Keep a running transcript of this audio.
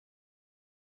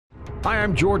Hi,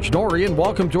 I'm George Noory, and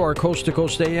welcome to our Coast to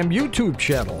Coast AM YouTube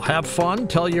channel. Have fun,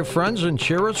 tell your friends, and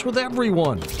share us with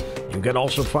everyone. You can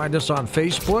also find us on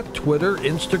Facebook, Twitter,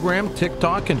 Instagram,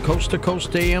 TikTok, and Coast to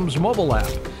Coast AM's mobile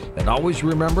app. And always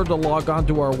remember to log on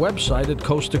to our website at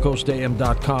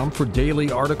coasttocoastam.com for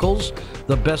daily articles,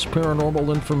 the best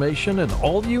paranormal information, and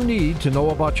all you need to know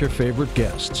about your favorite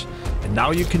guests. And now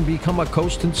you can become a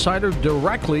Coast Insider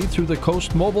directly through the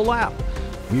Coast mobile app.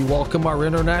 We welcome our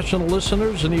international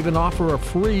listeners and even offer a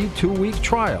free 2-week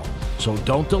trial. So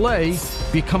don't delay.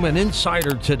 Become an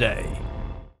insider today.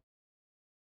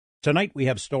 Tonight we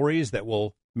have stories that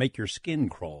will make your skin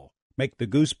crawl, make the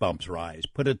goosebumps rise,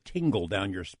 put a tingle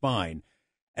down your spine,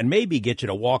 and maybe get you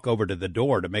to walk over to the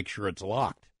door to make sure it's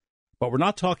locked. But we're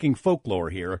not talking folklore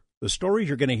here. The stories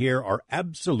you're going to hear are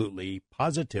absolutely,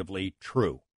 positively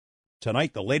true.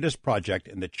 Tonight, the latest project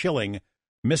in the chilling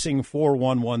Missing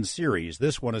 411 series.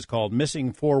 This one is called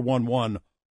Missing 411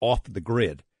 Off the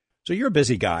Grid. So you're a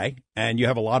busy guy, and you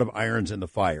have a lot of irons in the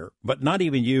fire, but not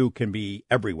even you can be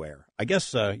everywhere. I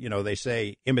guess, they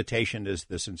say imitation is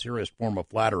the sincerest form of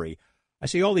flattery. I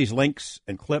see all these links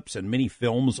and clips and mini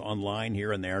films online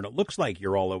here and there, and it looks like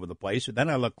you're all over the place. Then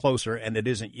I look closer, and it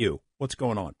isn't you. What's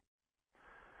going on?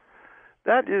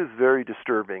 That is very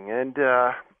disturbing. And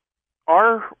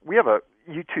we have a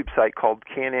YouTube site called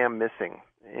Can-Am Missing.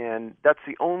 And that's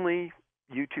the only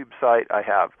YouTube site I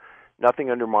have. Nothing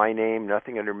under my name,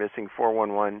 nothing under Missing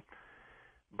 411.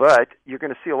 But you're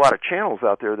going to see a lot of channels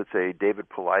out there that say David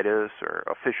Paulides or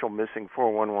Official Missing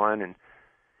 411. And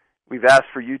we've asked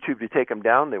for YouTube to take them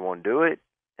down. They won't do it.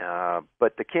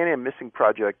 But the Can-Am Missing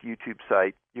Project YouTube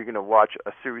site, you're going to watch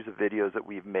a series of videos that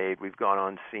we've made. We've gone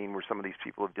on scene where some of these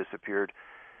people have disappeared.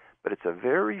 But it's a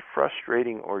very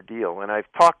frustrating ordeal. And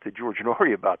I've talked to George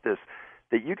Noory about this,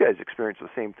 that you guys experience the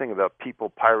same thing about people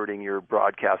pirating your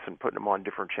broadcasts and putting them on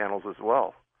different channels as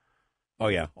well. Oh,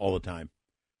 yeah, all the time.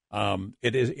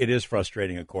 It is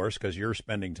frustrating, of course, because you're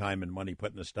spending time and money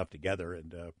putting this stuff together,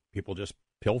 and people just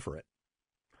pilfer it.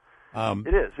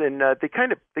 It is, and they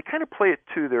kind of play it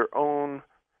to their own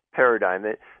paradigm.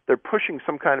 They're pushing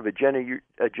some kind of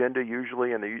agenda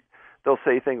usually, and they'll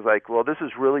say things like, well, this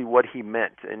is really what he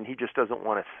meant, and he just doesn't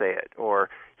want to say it, or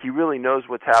he really knows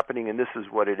what's happening, and this is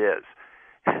what it is.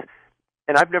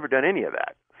 And I've never done any of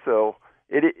that. So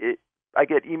I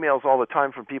get emails all the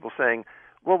time from people saying,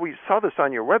 well, we saw this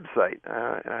on your website.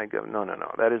 And I go, no,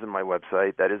 that isn't my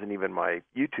website. That isn't even my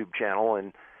YouTube channel.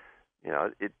 And,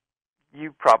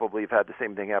 you probably have had the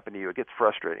same thing happen to you. It gets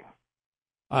frustrating.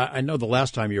 I know the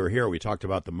last time you were here, we talked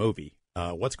about the movie.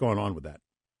 What's going on with that?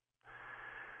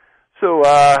 So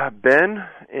Ben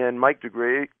and Mike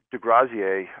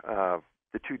DeGrazier,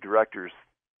 the two directors,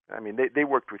 I mean, they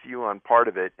worked with you on part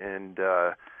of it, and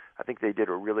I think they did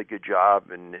a really good job.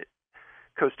 And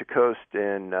Coast to Coast,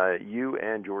 and you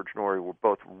and George Noory were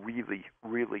both really,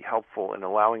 really helpful in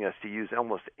allowing us to use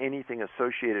almost anything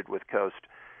associated with Coast.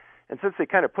 And since they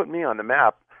kind of put me on the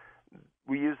map,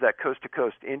 we used that Coast to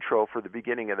Coast intro for the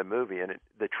beginning of the movie and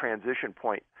the transition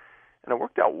point, and it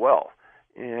worked out well.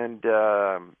 And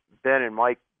Ben and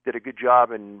Mike did a good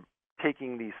job in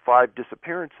taking these 5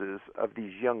 disappearances of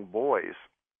these young boys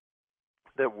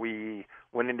that we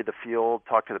went into the field,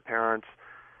 talked to the parents,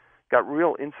 got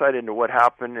real insight into what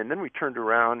happened, and then we turned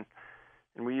around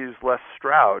and we used Les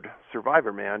Stroud,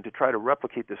 Survivor Man, to try to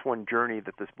replicate this one journey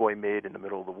that this boy made in the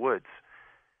middle of the woods.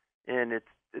 And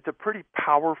it's a pretty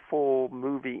powerful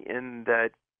movie in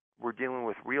that we're dealing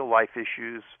with real-life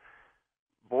issues,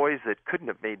 boys that couldn't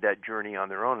have made that journey on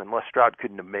their own, and Les Stroud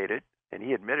couldn't have made it, and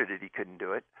he admitted it, he couldn't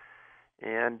do it.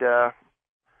 And the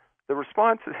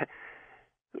response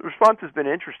has been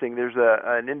interesting. There's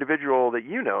an individual that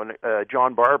you know,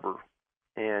 John Barber,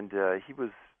 and he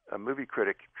was a movie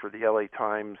critic for the LA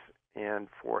Times and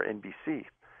for NBC.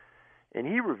 And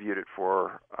he reviewed it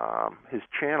for his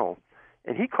channel,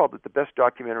 and he called it the best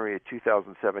documentary of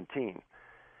 2017.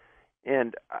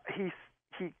 And he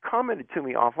commented to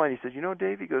me offline. He said,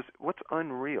 Dave, he goes, what's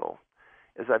unreal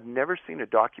is I've never seen a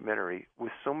documentary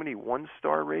with so many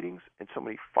 1-star ratings and so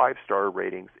many 5-star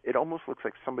ratings. It almost looks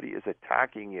like somebody is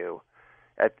attacking you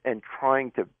and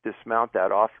trying to dismount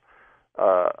that off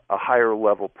a higher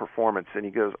level performance. And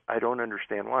he goes, I don't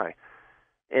understand why.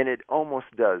 And it almost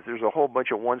does. There's a whole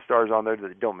bunch of 1-stars on there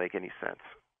that don't make any sense.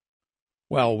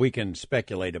 Well, we can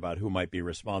speculate about who might be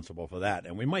responsible for that,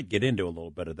 and we might get into a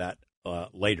little bit of that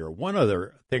later. One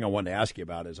other thing I wanted to ask you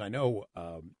about is I know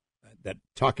that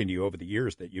talking to you over the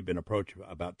years that you've been approached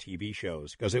about TV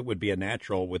shows, because it would be a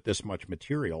natural with this much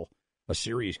material, a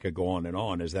series could go on and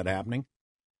on. Is that happening?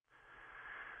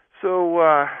 So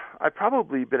I've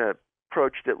probably been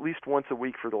approached at least once a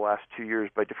week for the last 2 years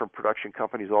by different production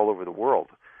companies all over the world.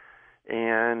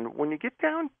 And when you get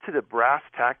down to the brass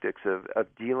tactics of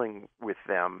dealing with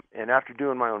them, and after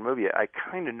doing my own movie, I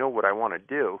kind of know what I want to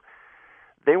do.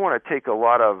 They want to take a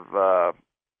lot of,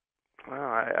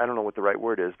 I don't know what the right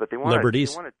word is, but they want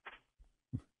liberties.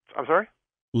 I'm sorry?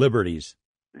 Liberties.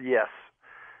 Yes.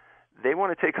 They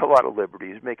want to take a lot of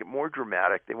liberties, make it more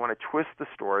dramatic. They want to twist the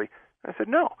story. I said,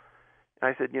 no.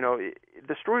 And I said,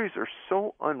 the stories are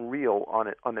so unreal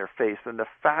on their face, and the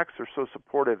facts are so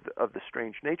supportive of the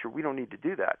strange nature. We don't need to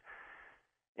do that.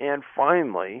 And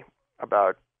finally,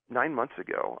 about 9 months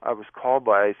ago, I was called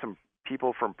by some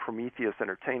people from Prometheus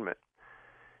Entertainment.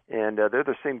 And they're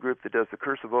the same group that does The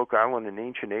Curse of Oak Island and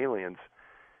Ancient Aliens.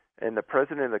 And the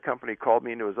president of the company called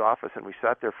me into his office, and we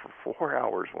sat there for 4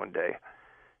 hours one day.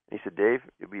 And he said, Dave,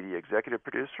 you'll be the executive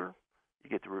producer. You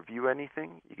get to review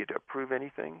anything. You get to approve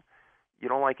anything. You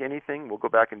don't like anything, we'll go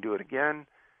back and do it again.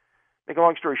 Make a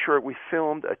long story short, we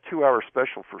filmed a 2-hour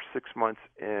special for 6 months,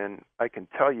 and I can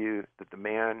tell you that the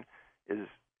man is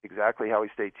exactly how he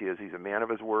states he is. He's a man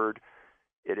of his word.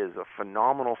 It is a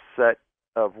phenomenal set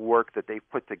of work that they've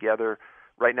put together.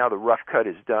 Right now, the rough cut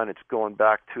is done. It's going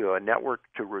back to a network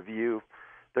to review.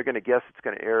 They're going to guess it's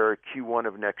going to air Q1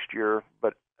 of next year.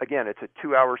 But again, it's a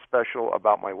 2-hour special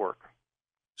about my work.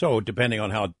 So depending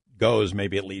on how it goes,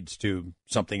 maybe it leads to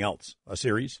something else, a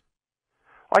series?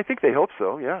 I think they hope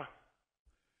so, yeah.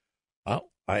 Well,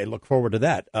 I look forward to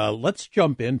that. Let's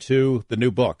jump into the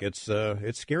new book. It's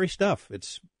scary stuff.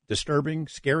 It's disturbing,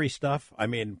 scary stuff. I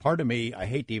mean, part of me, I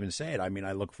hate to even say it. I mean,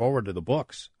 I look forward to the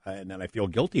books, and then I feel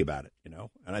guilty about it,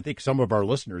 And I think some of our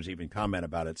listeners even comment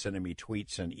about it, sending me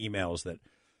tweets and emails that,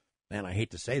 man, I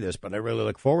hate to say this, but I really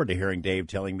look forward to hearing Dave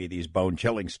telling me these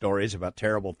bone-chilling stories about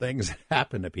terrible things that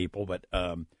happen to people. But,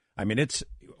 I mean,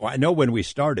 I know when we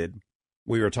started,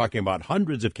 we were talking about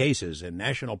hundreds of cases in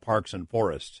national parks and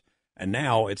forests. And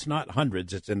now it's not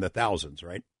hundreds, it's in the thousands,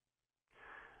 right?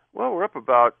 Well, we're up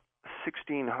about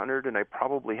 1,600, and I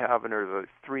probably have another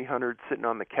 300 sitting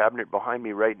on the cabinet behind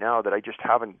me right now that I just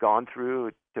haven't gone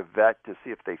through to vet to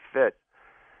see if they fit.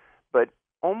 But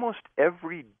almost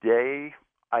every day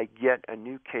I get a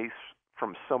new case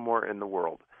from somewhere in the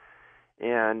world.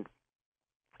 And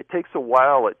it takes a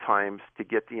while at times to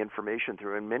get the information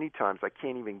through, and many times I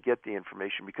can't even get the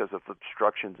information because of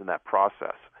obstructions in that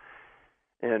process.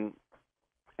 And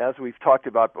as we've talked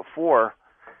about before,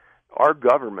 our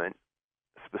government,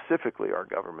 specifically our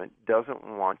government, doesn't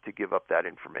want to give up that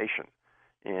information.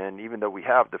 And even though we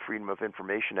have the Freedom of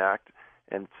Information Act,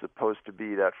 and it's supposed to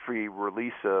be that free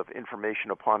release of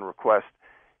information upon request,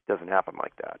 it doesn't happen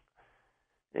like that.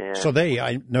 And so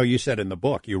I know you said in the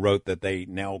book, you wrote that they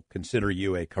now consider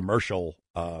you a commercial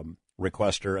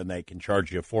requester, and they can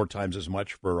charge you 4 times as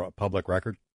much for a public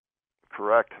record?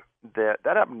 Correct. That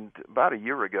happened about a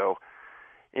year ago,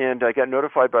 and I got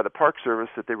notified by the Park Service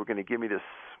that they were going to give me this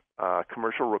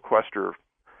commercial requester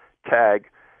tag.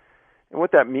 And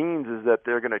what that means is that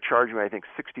they're going to charge me, I think,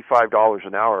 $65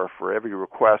 an hour for every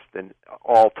request and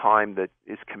all time that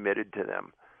is committed to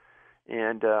them.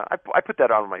 And I put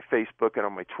that out on my Facebook and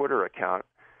on my Twitter account,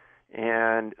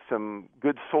 and some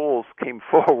good souls came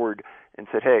forward and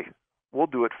said, hey, we'll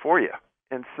do it for you.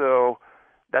 And so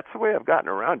that's the way I've gotten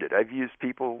around it. I've used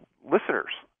people,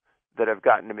 listeners, that have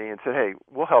gotten to me and said, hey,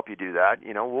 we'll help you do that.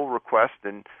 We'll request,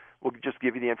 and we'll just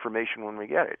give you the information when we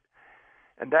get it.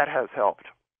 And that has helped.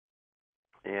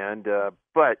 And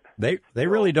but they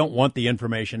really don't want the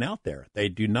information out there. They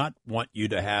do not want you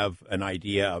to have an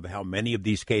idea of how many of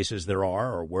these cases there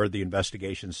are, or where the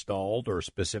investigation stalled, or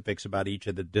specifics about each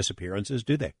of the disappearances,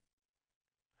 do they?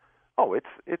 Oh,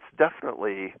 it's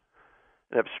definitely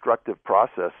an obstructive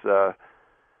process. I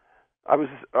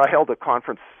held a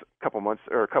conference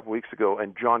a couple weeks ago,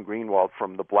 and John Greenwald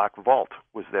from the Black Vault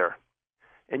was there.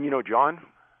 And you know John?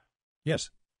 Yes.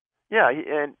 Yeah,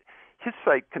 and his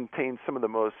site contains some of the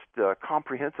most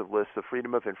comprehensive lists of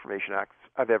Freedom of Information Acts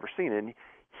I've ever seen. And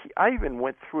I even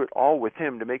went through it all with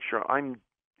him to make sure I'm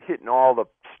hitting all the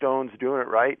stones, doing it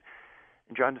right.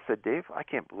 And John just said, Dave, I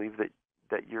can't believe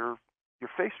that you're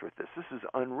faced with this. This is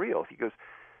unreal. He goes,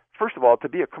 first of all, to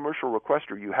be a commercial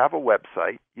requester, you have a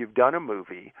website, you've done a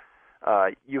movie,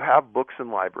 you have books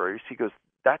and libraries. He goes,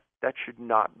 that should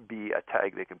not be a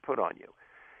tag they can put on you.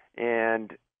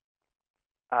 And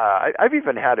I've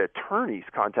even had attorneys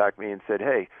contact me and said,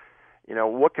 hey,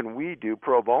 what can we do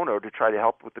pro bono to try to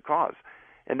help with the cause?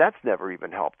 And that's never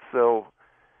even helped. So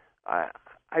I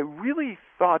really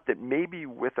thought that maybe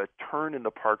with a turn in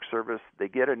the Park Service, they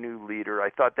get a new leader. I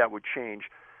thought that would change.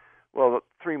 Well,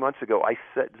 3 months ago, I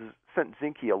sent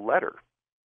Zinke a letter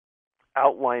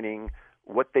outlining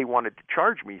what they wanted to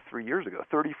charge me 3 years ago,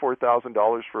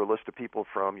 $34,000 for a list of people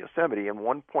from Yosemite and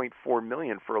 $1.4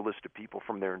 million for a list of people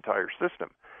from their entire system.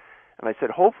 And I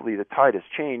said, hopefully the tide has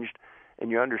changed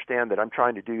and you understand that I'm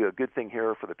trying to do a good thing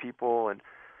here for the people and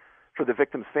for the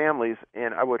victims' families,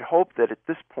 and I would hope that at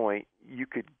this point you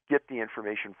could get the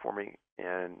information for me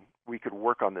and we could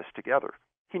work on this together.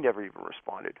 He never even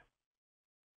responded.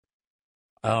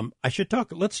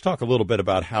 Let's talk a little bit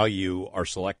about how you are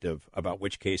selective about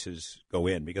which cases go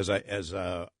in, because it's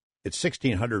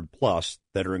 1,600 plus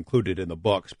that are included in the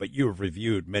books, but you have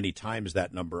reviewed many times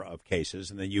that number of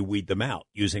cases, and then you weed them out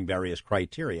using various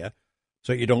criteria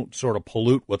so you don't sort of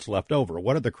pollute what's left over.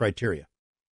 What are the criteria?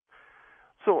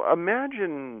 So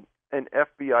imagine an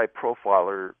FBI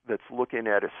profiler that's looking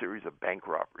at a series of bank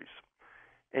robberies.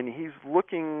 And he's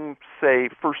looking, say,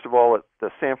 first of all, at the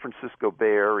San Francisco Bay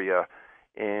Area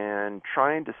and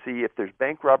trying to see if there's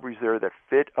bank robberies there that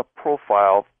fit a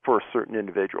profile for a certain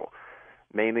individual.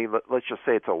 Mainly, let's just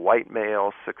say it's a white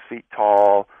male, 6 feet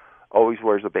tall, always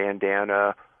wears a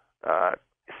bandana,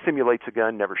 simulates a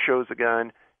gun, never shows a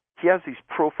gun. He has these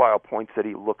profile points that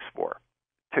he looks for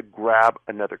to grab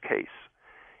another case.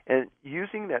 And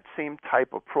using that same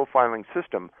type of profiling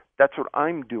system, that's what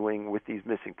I'm doing with these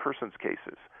missing persons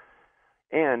cases.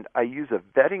 And I use a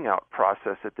vetting out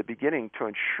process at the beginning to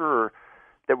ensure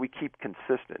that we keep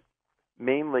consistent,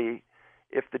 mainly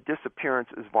if the disappearance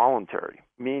is voluntary,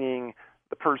 meaning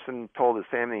the person told his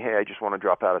family, hey, I just want to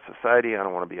drop out of society, I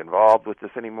don't want to be involved with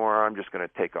this anymore, I'm just going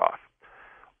to take off.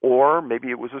 Or maybe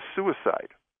it was a suicide.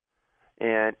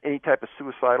 And any type of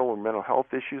suicidal or mental health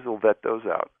issues, we'll vet those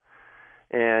out.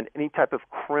 And any type of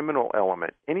criminal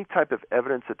element, any type of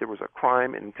evidence that there was a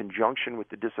crime in conjunction with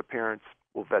the disappearance,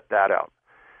 we'll vet that out.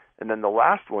 And then the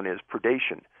last one is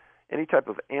predation. Any type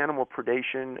of animal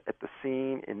predation at the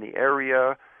scene, in the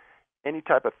area, any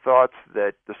type of thoughts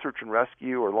that the search and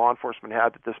rescue or law enforcement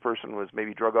had that this person was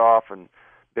maybe drug off and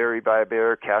buried by a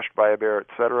bear, cached by a bear,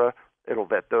 etc., it'll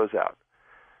vet those out.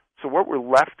 So what we're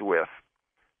left with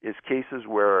is cases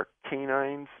where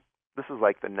canines, this is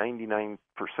like the 99%,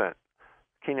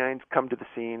 canines come to the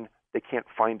scene, they can't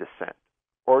find a scent,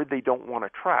 or they don't want to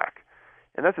track.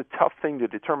 And that's a tough thing to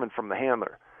determine from the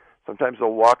handler. Sometimes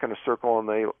they'll walk in a circle and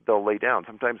they'll lay down.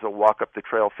 Sometimes they'll walk up the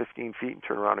trail 15 feet and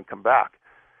turn around and come back.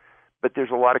 But there's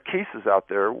a lot of cases out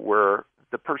there where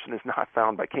the person is not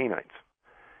found by canines.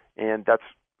 And that's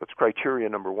criteria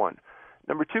number one.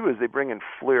 Number two is they bring in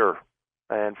FLIR.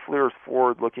 And FLIR is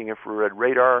forward-looking infrared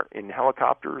radar in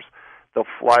helicopters. They'll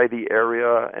fly the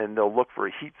area and they'll look for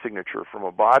a heat signature from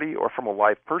a body or from a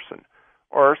live person.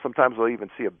 Or sometimes they'll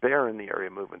even see a bear in the area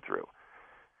moving through.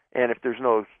 And if there's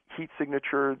no heat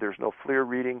signature, there's no FLIR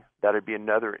reading, that would be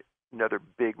another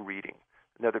big reading,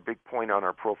 another big point on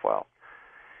our profile.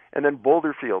 And then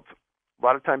boulder fields. A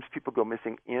lot of times people go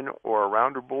missing in or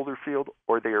around a boulder field,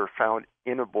 or they are found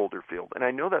in a boulder field. And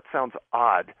I know that sounds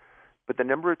odd, but the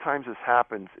number of times this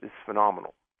happens is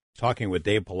phenomenal. Talking with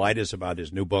Dave Paulides about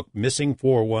his new book, Missing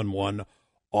 411,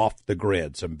 Off the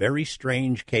Grid. Some very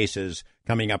strange cases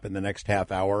coming up in the next half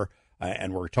hour.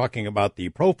 And we're talking about the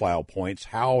profile points,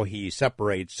 how he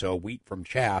separates wheat from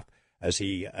chaff as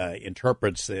he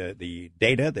interprets the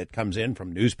data that comes in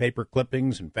from newspaper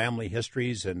clippings and family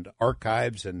histories and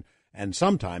archives and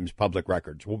sometimes public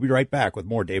records. We'll be right back with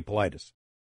more Dave Paulides.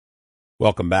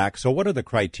 Welcome back. So what are the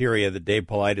criteria that Dave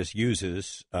Paulides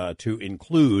uses to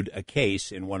include a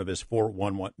case in one of his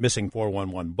Missing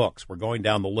 411 books? We're going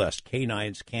down the list.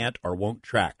 Canines can't or won't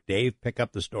track. Dave, pick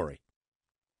up the story.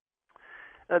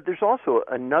 There's also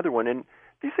another one, and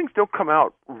these things don't come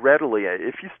out readily.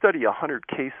 If you study 100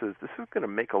 cases, this is going to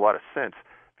make a lot of sense.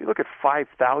 If you look at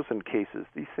 5,000 cases,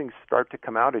 these things start to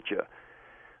come out at you.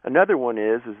 Another one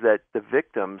is that the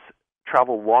victims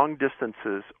travel long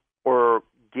distances or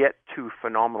get to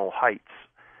phenomenal heights,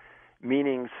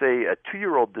 meaning, say, a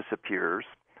 2-year-old disappears,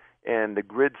 and the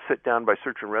grids set down by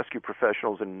search and rescue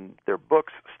professionals in their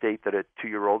books state that a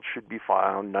 2-year-old should be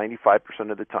found 95%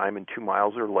 of the time in 2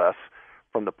 miles or less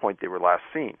from the point they were last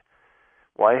seen.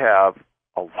 Well, I have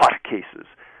a lot of cases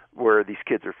where these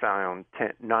kids are found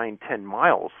 9-10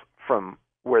 miles from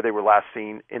where they were last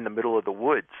seen in the middle of the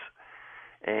woods,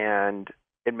 and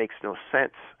it makes no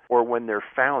sense. Or when they're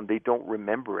found, they don't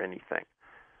remember anything.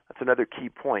 That's another key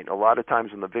point. A lot of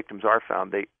times when the victims are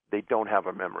found, they don't have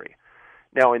a memory.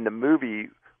 Now, in the movie,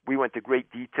 we went to great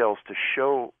details to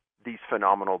show these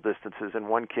phenomenal distances. In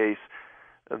one case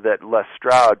that Les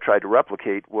Stroud tried to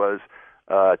replicate was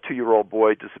a 2-year-old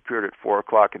boy disappeared at 4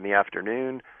 o'clock in the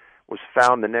afternoon, was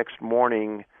found the next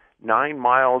morning 9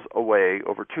 miles away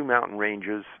over 2 mountain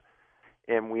ranges,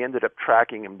 and we ended up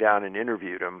tracking him down and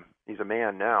interviewed him. He's a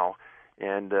man now,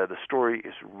 And the story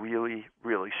is really,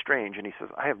 really strange. And he says,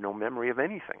 I have no memory of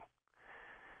anything.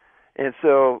 And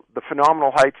so the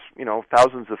phenomenal heights,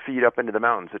 thousands of feet up into the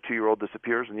mountains, a 2-year-old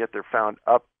disappears, and yet they're found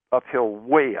uphill,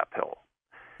 way uphill.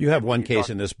 You have one case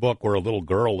in this book where a little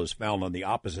girl is found on the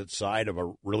opposite side of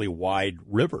a really wide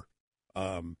river.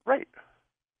 Right.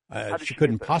 She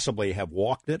couldn't possibly have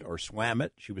walked it or swam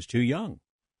it. She was too young.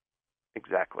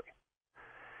 Exactly.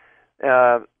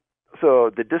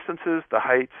 So the distances, the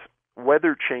heights,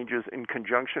 weather changes in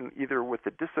conjunction either with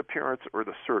the disappearance or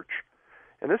the search.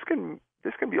 And this can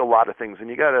be a lot of things, and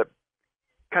you got to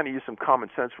kind of use some common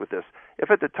sense with this. If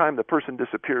at the time the person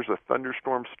disappears, a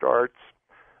thunderstorm starts,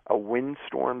 a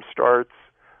windstorm starts,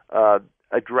 a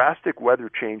drastic weather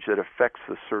change that affects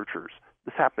the searchers.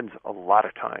 This happens a lot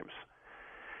of times.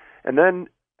 And then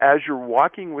as you're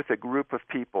walking with a group of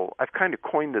people, I've kind of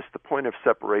coined this the point of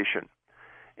separation.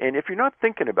 And if you're not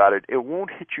thinking about it, it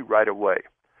won't hit you right away.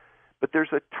 But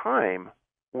there's a time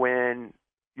when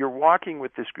you're walking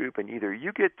with this group and either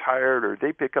you get tired or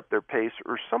they pick up their pace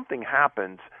or something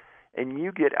happens and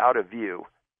you get out of view,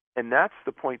 and that's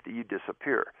the point that you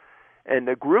disappear. And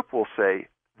the group will say,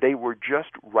 they were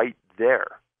just right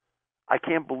there. I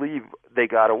can't believe they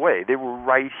got away. They were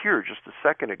right here just a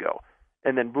second ago.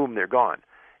 And then boom, they're gone.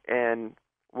 And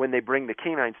when they bring the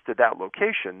canines to that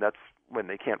location, that's when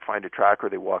they can't find a track or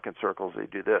they walk in circles, they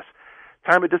do this.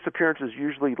 Time of disappearance is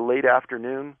usually late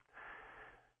afternoon.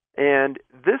 And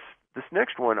this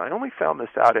next one, I only found this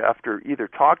out after either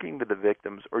talking to the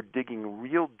victims or digging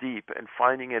real deep and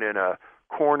finding it in a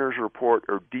coroner's report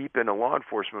or deep in a law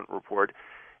enforcement report.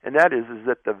 And that is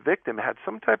that the victim had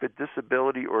some type of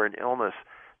disability or an illness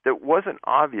that wasn't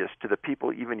obvious to the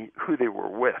people even who they were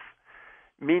with.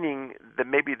 Meaning that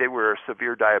maybe they were a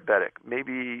severe diabetic,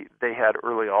 maybe they had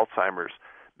early Alzheimer's,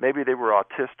 maybe they were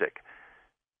autistic.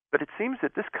 But it seems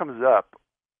that this comes up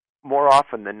more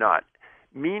often than not,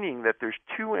 meaning that there's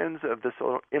two ends of this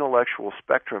intellectual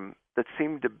spectrum that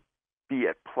seem to be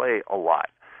at play a lot.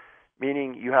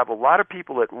 Meaning you have a lot of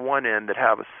people at one end that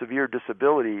have severe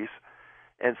disabilities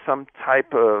and some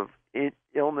type of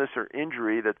illness or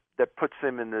injury that puts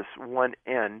them in this one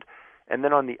end. And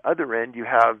then on the other end, you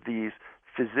have these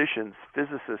physicians,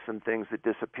 physicists, and things that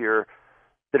disappear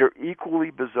that are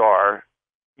equally bizarre,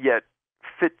 yet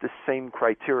fit the same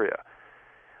criteria.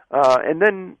 And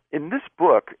then in this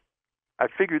book, I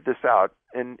figured this out,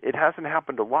 and it hasn't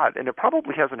happened a lot, and it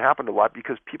probably hasn't happened a lot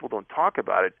because people don't talk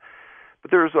about it. But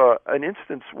there's an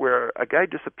instance where a guy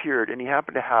disappeared, and he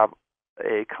happened to have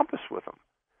a compass with him.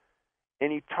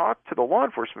 And he talked to the law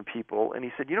enforcement people, and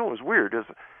he said, it was weird. Is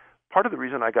part of the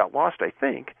reason I got lost, I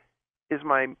think, is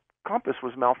my compass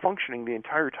was malfunctioning the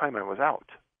entire time I was out.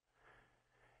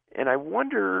 And I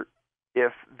wonder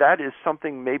if that is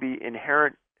something maybe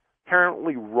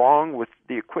inherently wrong with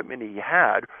the equipment he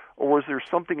had, or was there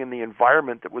something in the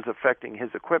environment that was affecting his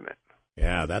equipment?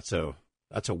 Yeah, that's a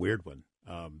weird one.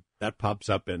 That pops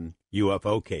up in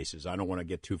UFO cases. I don't want to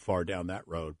get too far down that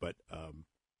road, but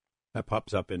that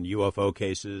pops up in UFO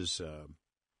cases.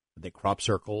 The crop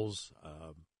circles.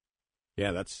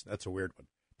 Yeah, that's a weird one.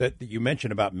 That you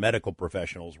mentioned about medical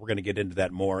professionals. We're going to get into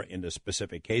that more into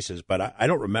specific cases, but I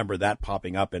don't remember that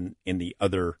popping up in the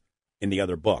other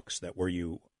books that where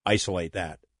you isolate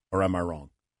that, or am I wrong?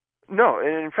 No,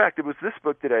 and in fact, it was this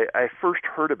book that I first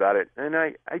heard about it, and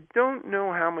I don't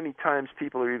know how many times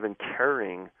people are even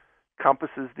carrying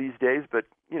compasses these days, but,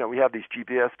 we have these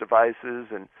GPS devices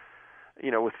and,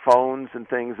 with phones and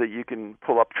things that you can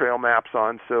pull up trail maps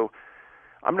on, so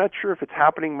I'm not sure if it's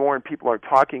happening more and people aren't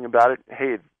talking about it.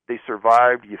 Hey, they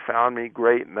survived, you found me,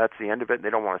 great, and that's the end of it, and they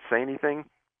don't want to say anything.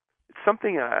 It's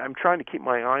something I'm trying to keep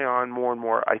my eye on more and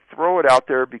more. I throw it out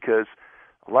there because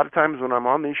a lot of times when I'm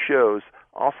on these shows,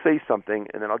 I'll say something,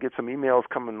 and then I'll get some emails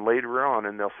coming later on,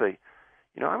 and they'll say,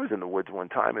 I was in the woods one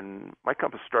time, and my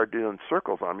compass started doing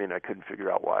circles on me, and I couldn't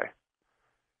figure out why.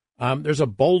 There's a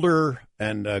boulder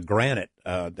and granite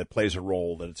that plays a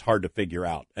role that it's hard to figure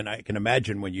out. And I can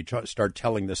imagine when you start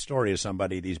telling the story to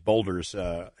somebody, these boulders,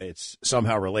 it's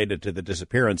somehow related to the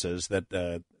disappearances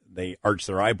that they arch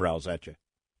their eyebrows at you.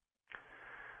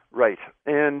 Right.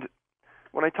 And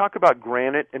when I talk about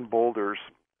granite and boulders,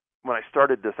 when I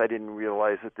started this, I didn't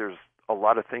realize that there's a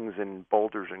lot of things in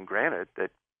boulders and granite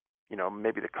that,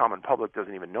 maybe the common public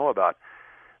doesn't even know about.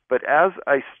 But as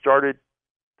I started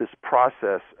this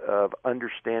process of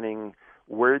understanding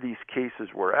where these cases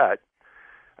were at,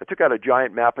 I took out a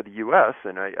giant map of the U.S.,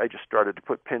 and I just started to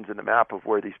put pins in the map of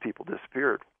where these people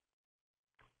disappeared.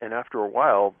 And after a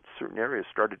while, certain areas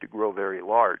started to grow very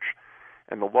large.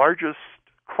 And the largest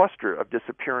cluster of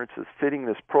disappearances fitting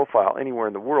this profile anywhere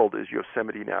in the world is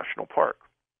Yosemite National Park.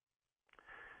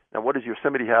 Now, what does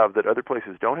Yosemite have that other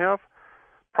places don't have?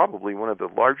 Probably one of the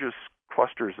largest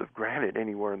clusters of granite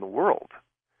anywhere in the world.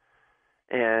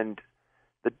 And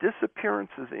the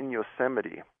disappearances in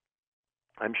Yosemite,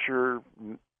 I'm sure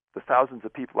the thousands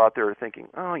of people out there are thinking,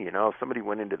 oh, somebody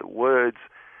went into the woods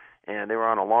and they were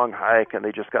on a long hike and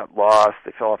they just got lost,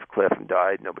 they fell off a cliff and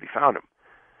died, nobody found them.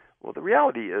 Well, the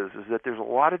reality is that there's a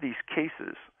lot of these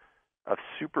cases of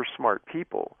super smart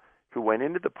people who went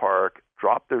into the park,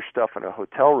 dropped their stuff in a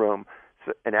hotel room,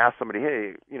 and asked somebody,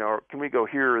 hey, can we go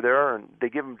here or there? And they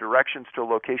give them directions to a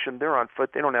location. They're on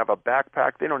foot. They don't have a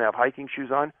backpack. They don't have hiking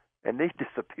shoes on, and they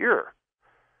disappear.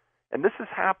 And this has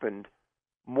happened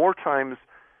more times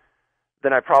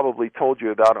than I probably told you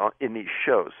about in these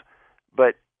shows.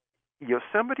 But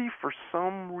Yosemite, for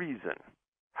some reason,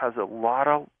 has a lot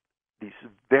of these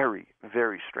very,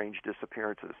 very strange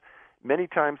disappearances. Many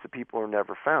times the people are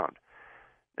never found.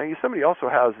 Now, Yosemite also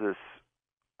has this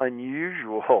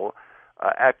unusual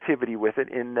activity with it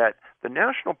in that the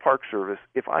National Park Service,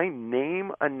 if I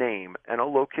name a name and a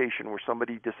location where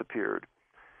somebody disappeared,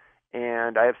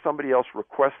 and I have somebody else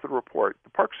request the report, the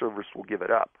Park Service will give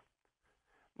it up.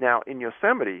 Now, in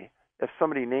Yosemite, if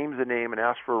somebody names a name and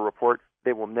asks for a report,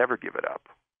 they will never give it up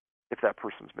if that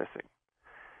person's missing.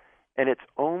 And it's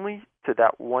only to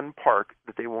that one park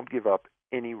that they won't give up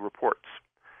any reports.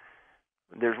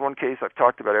 There's one case I've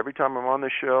talked about every time I'm on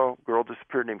this show. A girl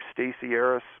disappeared named Stacy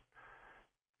Harris.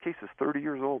 The case is 30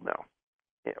 years old now,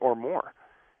 or more.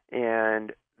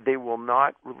 And they will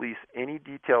not release any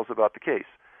details about the case.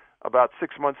 About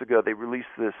 6 months ago, they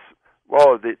released this.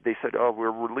 Well, they said,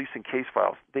 we're releasing case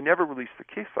files. They never released the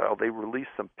case file. They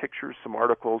released some pictures, some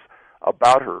articles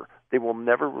about her. They will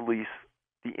never release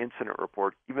the incident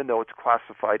report, even though it's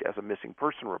classified as a missing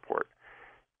person report.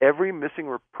 Every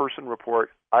missing person report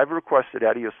I've requested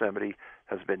out of Yosemite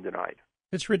has been denied.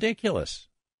 It's ridiculous.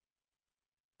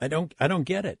 I don't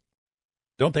get it.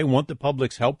 Don't they want the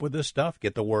public's help with this stuff?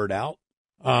 Get the word out?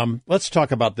 Let's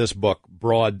talk about this book,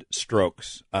 Broad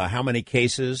Strokes. How many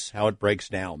cases, how it breaks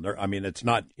down. It's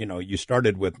not, you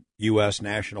started with U.S.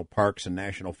 national parks and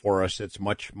national forests. It's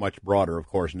much, much broader, of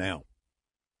course, now.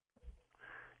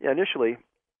 Yeah, initially,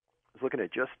 I was looking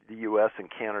at just the U.S. and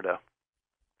Canada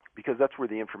because that's where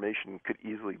the information could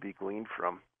easily be gleaned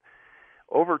from.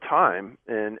 Over time,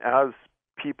 and as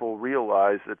people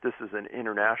realize that this is an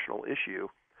international issue,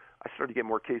 I started to get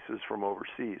more cases from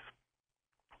overseas.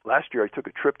 Last year, I took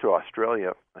a trip to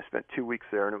Australia. I spent 2 weeks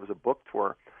there, and it was a book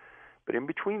tour. But in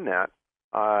between that,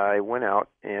 I went out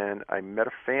and I met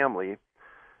a family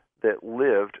that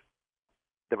was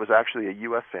actually a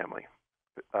U.S. family,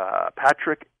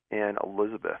 Patrick and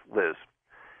Elizabeth, Liz.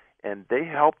 And they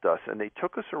helped us, and they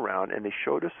took us around, and they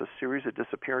showed us a series of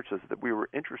disappearances that we were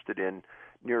interested in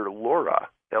near Leura,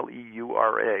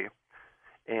 Leura,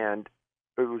 and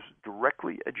it was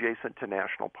directly adjacent to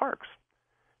national parks.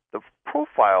 The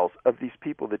profiles of these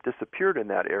people that disappeared in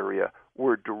that area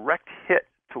were a direct hit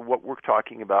to what we're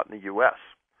talking about in the U.S.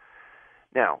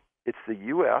 Now, it's the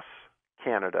U.S.,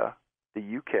 Canada, the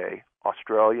U.K.,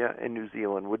 Australia, and New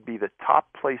Zealand would be the top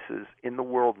places in the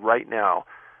world right now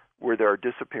where there are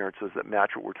disappearances that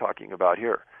match what we're talking about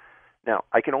here. Now,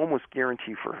 I can almost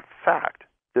guarantee for a fact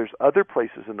there's other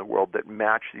places in the world that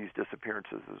match these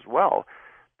disappearances as well.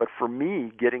 But for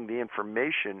me, getting the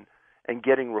information and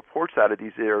getting reports out of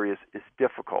these areas is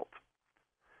difficult.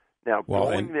 Now,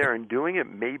 going there and doing it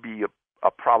may be a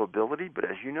probability, but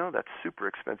as you know, that's super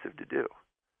expensive to do.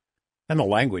 And the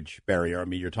language barrier.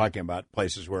 You're talking about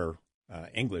places where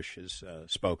English is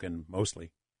spoken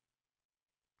mostly.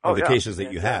 The cases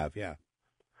that you have, yeah.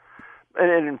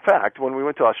 And in fact, when we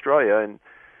went to Australia and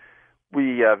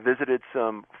we visited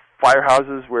some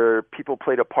firehouses where people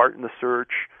played a part in the search,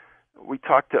 we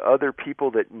talked to other people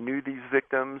that knew these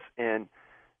victims, and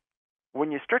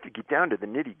when you start to get down to the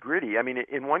nitty-gritty,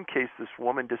 in one case, this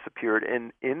woman disappeared,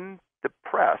 and in the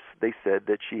press, they said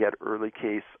that she had early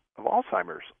case of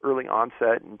Alzheimer's, early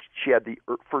onset, and she had the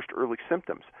first early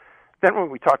symptoms. Then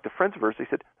when we talked to friends of hers, they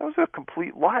said, that was a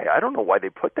complete lie. I don't know why they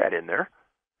put that in there.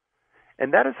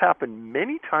 And that has happened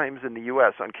many times in the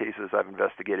U.S. on cases I've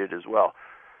investigated as well.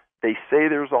 They say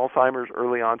there's Alzheimer's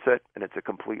early onset, and it's a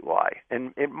complete lie.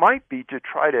 And it might be to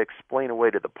try to explain away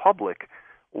to the public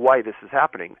why this is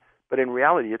happening, but in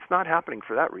reality, it's not happening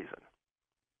for that reason.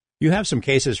 You have some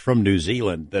cases from New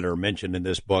Zealand that are mentioned in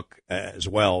this book as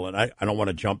well, and I don't want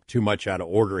to jump too much out of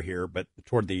order here, but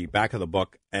toward the back of the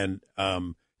book, and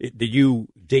did you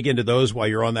dig into those while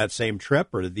you're on that same trip,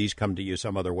 or did these come to you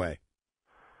some other way?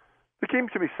 They came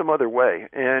to me some other way,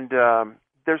 and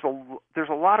there's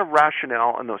a lot of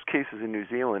rationale in those cases in New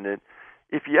Zealand. And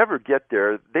if you ever get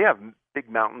there, they have big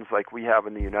mountains like we have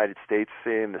in the United States,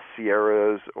 say in the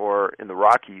Sierras or in the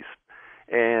Rockies,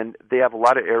 and they have a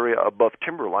lot of area above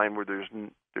timberline where there's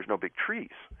no big trees.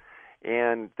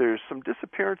 And there's some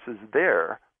disappearances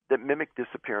there that mimic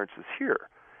disappearances here,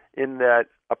 in that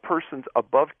a person's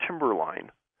above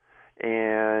timberline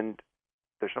and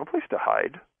there's no place to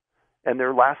hide, and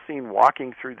they're last seen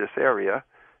walking through this area,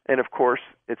 and of course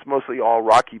it's mostly all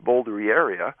rocky, bouldery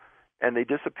area, and they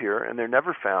disappear and they're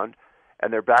never found,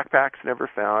 and their backpack's never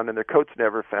found, and their coat's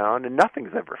never found, and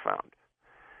nothing's ever found.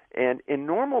 And in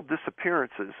normal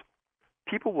disappearances,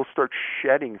 people will start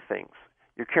shedding things.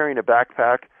 You're carrying a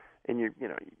backpack and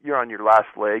you're on your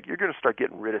last leg, you're going to start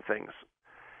getting rid of things.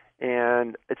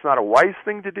 And it's not a wise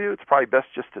thing to do. It's probably best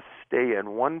just to stay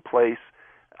in one place,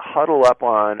 huddle up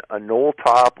on a knoll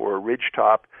top or a ridge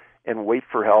top, and wait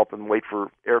for help and wait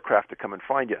for aircraft to come and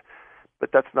find you.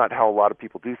 But that's not how a lot of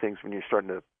people do things when you're starting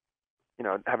to,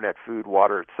 haven't had food,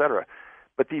 water, etc.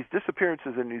 But these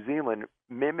disappearances in New Zealand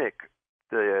mimic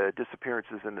the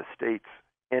disappearances in the States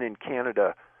and in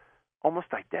Canada almost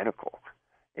identical.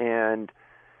 And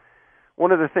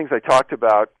one of the things I talked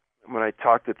about when I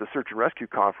talked at the Search and Rescue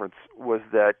Conference was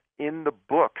that in the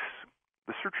books,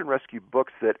 the search and rescue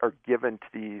books that are given to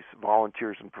these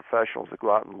volunteers and professionals that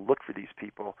go out and look for these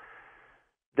people,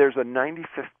 there's a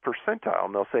 95th percentile,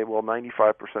 and they'll say, well,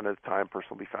 95% of the time a person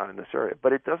will be found in this area.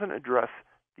 But it doesn't address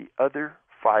the other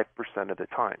 5% of the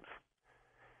times.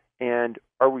 And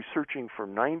are we searching for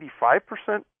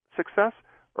 95% success,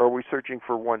 or are we searching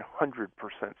for 100%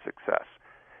 success?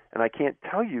 And I can't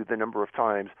tell you the number of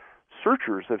times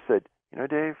searchers have said,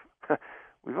 Dave,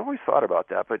 we've always thought about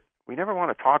that, but we never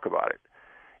want to talk about it.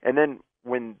 And then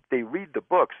when they read the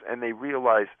books and they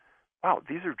realize, wow,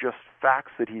 these are just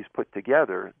facts that he's put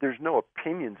together. There's no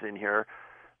opinions in here.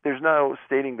 There's no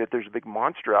stating that there's a big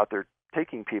monster out there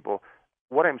taking people.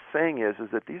 What I'm saying is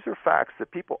that these are facts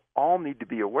that people all need to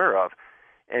be aware of.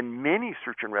 And many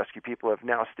search and rescue people have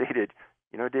now stated,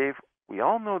 Dave, we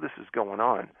all know this is going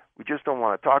on. We just don't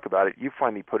want to talk about it. You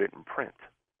finally put it in print.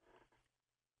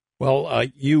 Well,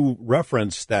 you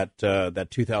referenced that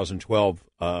 2012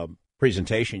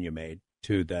 presentation you made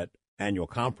to that annual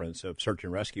conference of search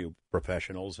and rescue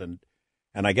professionals, and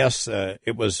I guess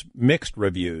it was mixed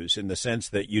reviews in the sense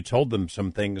that you told them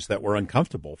some things that were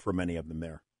uncomfortable for many of them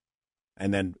there,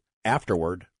 and then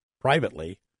afterward,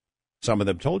 privately, some of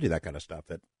them told you that kind of stuff,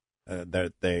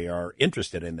 that they are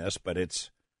interested in this, but it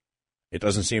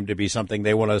doesn't seem to be something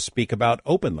they want to speak about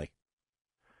openly.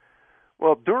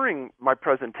 Well, during my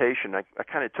presentation, I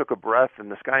kind of took a breath,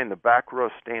 and this guy in the back row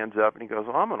stands up, and he goes,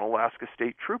 I'm an Alaska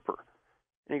State Trooper.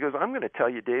 And he goes, I'm going to tell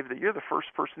you, Dave, that you're the first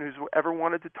person who's ever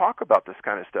wanted to talk about this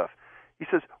kind of stuff. He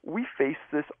says, we face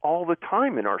this all the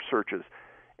time in our searches.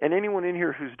 And anyone in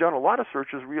here who's done a lot of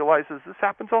searches realizes this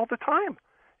happens all the time.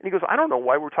 And he goes, I don't know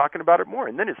why we're talking about it more.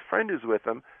 And then his friend who's with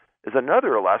him is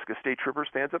another Alaska State Trooper,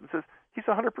 stands up and says, he's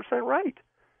 100% right.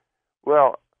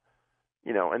 Well,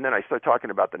 and then I start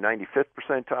talking about the 95th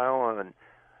percentile, and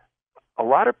a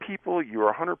lot of people,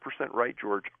 you're 100% right,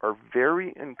 George, are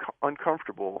very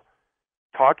uncomfortable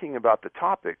talking about the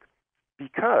topic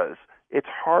because it's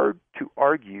hard to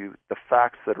argue the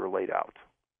facts that are laid out.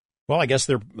 Well, I guess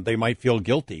they might feel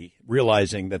guilty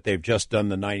realizing that they've just done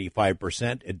the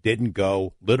 95%. It didn't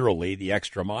go literally the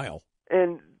extra mile.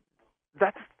 And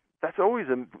that's always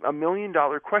a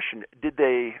million-dollar question. Did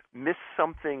they miss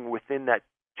something within that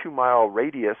 2-mile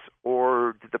radius,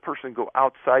 or did the person go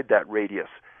outside that radius?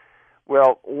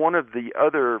 Well, one of the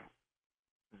other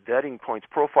vetting points,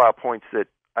 profile points that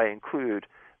I include,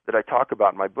 that I talk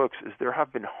about in my books, is there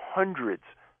have been hundreds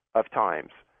of times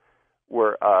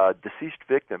where a deceased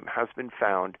victim has been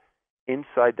found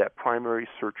inside that primary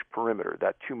search perimeter,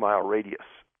 that 2-mile radius,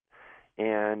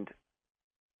 and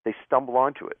they stumble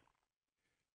onto it.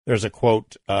 There's a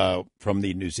quote from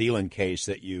the New Zealand case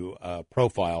that you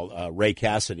profiled, Ray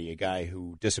Cassidy, a guy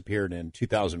who disappeared in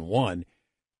 2001,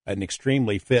 an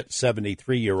extremely fit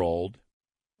 73-year-old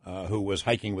who was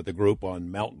hiking with a group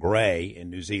on Mount Grey in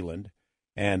New Zealand.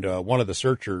 And one of the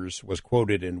searchers was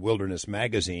quoted in Wilderness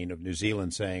Magazine of New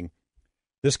Zealand saying,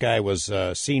 this guy was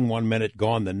seen 1 minute,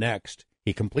 gone the next.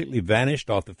 He completely vanished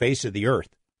off the face of the earth.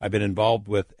 I've been involved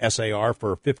with SAR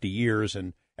for 50 years,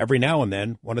 and every now and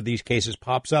then, one of these cases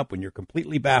pops up when you're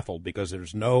completely baffled because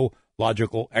there's no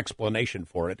logical explanation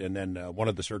for it. And then one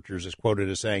of the searchers is quoted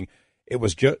as saying, it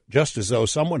was just as though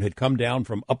someone had come down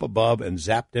from up above and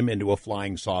zapped him into a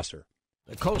flying saucer.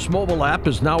 The Coast mobile app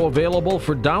is now available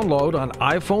for download on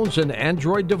iPhones and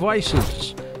Android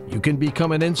devices. You can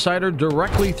become an insider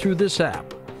directly through this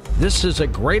app. This is a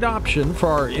great option for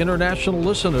our international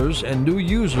listeners, and new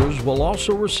users will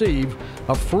also receive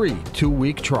a free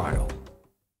 2-week trial.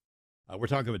 We're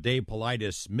talking about Dave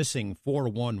Paulides missing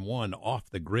 411 off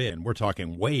the grid, and we're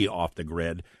talking way off the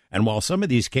grid. And while some of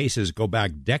these cases go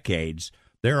back decades,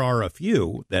 there are a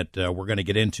few that we're going to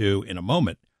get into in a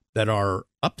moment that are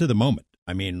up to the moment.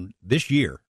 I mean, this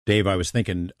year, Dave, I was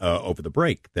thinking over the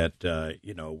break that,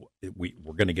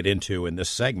 we're going to get into in this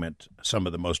segment some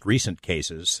of the most recent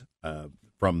cases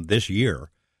from this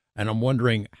year. And I'm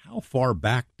wondering, how far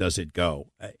back does it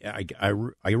go?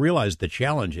 I realize the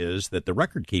challenge is that the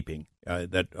record keeping,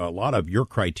 that a lot of your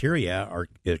criteria are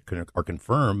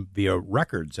confirmed via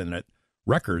records, and that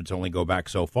records only go back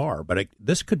so far. But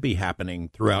this could be happening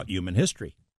throughout human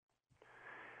history.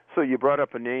 So you brought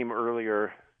up a name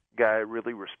earlier, guy I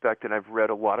really respect, and I've read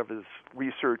a lot of his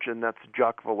research, and that's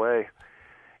Jacques Vallée.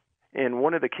 And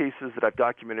one of the cases that I've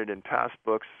documented in past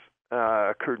books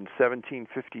occurred in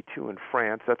 1752 in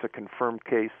France. That's a confirmed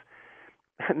case.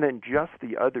 And then just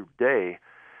the other day,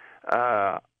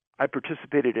 I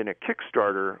participated in a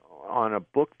Kickstarter on a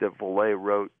book that Vallée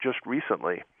wrote just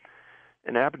recently.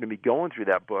 And I happened to be going through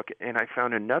that book, and I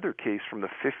found another case from the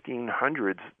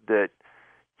 1500s that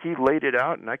he laid it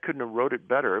out, and I couldn't have wrote it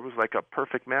better. It was like a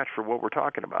perfect match for what we're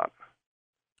talking about.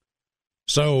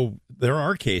 So there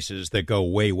are cases that go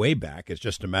way, way back. It's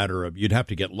just a matter of you'd have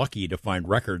to get lucky to find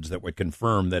records that would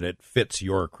confirm that it fits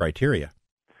your criteria.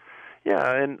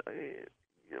 Yeah, and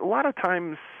a lot of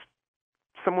times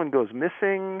someone goes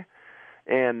missing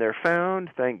and they're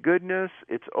found, thank goodness,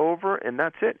 it's over, and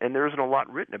that's it, and there isn't a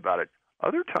lot written about it.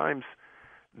 Other times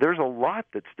there's a lot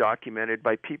that's documented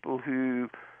by people who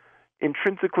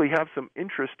intrinsically have some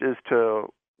interest as to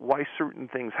why certain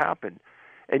things happen.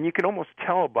 And you can almost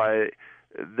tell by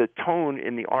the tone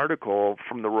in the article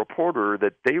from the reporter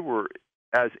that they were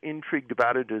as intrigued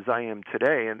about it as I am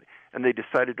today, and they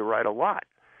decided to write a lot.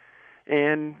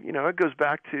 And, it goes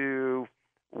back to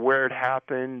where it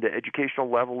happened, the educational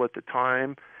level at the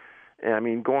time. And, I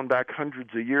mean, going back hundreds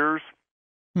of years,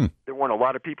 there weren't a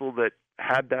lot of people that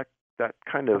had that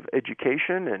kind of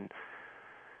education, and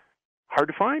hard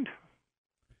to find.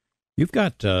 You've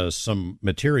got some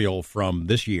material from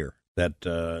this year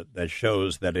that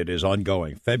shows that it is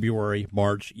ongoing, February,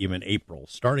 March, even April,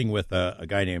 starting with a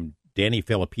guy named Danny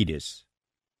Paulides.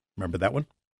 Remember that one?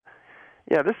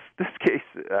 Yeah, this case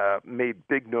made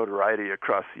big notoriety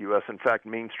across the U.S. In fact,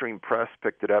 mainstream press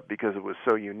picked it up because it was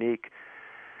so unique.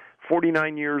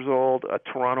 49 years old, a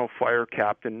Toronto fire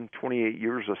captain, 28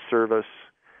 years of service.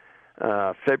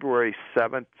 February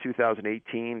 7th,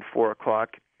 2018, 4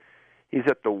 o'clock. He's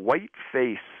at the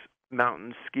Whiteface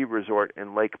Mountain Ski Resort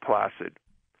in Lake Placid,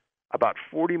 about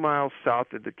 40 miles south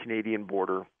of the Canadian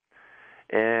border.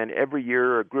 And every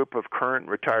year, a group of current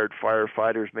retired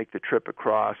firefighters make the trip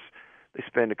across. They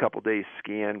spend a couple days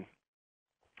skiing.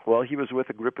 Well, he was with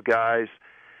a group of guys.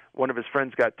 One of his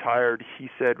friends got tired. He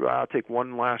said, well, I'll take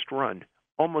one last run.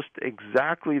 Almost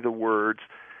exactly the words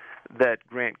that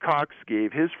Grant Cox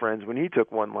gave his friends when he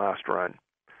took one last run.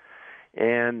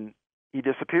 And he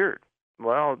disappeared.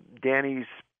 Well, Danny's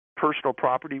personal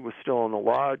property was still in the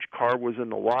lodge. Car was in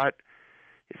the lot.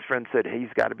 His friend said, hey, he's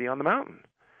got to be on the mountain.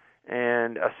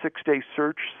 And a 6-day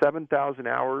search, 7,000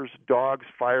 hours, dogs,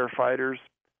 firefighters,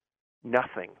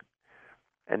 nothing.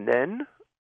 And then,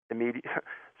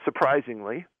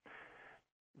 surprisingly,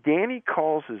 Danny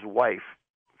calls his wife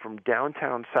from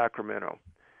downtown Sacramento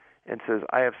and says,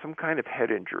 I have some kind of head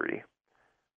injury.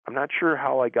 I'm not sure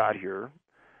how I got here.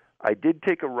 I did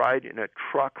take a ride in a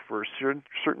truck for a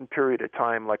certain period of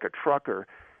time, like a trucker,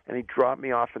 and he dropped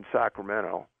me off in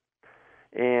Sacramento.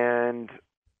 And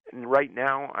right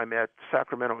now I'm at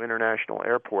Sacramento International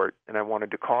Airport, and I wanted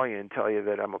to call you and tell you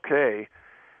that I'm okay,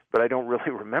 but I don't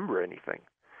really remember anything.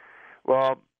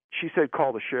 Well, she said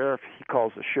call the sheriff. He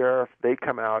calls the sheriff. They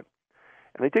come out,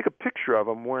 and they take a picture of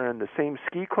him wearing the same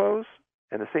ski clothes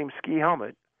and the same ski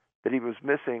helmet that he was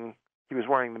missing. He was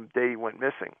wearing the day he went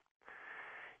missing.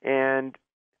 And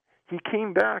he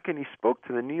came back and he spoke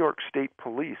to the New York State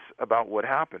Police about what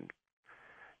happened.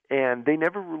 And they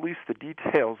never released the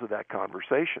details of that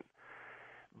conversation.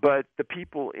 But the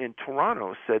people in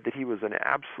Toronto said that he was an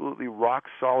absolutely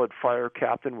rock-solid fire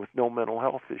captain with no mental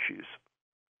health issues.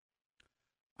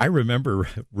 I remember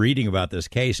reading about this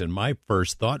case, and my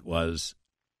first thought was,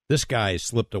 this guy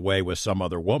slipped away with some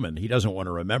other woman. He doesn't want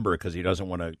to remember because he doesn't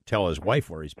want to tell his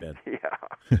wife where he's been.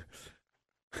 Yeah.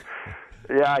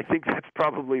 Yeah, I think that's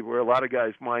probably where a lot of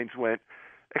guys' minds went,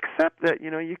 except that,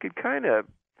 you could kind of,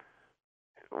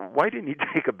 why didn't he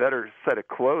take a better set of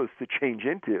clothes to change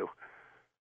into?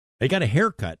 He got a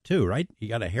haircut, too, right? He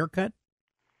got a haircut?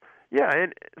 Yeah,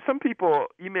 and some people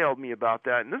emailed me about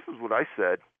that, and this is what I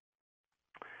said.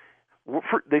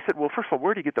 They said, well, first of all,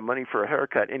 where did he get the money for a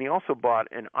haircut? And he also bought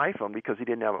an iPhone because he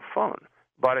didn't have a phone.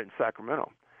 Bought it in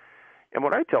Sacramento. And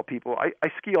what I tell people, I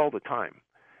ski all the time,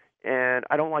 and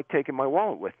I don't like taking my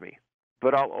wallet with me,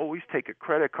 but I'll always take a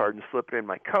credit card and slip it in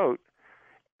my coat,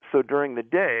 so during the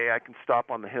day I can stop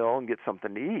on the hill and get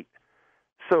something to eat.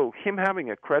 So him having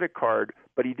a credit card,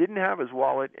 but he didn't have his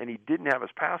wallet and he didn't have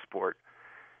his passport,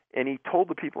 and he told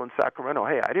the people in Sacramento,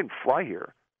 hey, I didn't fly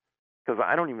here because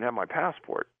I don't even have my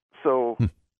passport. So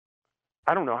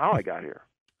I don't know how I got here.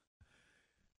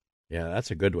 Yeah,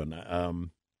 that's a good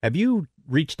one. Have you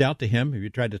reached out to him? Have you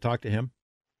tried to talk to him?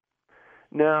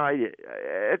 No,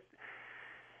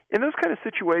 in those kind of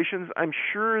situations, I'm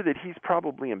sure that he's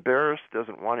probably embarrassed,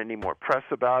 doesn't want any more press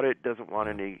about it, doesn't want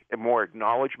any more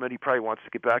acknowledgement. He probably wants to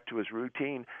get back to his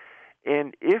routine.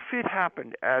 And if it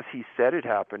happened as he said it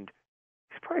happened,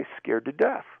 he's probably scared to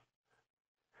death.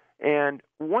 And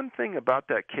one thing about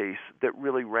that case that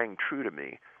really rang true to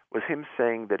me was him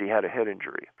saying that he had a head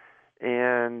injury.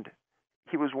 And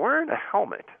he was wearing a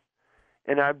helmet.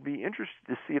 And I'd be interested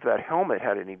to see if that helmet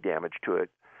had any damage to it.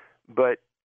 But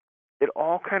it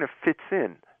all kind of fits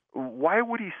in. Why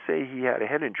would he say he had a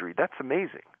head injury? That's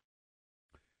amazing.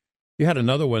 You had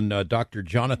another one, Dr.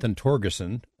 Jonathan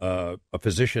Torgerson, a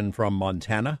physician from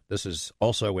Montana. This is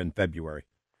also in February.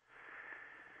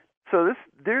 So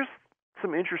there's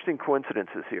some interesting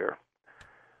coincidences here.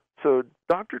 So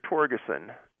Dr.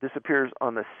 Torgerson disappears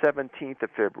on the 17th of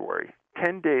February,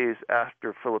 10 days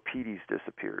after Paulides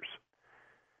disappears.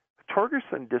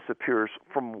 Torgerson disappears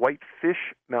from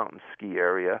Whitefish Mountain Ski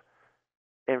Area,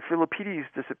 and Paulides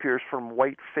disappears from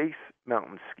Whiteface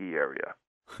Mountain Ski Area.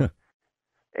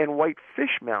 And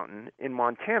Whitefish Mountain in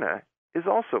Montana is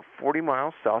also 40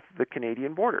 miles south of the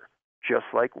Canadian border, just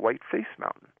like Whiteface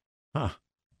Mountain. Huh.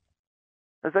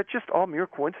 Is that just all mere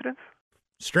coincidence?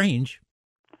 Strange.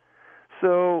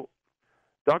 So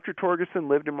Dr. Torgerson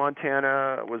lived in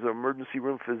Montana, was an emergency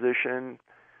room physician,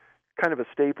 kind of a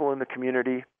staple in the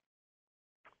community.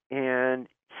 And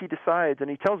he decides, and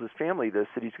he tells his family this,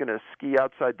 that he's going to ski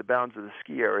outside the bounds of the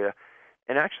ski area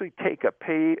and actually take a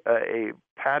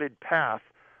padded path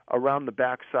around the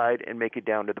backside and make it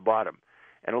down to the bottom.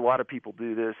 And a lot of people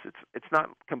do this. It's not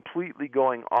completely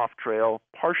going off trail.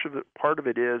 Part of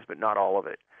it is, but not all of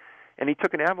it. And he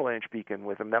took an avalanche beacon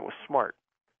with him. That was smart.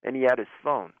 And he had his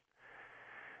phone.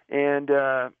 And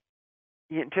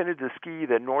he intended to ski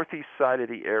the northeast side of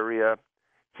the area.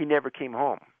 He never came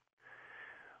home.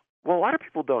 Well, a lot of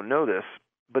people don't know this,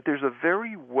 but there's a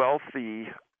very wealthy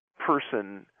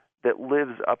person that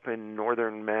lives up in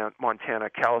northern Montana,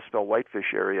 Kalispell,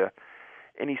 Whitefish area,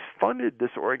 and he's funded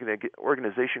this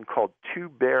organization called Two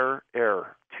Bear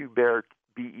Air, Two Bear,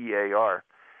 B-E-A-R.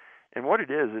 And what it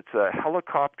is, it's a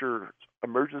helicopter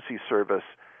emergency service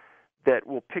that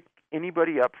will pick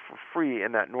anybody up for free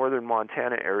in that northern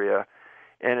Montana area,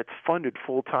 and it's funded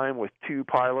full-time with 2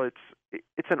 pilots.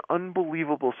 It's an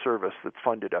unbelievable service that's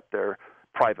funded up there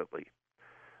privately.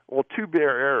 Well, Two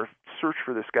Bear Air searched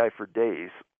for this guy for days,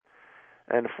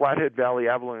 and the Flathead Valley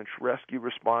Avalanche Rescue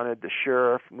responded, the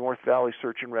sheriff, North Valley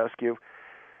Search and Rescue,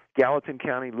 Gallatin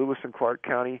County, Lewis and Clark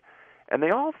County, and they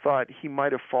all thought he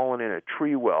might have fallen in a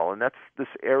tree well, and that's this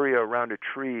area around a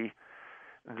tree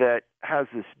that has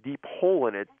this deep hole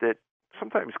in it that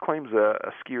sometimes claims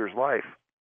a skier's life.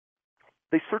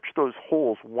 They searched those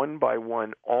holes one by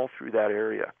one all through that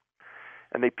area.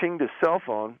 And they pinged his cell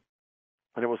phone,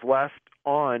 and it was last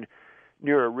on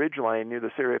near a ridgeline near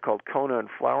this area called Kona and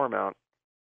Flower Mount.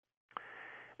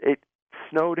 It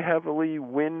snowed heavily.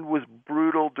 Wind was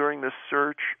brutal during the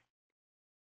search.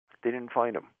 They didn't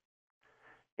find him.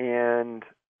 And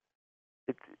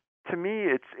to me,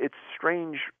 it's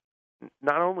strange,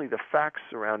 not only the facts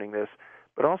surrounding this,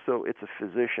 but also it's a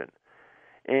physician.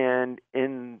 And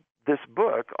in this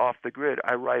book, Off the Grid,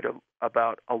 I write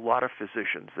about a lot of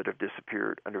physicians that have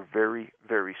disappeared under very,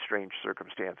 very strange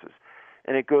circumstances.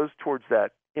 And it goes towards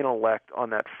that intellect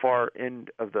on that far end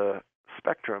of the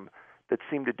spectrum that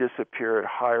seem to disappear at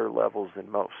higher levels than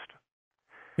most.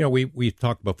 You know, we've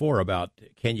talked before about,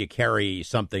 can you carry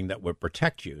something that would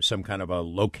protect you, some kind of a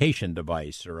location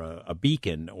device or a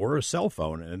beacon or a cell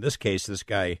phone? And in this case, this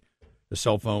guy, the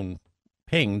cell phone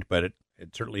pinged, but it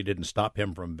certainly didn't stop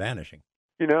him from vanishing.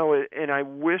 You know, and I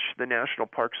wish the National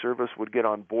Park Service would get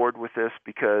on board with this,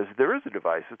 because there is a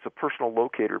device. It's a personal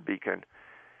locator beacon.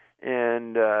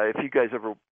 And if you guys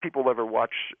people ever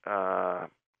watch,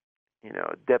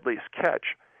 Deadliest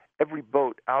Catch, every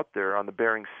boat out there on the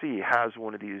Bering Sea has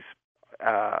one of these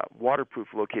waterproof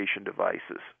location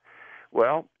devices.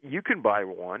 Well, you can buy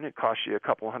one. It costs you a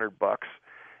couple $100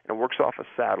 and works off a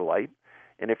satellite.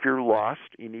 And if you're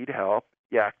lost, you need help,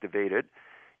 you activate it.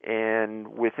 and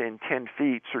within 10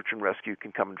 feet, search and rescue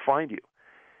can come and find you.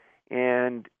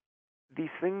 And these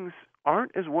things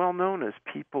aren't as well known as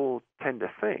people tend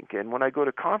to think. And when I go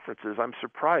to conferences, I'm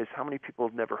surprised how many people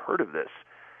have never heard of this.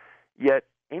 Yet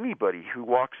anybody who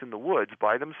walks in the woods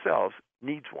by themselves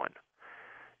needs one.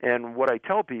 And what I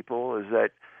tell people is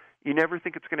that you never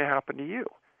think it's going to happen to you.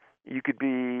 You could be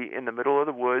in the middle of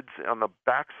the woods on the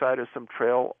backside of some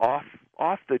trail,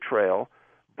 off the trail,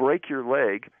 break your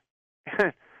leg.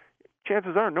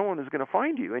 Chances are no one is going to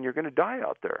find you, and you're going to die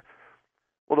out there.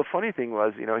 Well, the funny thing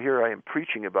was, here I am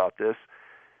preaching about this,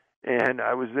 and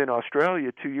I was in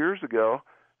Australia 2 years ago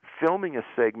filming a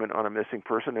segment on a missing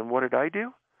person, and what did I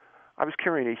do? I was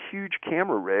carrying a huge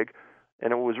camera rig,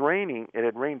 and it was raining. It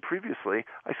had rained previously.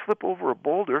 I slipped over a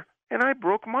boulder, and I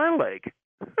broke my leg.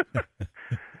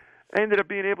 I ended up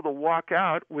being able to walk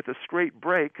out with a straight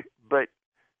break, but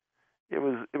it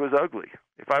was ugly.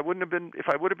 If I would have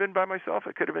been by myself,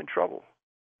 I could have been in trouble.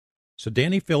 So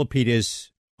Danny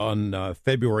Philippides on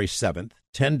February 7th,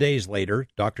 10 days later,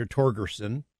 Dr.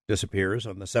 Torgerson disappears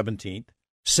on the 17th.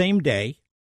 Same day,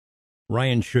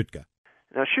 Ryan Schutka.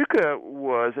 Now, Schutka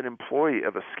was an employee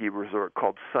of a ski resort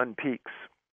called Sun Peaks,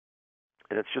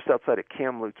 and it's just outside of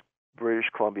Kamloops, British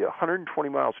Columbia, 120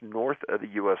 miles north of the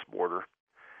U.S. border,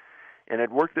 and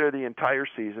had worked there the entire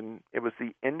season. It was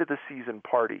the end of the season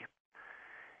party,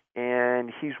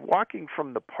 and he's walking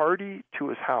from the party to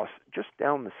his house just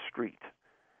down the street,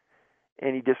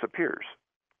 and he disappears.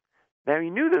 Now, he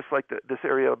knew this this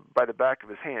area by the back of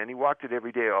his hand. He walked it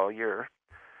every day all year.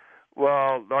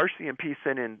 Well, the RCMP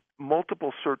sent in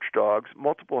multiple search dogs,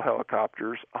 multiple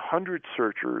helicopters, 100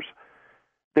 searchers.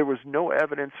 There was no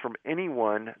evidence from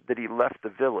anyone that he left the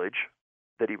village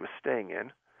that he was staying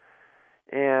in.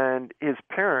 And his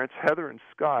parents, Heather and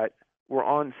Scott, were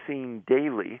on scene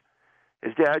daily.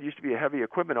 His dad used to be a heavy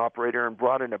equipment operator and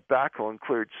brought in a backhoe and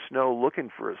cleared snow looking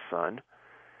for his son.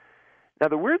 Now,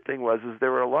 the weird thing was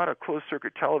there were a lot of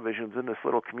closed-circuit televisions in this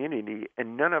little community,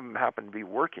 and none of them happened to be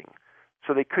working.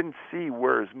 So they couldn't see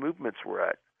where his movements were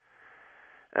at.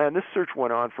 And this search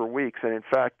went on for weeks, and in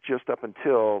fact, just up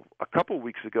until a couple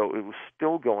weeks ago, it was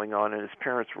still going on, and his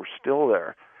parents were still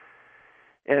there.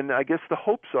 And I guess the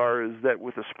hopes are is that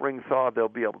with a spring thaw, they'll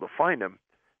be able to find him.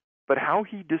 But how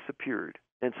he disappeared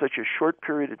in such a short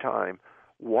period of time,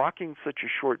 walking such a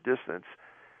short distance,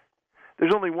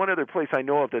 there's only one other place I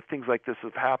know of that things like this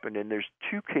have happened, and there's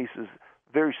two cases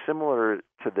very similar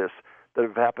to this that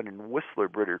have happened in Whistler,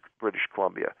 British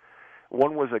Columbia.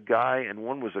 One was a guy and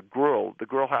one was a girl. The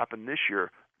girl happened this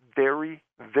year. Very,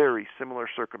 very similar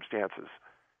circumstances.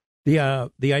 The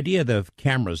idea the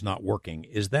camera's not working,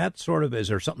 is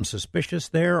there something suspicious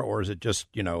there, or is it just,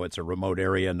 it's a remote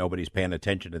area, nobody's paying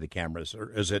attention to the cameras, or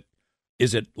is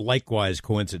it likewise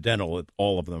coincidental that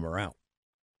all of them are out?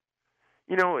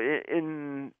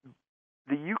 In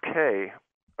the UK,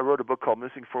 I wrote a book called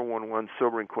Missing 411,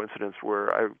 Sobering Coincidence,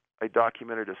 where I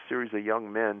documented a series of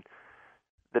young men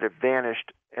that have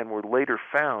vanished and were later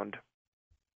found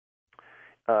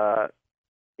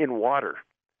in water.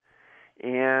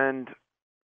 And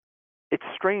it's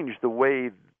strange the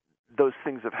way those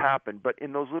things have happened, but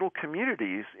in those little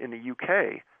communities in the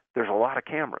UK, there's a lot of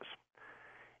cameras.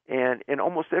 And in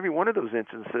almost every one of those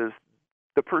instances,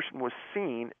 the person was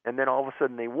seen, and then all of a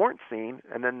sudden they weren't seen,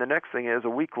 and then the next thing is a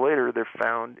week later they're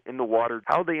found in the water.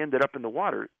 How they ended up in the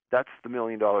water, that's the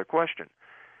million-dollar question.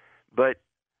 But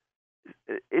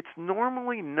it's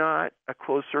normally not a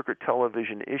closed-circuit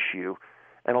television issue,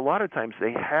 and a lot of times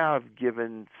they have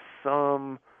given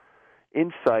some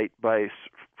insight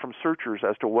from searchers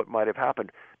as to what might have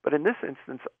happened. But in this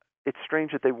instance, it's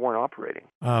strange that they weren't operating.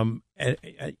 And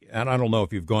I don't know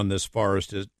if you've gone this far as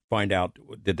to find out,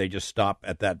 did they just stop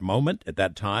at that moment, at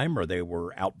that time, or they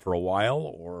were out for a while,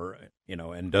 or,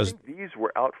 and does... I think these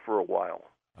were out for a while.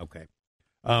 Okay.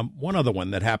 One other one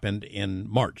that happened in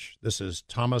March. This is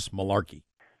Thomas Malarkey.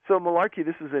 So Malarkey,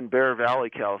 this is in Bear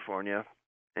Valley, California,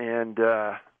 and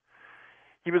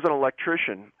he was an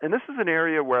electrician. And this is an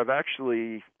area where I've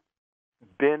actually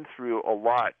been through a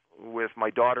lot with my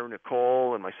daughter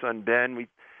Nicole and my son Ben. We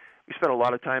spent a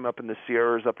lot of time up in the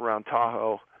Sierras, up around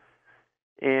Tahoe.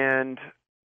 And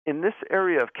in this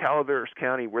area of Calaveras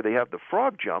County where they have the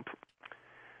frog jump,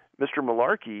 Mr.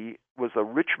 Malarkey was a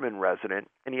Richmond resident,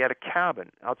 and he had a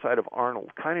cabin outside of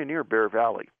Arnold, kind of near Bear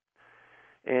Valley.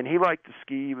 And he liked to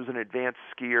ski. He was an advanced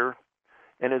skier.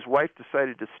 And his wife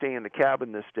decided to stay in the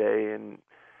cabin this day, and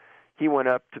he went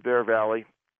up to Bear Valley.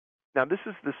 Now, this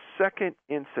is the second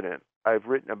incident I've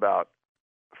written about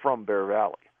from Bear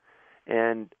Valley.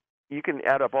 And you can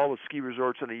add up all the ski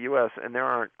resorts in the U.S., and there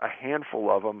aren't a handful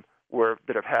of them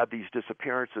that have had these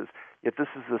disappearances, yet this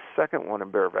is the second one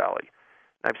in Bear Valley.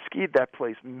 I've skied that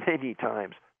place many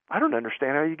times. I don't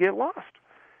understand how you get lost,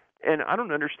 and I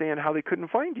don't understand how they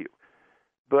couldn't find you.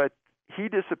 But he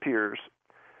disappears.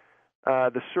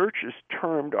 The search is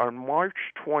termed on March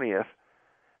 20th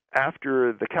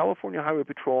after the California Highway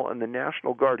Patrol and the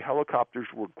National Guard helicopters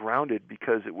were grounded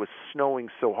because it was snowing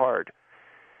so hard.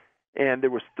 And there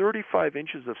was 35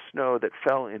 inches of snow that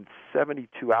fell in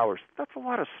 72 hours. That's a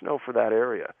lot of snow for that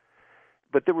area.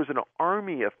 But there was an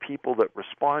army of people that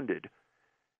responded,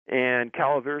 and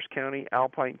Calaveras County,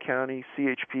 Alpine County,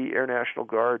 CHP, Air National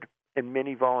Guard, and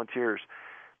many volunteers.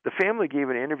 The family gave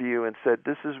an interview and said,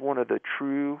 this is one of the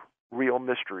true, real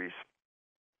mysteries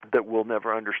that we'll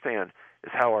never understand,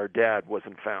 is how our dad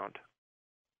wasn't found.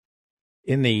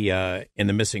 In the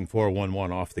missing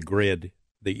 411 off the grid,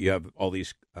 that you have all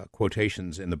these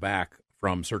quotations in the back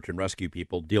from search and rescue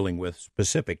people dealing with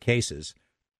specific cases.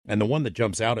 And the one that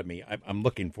jumps out at me, I'm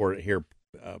looking for it here,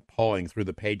 pawing through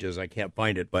the pages. I can't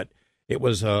find it, but it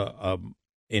was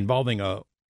involving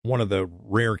one of the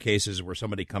rare cases where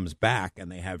somebody comes back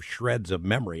and they have shreds of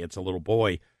memory. It's a little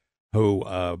boy who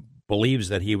believes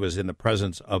that he was in the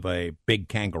presence of a big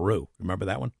kangaroo. Remember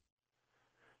that one?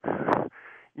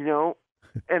 You know,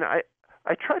 and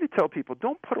I try to tell people,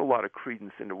 don't put a lot of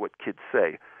credence into what kids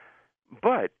say,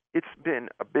 but it's been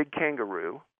a big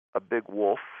kangaroo, a big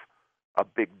wolf, a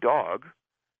big dog.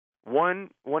 One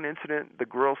incident, the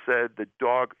girl said the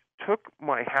dog took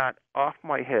my hat off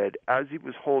my head as he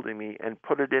was holding me and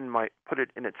put it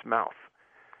in its mouth.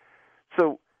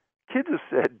 So kids have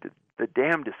said the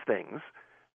damnedest things,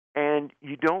 and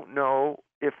you don't know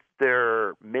if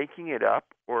they're making it up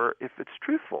or if it's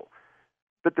truthful.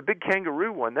 But the big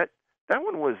kangaroo one, that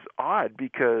one was odd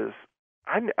because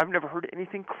I've never heard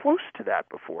anything close to that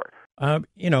before.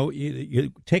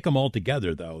 You take them all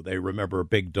together, though. They remember a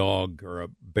big dog or a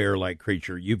bear-like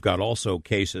creature. You've got also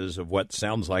cases of what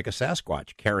sounds like a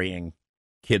Sasquatch carrying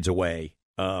kids away.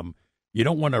 You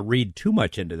don't want to read too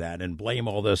much into that and blame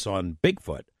all this on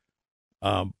Bigfoot.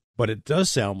 But it does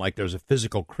sound like there's a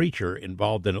physical creature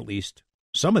involved in at least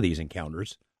some of these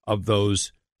encounters of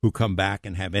those who come back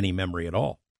and have any memory at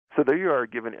all. So there you are,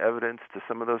 giving evidence to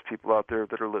some of those people out there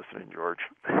that are listening, George.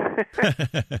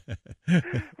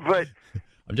 But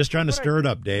I'm just trying to stir it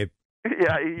up, Dave.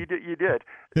 Yeah, you did.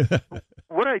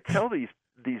 What I tell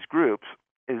these groups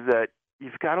is that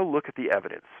you've got to look at the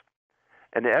evidence.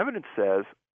 And the evidence says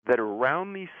that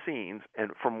around these scenes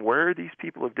and from where these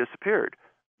people have disappeared,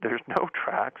 there's no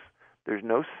tracks, there's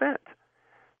no scent.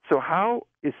 So how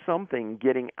is something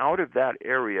getting out of that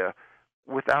area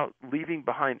without leaving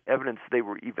behind evidence they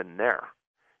were even there?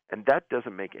 And that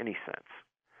doesn't make any sense.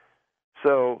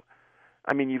 So,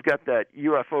 I mean, you've got that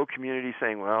UFO community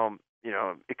saying, well, you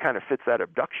know, it kind of fits that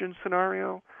abduction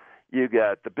scenario. You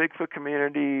got the Bigfoot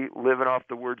community living off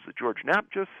the words that George Knapp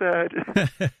just said.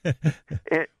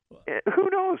 and who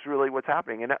knows really what's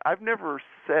happening? And I've never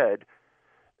said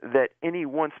that any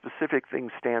one specific thing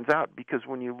stands out, because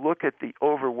when you look at the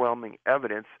overwhelming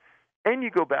evidence and you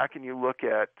go back and you look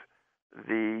at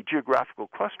the geographical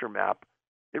cluster map,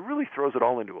 it really throws it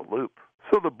all into a loop.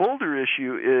 So the boulder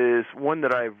issue is one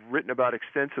that I've written about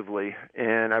extensively,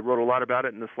 and I wrote a lot about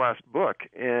it in this last book,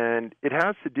 and it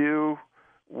has to do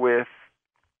with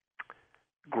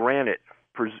granite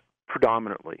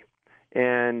predominantly.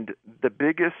 And the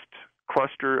biggest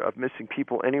cluster of missing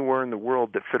people anywhere in the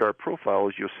world that fit our profile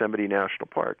is Yosemite National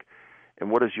Park.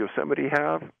 And what does Yosemite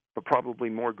have? But probably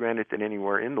more granite than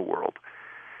anywhere in the world.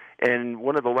 And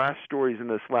one of the last stories in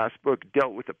this last book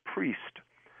dealt with a priest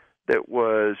that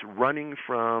was running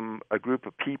from a group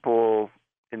of people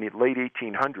in the late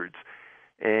 1800s,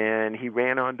 and he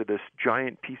ran onto this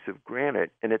giant piece of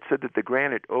granite, and it said that the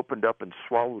granite opened up and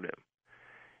swallowed him.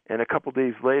 And a couple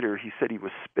days later, he said he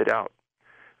was spit out.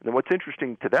 And what's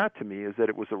interesting to me is that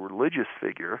it was a religious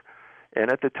figure,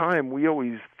 and at the time, we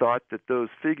always thought that those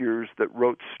figures that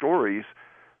wrote stories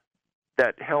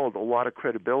that held a lot of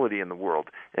credibility in the world.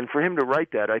 And for him to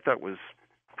write that, I thought was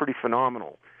pretty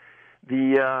phenomenal.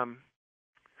 The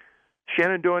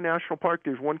Shenandoah National Park,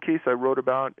 there's one case I wrote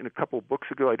about in a couple of books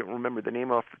ago. I don't remember the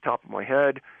name off the top of my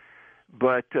head.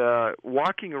 But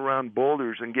walking around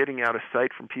boulders and getting out of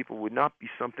sight from people would not be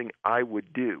something I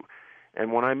would do.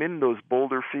 And when I'm in those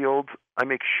boulder fields, I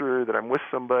make sure that I'm with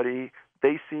somebody.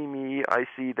 They see me, I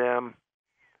see them.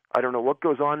 I don't know what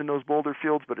goes on in those boulder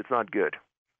fields, but it's not good.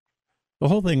 The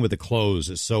whole thing with the clothes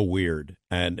is so weird,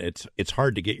 and it's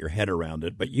hard to get your head around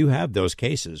it. But you have those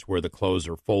cases where the clothes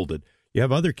are folded. You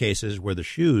have other cases where the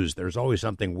shoes, there's always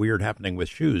something weird happening with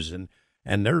shoes, and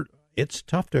it's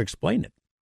tough to explain it.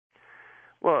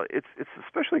 Well, it's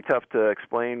especially tough to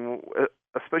explain,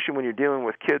 especially when you're dealing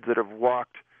with kids that have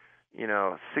walked,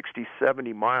 60,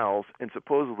 70 miles and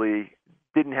supposedly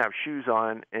didn't have shoes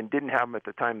on and didn't have them at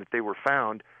the time that they were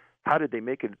found. How did they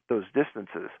make it those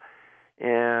distances?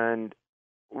 And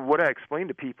what I explain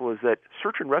to people is that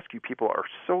search and rescue people are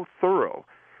so thorough.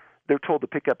 They're told to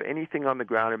pick up anything on the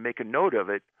ground and make a note of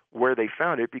it where they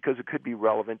found it because it could be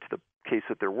relevant to the case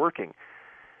that they're working.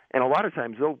 And a lot of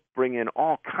times they'll bring in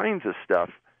all kinds of stuff,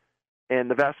 and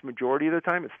the vast majority of the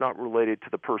time it's not related to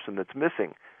the person that's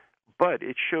missing. But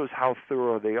it shows how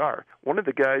thorough they are. One of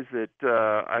the guys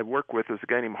that I work with is a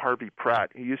guy named Harvey Pratt.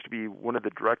 He used to be one of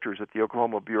the directors at the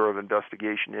Oklahoma Bureau of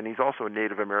Investigation, and he's also a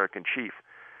Native American chief.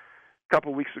 A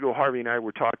couple of weeks ago, Harvey and I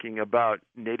were talking about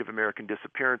Native American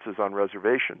disappearances on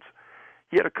reservations.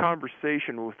 He had a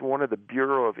conversation with one of the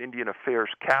Bureau of Indian Affairs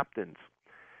captains,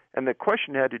 and the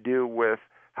question had to do with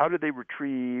how do they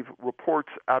retrieve reports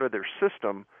out of their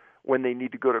system when they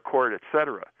need to go to court,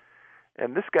 etc.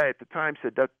 And this guy at the time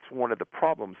said that's one of the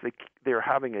problems. They're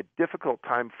having a difficult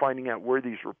time finding out where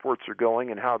these reports are going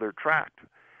and how they're tracked.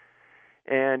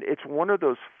 And it's one of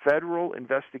those federal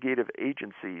investigative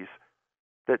agencies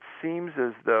that seems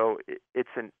as though it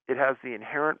has the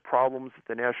inherent problems that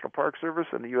the National Park Service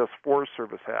and the U.S. Forest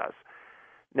Service has.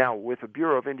 Now, with the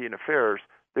Bureau of Indian Affairs,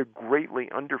 they're greatly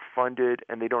underfunded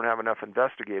and they don't have enough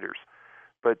investigators.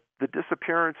 But the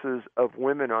disappearances of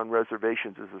women on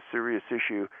reservations is a serious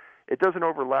issue. It doesn't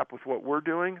overlap with what we're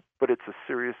doing, but it's a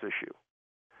serious issue.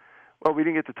 Well, we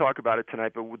didn't get to talk about it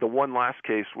tonight, but the one last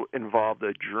case involved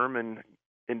a German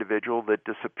individual that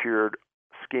disappeared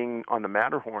skiing on the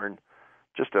Matterhorn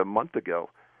just a month ago,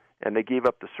 and they gave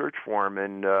up the search for him.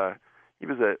 And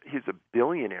he's a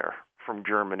billionaire from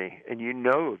Germany, and you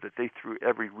know that they threw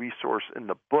every resource in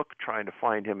the book trying to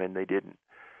find him, and they didn't.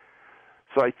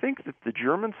 So I think that the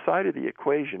German side of the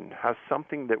equation has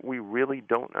something that we really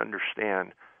don't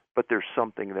understand, but there's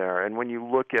something there. And when you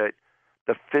look at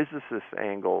the physicist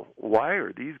angle, why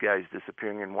are these guys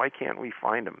disappearing and why can't we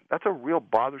find them? That's a real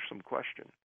bothersome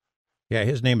question. Yeah,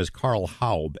 his name is Carl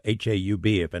Haub,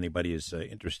 H-A-U-B, if anybody is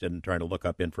interested in trying to look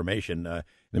up information. In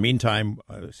the meantime,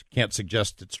 can't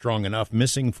suggest it's strong enough.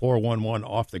 Missing 411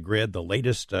 Off the Grid, the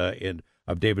latest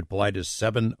of David Paulides'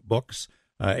 7 books.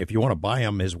 If you want to buy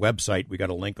them, his website, we got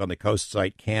a link on the Coast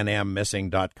site,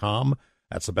 canammissing.com.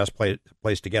 That's the best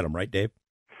place to get them, right, Dave?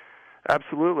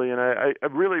 Absolutely, and I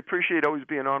really appreciate always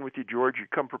being on with you, George. You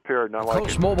come prepared, and I like it. The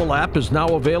Coast mobile app is now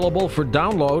available for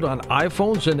download on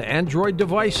iPhones and Android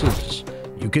devices.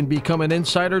 You can become an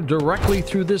insider directly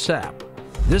through this app.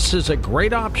 This is a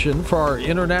great option for our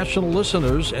international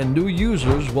listeners, and new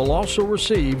users will also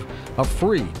receive a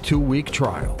free 2-week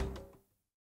trial.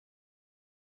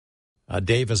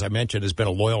 Dave, as I mentioned, has been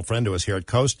a loyal friend to us here at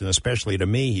Coast, and especially to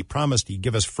me. He promised he'd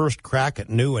give us first crack at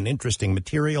new and interesting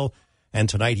material, and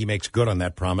tonight he makes good on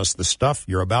that promise. The stuff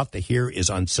you're about to hear is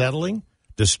unsettling,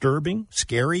 disturbing,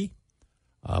 scary,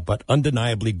 but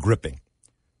undeniably gripping.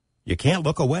 You can't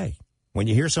look away when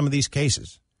you hear some of these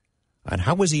cases. And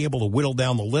how was he able to whittle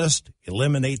down the list,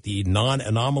 eliminate the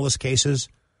non-anomalous cases?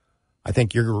 I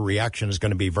think your reaction is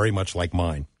going to be very much like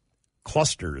mine.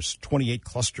 28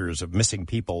 clusters of missing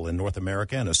people in North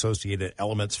America and associated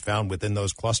elements found within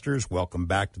those clusters. Welcome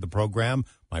back to the program,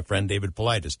 my friend David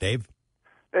Paulides. Dave?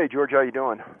 Hey, George, how you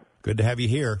doing? Good to have you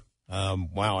here.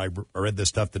 Wow, I read this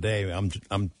stuff today.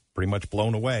 I'm pretty much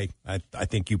blown away. I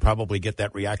think you probably get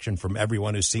that reaction from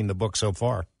everyone who's seen the book so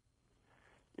far.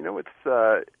 You know,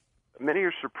 it's many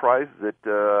are surprised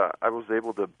that I was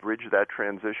able to bridge that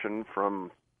transition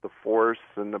from the forests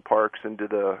and the parks into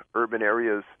the urban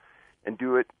areas and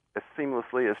do it as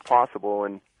seamlessly as possible.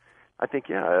 And I think,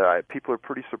 people are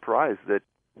pretty surprised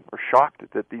or shocked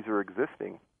that these are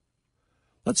existing.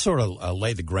 Let's sort of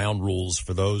lay the ground rules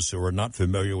for those who are not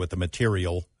familiar with the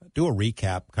material. Do a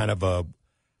recap, kind of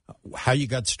how you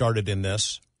got started in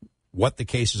this, what the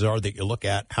cases are that you look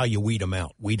at, how you weed them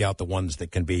out. Weed out the ones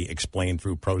that can be explained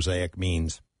through prosaic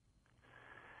means.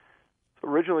 So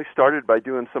originally started by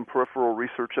doing some peripheral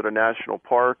research at a national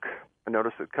park. I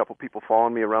noticed a couple people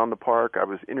following me around the park. I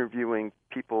was interviewing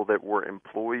people that were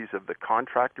employees of the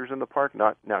contractors in the park,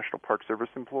 not National Park Service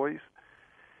employees.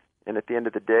 And at the end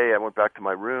of the day, I went back to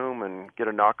my room and get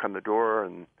a knock on the door,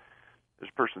 and there's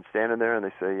a person standing there, and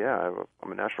they say,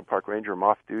 I'm a National Park Ranger. I'm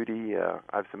off duty. I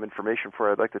have some information for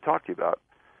you I'd like to talk to you about.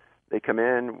 They come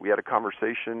in. We had a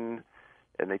conversation,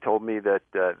 and they told me that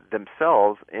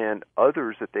themselves and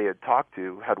others that they had talked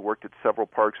to had worked at several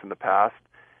parks in the past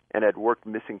and had worked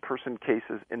missing person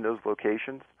cases in those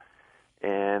locations.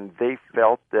 And they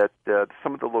felt that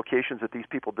some of the locations that these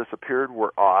people disappeared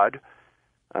were odd.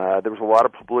 There was a lot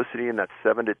of publicity in that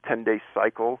 7 to 10 day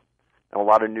cycle and a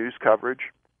lot of news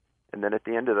coverage. And then at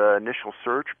the end of the initial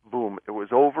search, boom, it was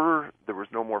over. There was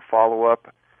no more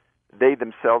follow-up. They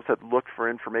themselves had looked for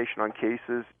information on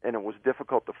cases, and it was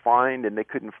difficult to find, and they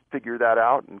couldn't figure that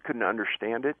out and couldn't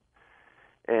understand it.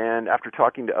 And after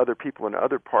talking to other people in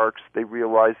other parks, they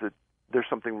realized that there's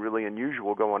something really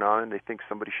unusual going on, and they think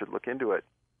somebody should look into it.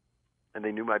 And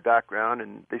they knew my background,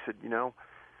 and they said, you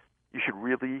should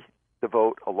really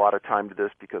devote a lot of time to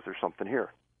this because there's something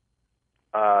here.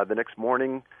 The next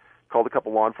morning, called a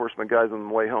couple law enforcement guys on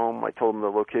the way home. I told them the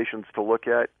locations to look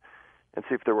at and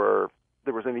see if there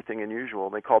was anything unusual.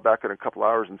 And they called back in a couple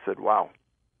hours and said, wow,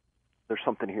 there's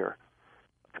something here.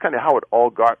 That's kind of how it all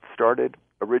got started.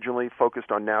 Originally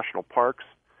focused on national parks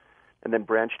and then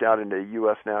branched out into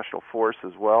U.S. National Forest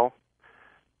as well.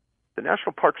 The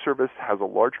National Park Service has a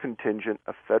large contingent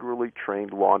of federally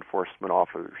trained law enforcement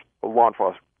officers,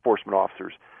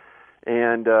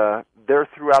 and they're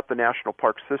throughout the national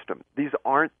park system. These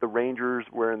aren't the rangers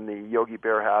wearing the Yogi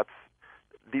Bear hats.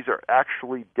 These are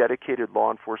actually dedicated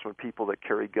law enforcement people that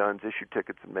carry guns, issue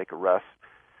tickets, and make arrests.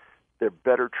 They're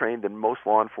better trained than most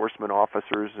law enforcement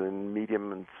officers in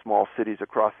medium and small cities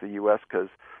across the U.S. because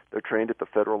they're trained at the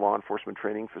Federal Law Enforcement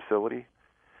Training Facility.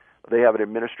 They have an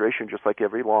administration just like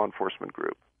every law enforcement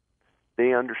group.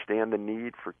 They understand the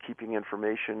need for keeping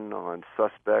information on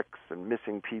suspects and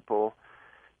missing people.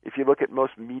 If you look at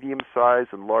most medium-sized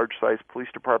and large-sized police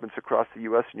departments across the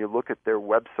U.S. and you look at their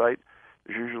website,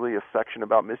 there's usually a section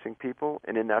about missing people,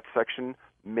 and in that section,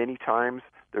 many times,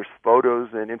 there's photos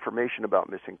and information about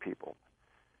missing people.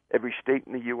 Every state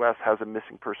in the U.S. has a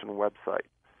missing person website.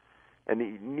 And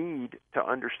the need to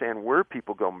understand where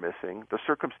people go missing, the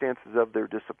circumstances of their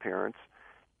disappearance,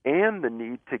 and the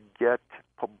need to get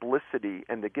publicity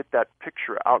and to get that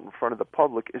picture out in front of the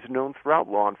public is known throughout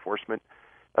law enforcement.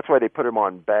 That's why they put them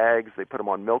on bags, they put them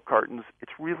on milk cartons.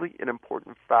 It's really an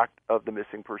important fact of the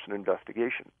missing person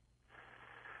investigation.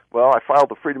 Well, I filed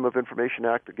the Freedom of Information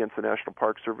Act against the National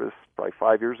Park Service probably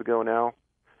 5 years ago now,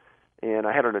 and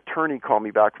I had an attorney call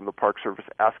me back from the Park Service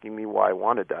asking me why I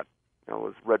wanted that. It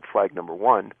was red flag number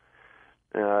one.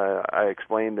 I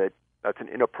explained that that's an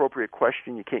inappropriate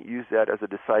question. You can't use that as a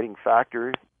deciding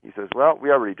factor. He says, well,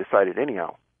 we already decided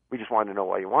anyhow. We just wanted to know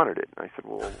why you wanted it. And I said,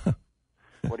 well,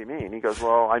 what do you mean? He goes,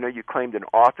 well, I know you claimed an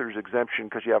author's exemption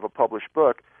because you have a published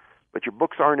book, but your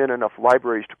books aren't in enough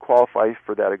libraries to qualify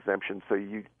for that exemption, so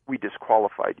we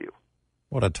disqualified you.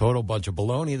 What a total bunch of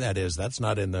baloney that is. That's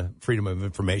not in the Freedom of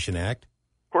Information Act.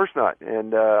 Of course not.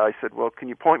 And I said, well, can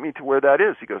you point me to where that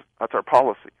is? He goes, that's our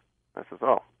policy. I said,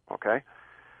 oh, okay.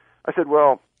 I said,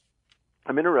 well,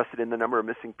 I'm interested in the number of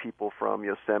missing people from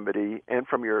Yosemite and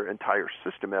from your entire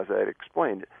system, as I had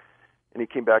explained. And he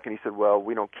came back and he said, well,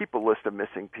 we don't keep a list of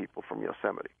missing people from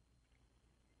Yosemite.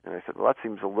 And I said, well, that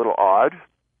seems a little odd.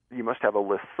 You must have a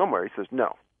list somewhere. He says,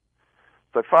 no.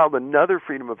 So I filed another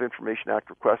Freedom of Information Act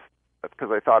request because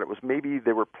I thought it was maybe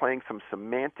they were playing some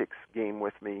semantics game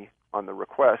with me on the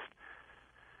request.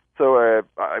 So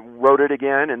I wrote it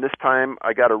again, and this time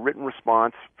I got a written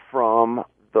response from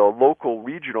the local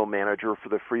regional manager for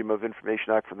the Freedom of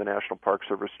Information Act for the National Park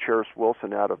Service, Charis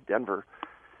Wilson out of Denver.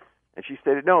 And she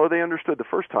stated, no, they understood the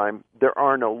first time there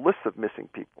are no lists of missing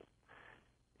people.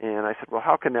 And I said, well,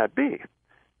 how can that be?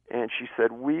 And she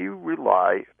said, we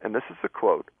rely, and this is a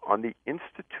quote, on the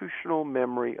institutional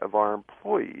memory of our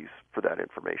employees for that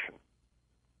information.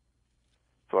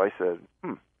 So I said,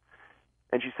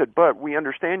 And she said, but we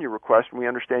understand your request, and we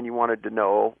understand you wanted to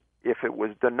know if it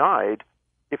was denied,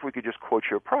 if we could just quote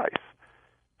you a price.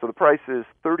 So the price is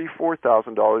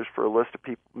 $34,000 for a list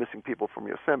of missing people from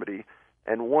Yosemite,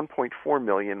 and $1.4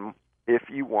 million if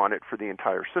you want it for the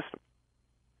entire system.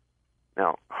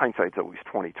 Now, hindsight's always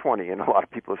 20/20, and a lot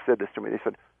of people have said this to me. They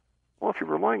said, well, if you're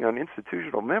relying on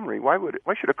institutional memory, why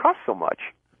should it cost so much?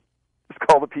 Just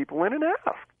call the people in and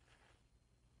ask.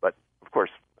 But, of course,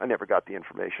 I never got the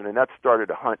information, and that started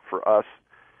a hunt for us,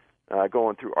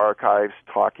 going through archives,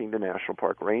 talking to national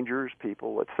park rangers,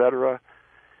 people, etc.,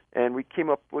 and we came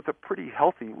up with a pretty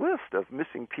healthy list of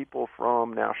missing people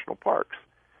from national parks.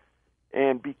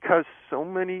 And because so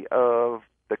many of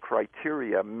the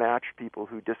criteria match people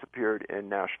who disappeared in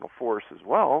national forests as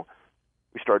well,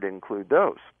 we started to include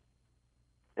those.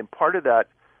 And part of that,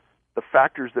 the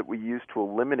factors that we use to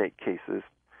eliminate cases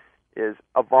is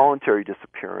a voluntary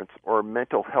disappearance or a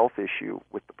mental health issue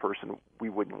with the person, we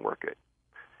wouldn't work it.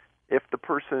 If the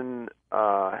person,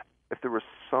 if there was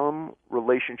some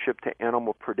relationship to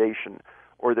animal predation,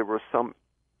 or there was some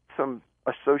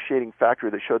associating factor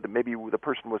that showed that maybe the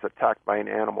person was attacked by an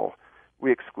animal,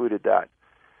 we excluded that.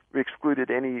 We excluded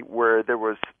any where there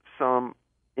was some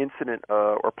incident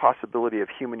or possibility of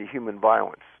human-to-human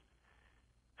violence.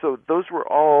 So those were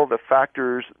all the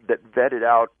factors that vetted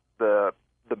out the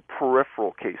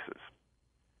peripheral cases.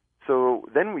 So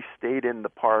then we stayed in the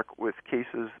park with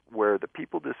cases where the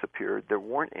people disappeared, there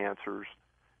weren't answers,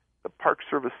 the Park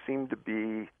Service seemed to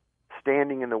be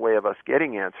standing in the way of us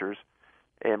getting answers,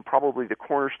 and probably the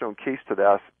cornerstone case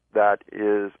to that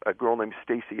is a girl named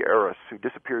Stacy Aris, who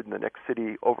disappeared in the next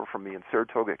city over from me in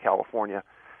Saratoga, California.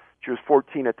 She was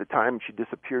 14 at the time, and she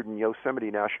disappeared in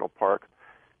Yosemite National Park.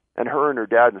 And her and her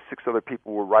dad and 6 other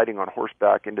people were riding on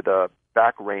horseback into the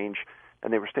back range,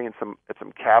 and they were staying at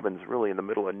some cabins really in the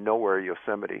middle of nowhere,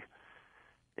 Yosemite.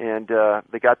 And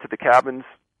they got to the cabins.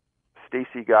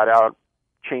 Stacy got out,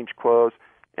 changed clothes,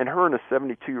 and her and a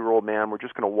 72-year-old man were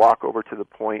just going to walk over to the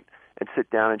point and sit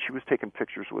down, and she was taking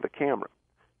pictures with a camera.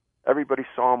 Everybody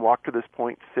saw him walk to this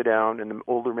point, sit down, and the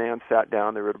older man sat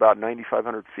down. They were at about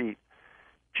 9,500 feet.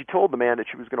 She told the man that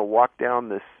she was going to walk down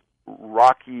this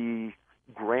rocky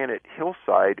granite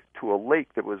hillside to a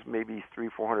lake that was maybe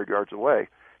 300-400 yards away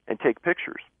and take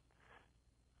pictures.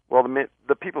 Well,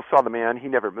 the people saw the man. He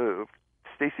never moved.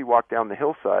 Stacy walked down the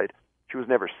hillside. She was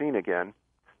never seen again.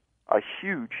 A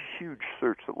huge, huge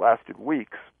search that lasted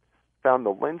weeks found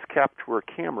the lens cap to her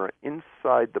camera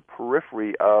inside the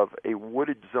periphery of a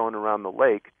wooded zone around the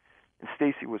lake, and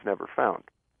Stacy was never found.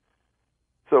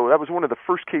 So that was one of the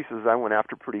first cases I went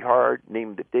after pretty hard,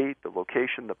 named the date, the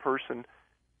location, the person.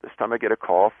 This time I get a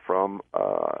call from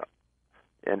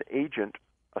an agent,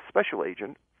 a special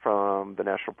agent from the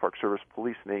National Park Service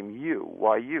Police named you.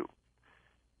 Why you?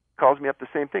 Calls me up the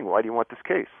same thing. Why do you want this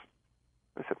case?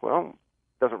 I said, well,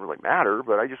 it doesn't really matter,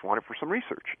 but I just want it for some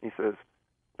research. He says,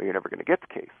 well, you're never going to get the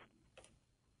case.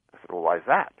 I said, well, why is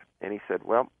that? And he said,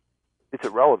 well, it's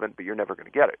irrelevant, but you're never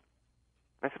going to get it.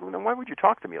 I said, well, then why would you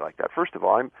talk to me like that? First of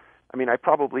all, I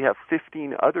probably have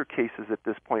 15 other cases at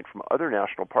this point from other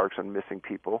national parks on missing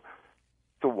people,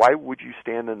 so why would you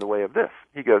stand in the way of this?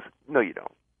 He goes, no, you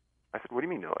don't. I said, what do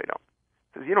you mean, no, I don't?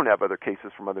 He says, you don't have other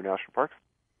cases from other national parks?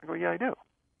 I go, yeah, I do.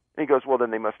 And he goes, well, then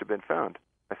they must have been found.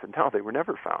 I said, no, they were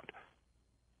never found.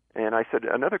 And I said,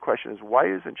 another question is,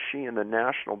 why isn't she in the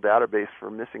national database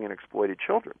for missing and exploited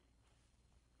children?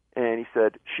 And he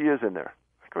said, she is in there.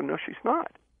 I go, no, she's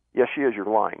not. Yes, she is, you're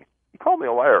lying. He called me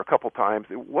a liar a couple times.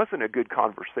 It wasn't a good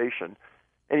conversation.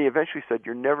 And he eventually said,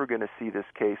 you're never going to see this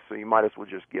case, so you might as well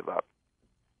just give up.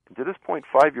 And to this point,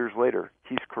 5 years later,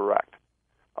 he's correct.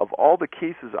 Of all the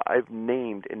cases I've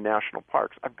named in national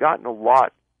parks, I've gotten a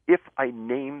lot if I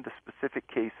name the specific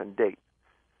case and date.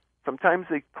 Sometimes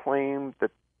they claim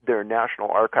that they're national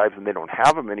archives and they don't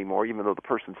have them anymore, even though the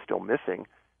person's still missing.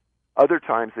 Other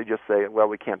times they just say, well,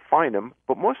 we can't find them.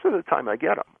 But most of the time I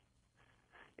get them.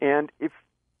 And if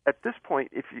at this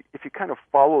point, if you kind of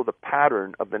follow the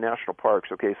pattern of the national parks,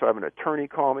 okay, so I have an attorney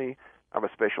call me, I have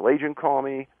a special agent call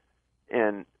me,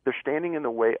 and they're standing in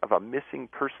the way of a missing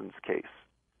persons case.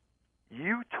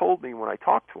 You told me when I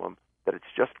talked to them that it's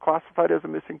just classified as a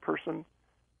missing person,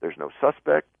 there's no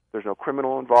suspect, there's no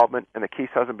criminal involvement, and the case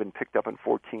hasn't been picked up in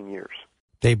 14 years.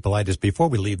 Dave Paulides, before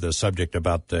we leave the subject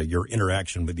about your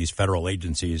interaction with these federal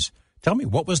agencies, tell me,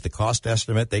 what was the cost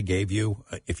estimate they gave you?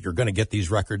 If you're going to get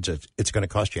these records, it's going to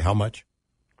cost you how much?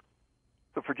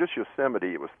 So for just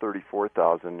Yosemite, it was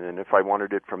 $34,000, and if I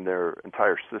wanted it from their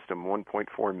entire system,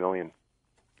 $1.4 million.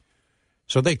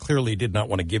 So they clearly did not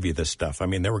want to give you this stuff. I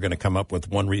mean, they were going to come up with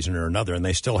one reason or another, and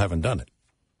they still haven't done it.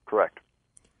 Correct.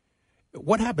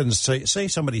 What happens, say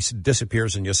somebody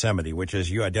disappears in Yosemite, which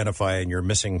is you identify in your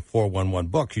missing 411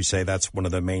 book, you say that's one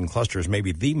of the main clusters,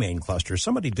 maybe the main cluster.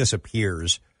 Somebody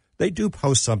disappears. They do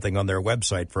post something on their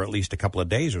website for at least a couple of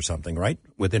days or something, right,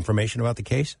 with information about the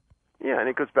case? Yeah, and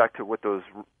it goes back to what those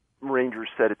rangers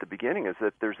said at the beginning, is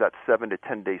that there's that 7 to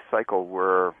 10 day cycle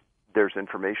where there's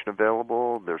information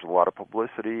available, there's a lot of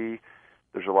publicity,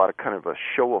 there's a lot of kind of a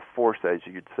show of force, as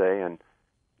you'd say, and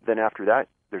then after that,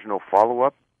 there's no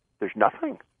follow-up, there's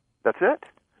nothing. That's it.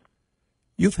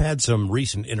 You've had some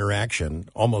recent interaction,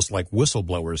 almost like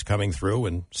whistleblowers coming through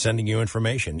and sending you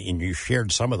information, and you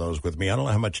shared some of those with me. I don't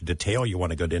know how much detail you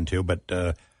want to go into,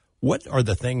 but what are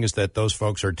the things that those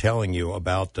folks are telling you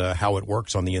about how it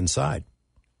works on the inside?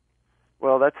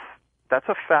 Well, that's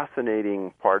a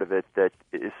fascinating part of it that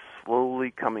is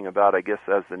slowly coming about, I guess,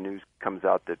 as the news comes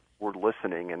out that we're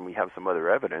listening and we have some other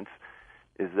evidence,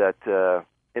 is that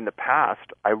in the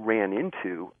past I ran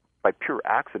into, by pure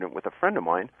accident with a friend of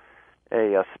mine,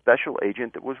 a special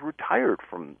agent that was retired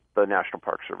from the National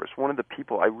Park Service, one of the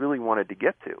people I really wanted to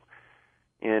get to.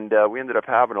 And we ended up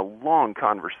having a long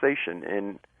conversation,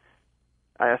 and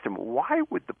I asked him, why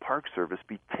would the Park Service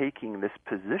be taking this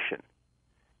position?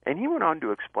 And he went on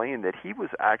to explain that he was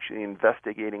actually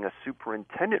investigating a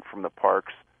superintendent from the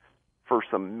parks for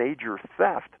some major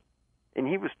theft, and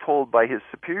he was told by his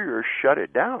superiors, shut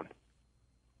it down.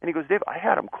 And he goes, Dave, I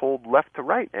had him cold left to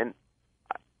right, and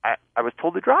I was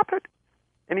told to drop it.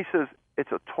 And he says,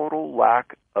 it's a total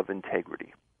lack of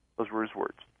integrity. Those were his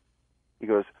words. He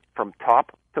goes, from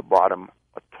top to bottom,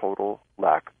 a total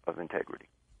lack of integrity.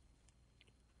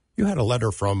 You had a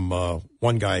letter from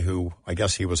one guy who, I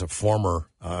guess he was a former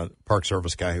Park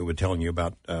Service guy who was telling you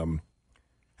about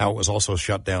how it was also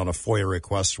shut down. A FOIA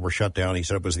requests were shut down. He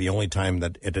said it was the only time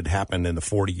that it had happened in the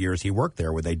 40 years he worked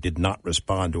there where they did not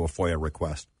respond to a FOIA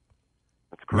request.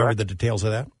 That's correct. Remember the details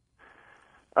of that?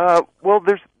 Well,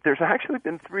 there's actually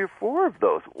been 3 or 4 of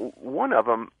those. One of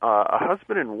them, a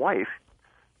husband and wife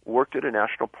worked at a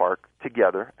national park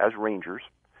together as rangers,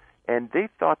 and they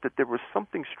thought that there was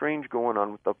something strange going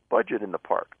on with the budget in the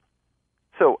park.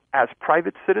 So as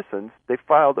private citizens, they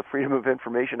filed a Freedom of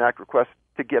Information Act request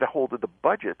to get a hold of the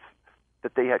budgets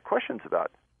that they had questions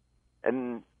about.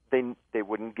 And they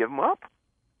wouldn't give them up.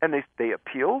 And they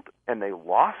appealed, and they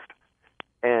lost.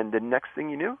 And the next thing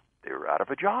you knew, they were out of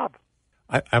a job.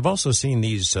 I've also seen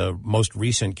these most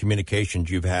recent communications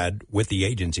you've had with the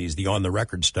agencies, the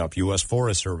on-the-record stuff, U.S.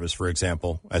 Forest Service, for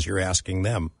example, as you're asking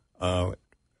them.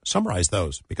 Summarize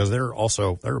those, because they're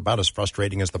about as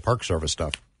frustrating as the Park Service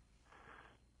stuff.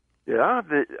 Yeah,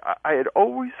 I had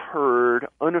always heard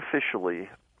unofficially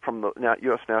from the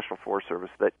U.S. National Forest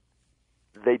Service that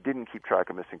they didn't keep track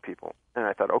of missing people. And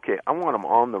I thought, okay, I want them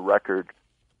on the record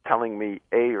telling me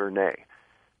A or nay.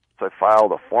 So I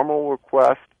filed a formal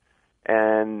request,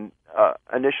 and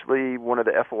initially one of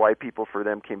the FOI people for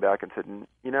them came back and said,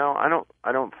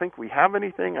 I don't think we have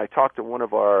anything. I talked to one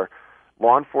of our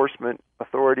law enforcement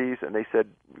authorities, and they said,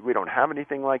 we don't have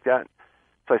anything like that.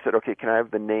 So I said, okay, can I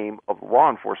have the name of law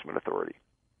enforcement authority?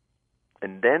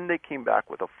 And then they came back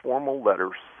with a formal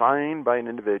letter signed by an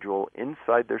individual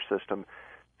inside their system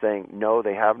saying, no,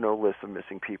 they have no list of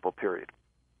missing people, period.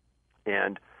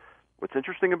 And what's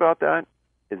interesting about that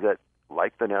is that,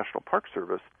 like the National Park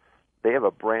Service, they have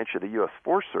a branch of the U.S.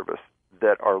 Forest Service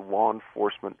that are law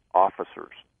enforcement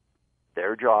officers.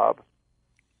 Their job,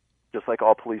 just like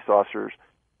all police officers,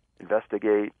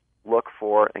 investigate, look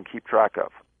for, and keep track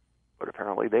of. But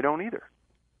apparently they don't either.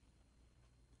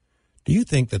 Do you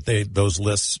think that those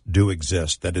lists do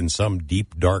exist, that in some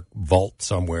deep, dark vault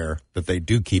somewhere that they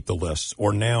do keep the lists?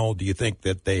 Or now do you think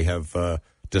that they have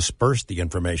dispersed the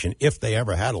information, if they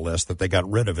ever had a list, that they got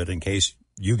rid of it in case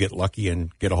you get lucky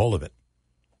and get a hold of it?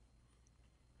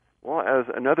 Well, as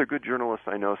another good journalist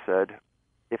I know said,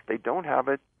 if they don't have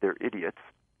it, they're idiots.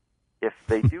 If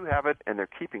they do have it and they're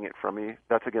keeping it from me,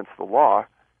 that's against the law.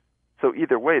 So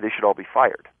either way, they should all be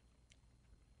fired.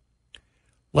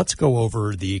 Let's go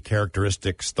over the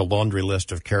characteristics, the laundry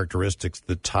list of characteristics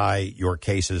that tie your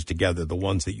cases together, the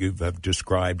ones that you have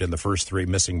described in the first 3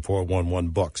 Missing 411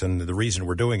 books. And the reason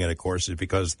we're doing it, of course, is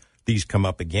because these come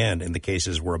up again in the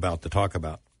cases we're about to talk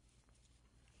about.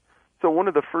 So one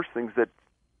of the first things that's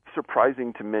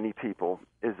surprising to many people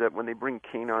is that when they bring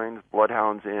canines,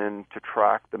 bloodhounds in to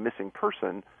track the missing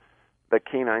person, that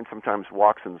canine sometimes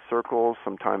walks in circles,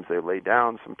 sometimes they lay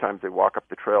down, sometimes they walk up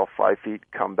the trail 5 feet,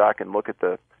 come back and look at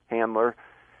the handler.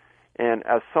 And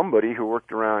as somebody who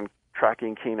worked around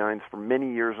tracking canines for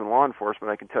many years in law enforcement,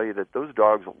 I can tell you that those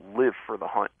dogs live for the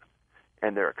hunt.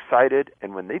 And they're excited,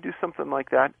 and when they do something like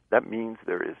that, that means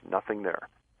there is nothing there.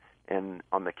 And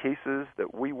on the cases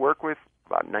that we work with,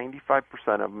 about 95%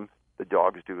 of them, the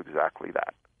dogs do exactly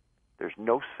that. There's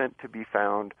no scent to be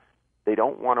found. They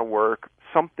don't want to work.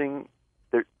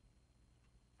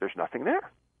 There's nothing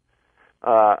there.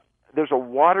 There's a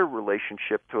water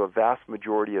relationship to a vast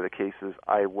majority of the cases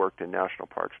I worked in national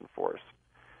parks and forests.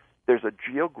 There's a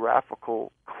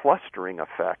geographical clustering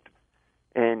effect.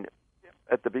 And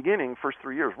at the beginning, first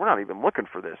 3 years, we're not even looking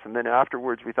for this. And then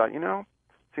afterwards, we thought,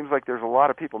 seems like there's a lot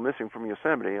of people missing from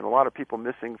Yosemite and a lot of people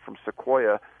missing from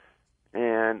Sequoia.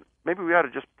 And maybe we ought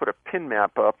to just put a pin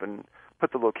map up and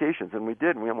put the locations. And we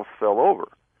did, and we almost fell over.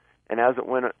 And as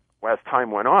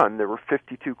time went on, there were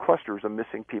 52 clusters of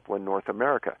missing people in North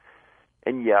America.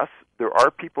 And yes, there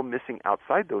are people missing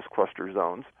outside those cluster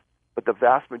zones, but the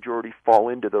vast majority fall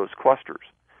into those clusters.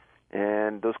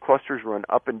 And those clusters run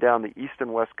up and down the east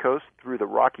and west coast through the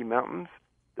Rocky Mountains.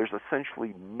 There's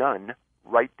essentially none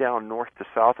right down north to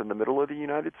south in the middle of the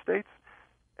United States.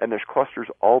 And there's clusters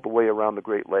all the way around the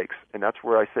Great Lakes. And that's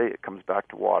where I say it comes back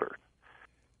to water.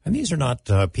 And these are not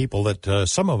people that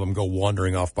some of them go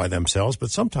wandering off by themselves, but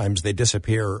sometimes they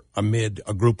disappear amid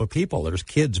a group of people. There's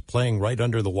kids playing right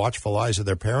under the watchful eyes of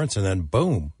their parents, and then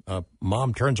boom,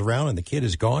 mom turns around and the kid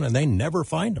is gone, and they never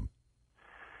find him.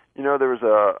 You know, there was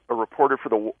a reporter for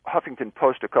the Huffington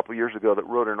Post a couple years ago that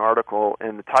wrote an article,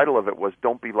 and the title of it was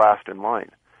 "Don't Be Last in Line."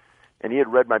 And he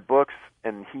had read my books,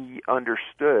 and he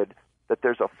understood that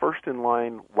there's a first in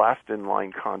line, last in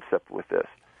line concept with this.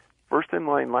 First in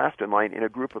line, last in line in a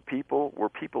group of people where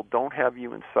people don't have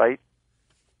you in sight.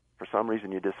 For some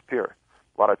reason, you disappear.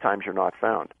 A lot of times you're not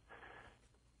found.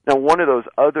 Now, one of those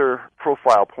other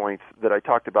profile points that I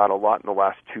talked about a lot in the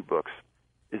last two books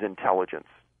is intelligence.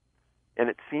 And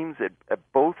it seems that at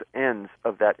both ends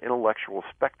of that intellectual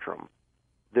spectrum,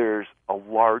 there's a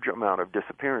large amount of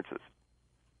disappearances.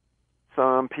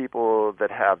 Some people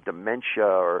that have dementia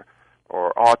or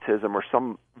autism or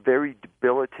some very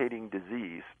debilitating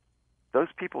disease, those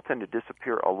people tend to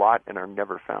disappear a lot and are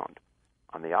never found.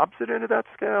 On the opposite end of that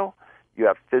scale, you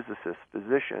have physicists,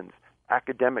 physicians,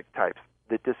 academic types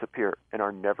that disappear and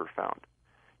are never found.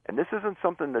 And this isn't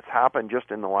something that's happened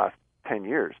just in the last 10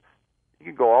 years. You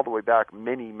can go all the way back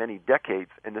many, many decades,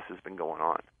 and this has been going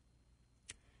on.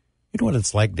 You know what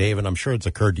it's like, Dave, and I'm sure it's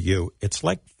occurred to you. It's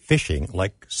like fishing,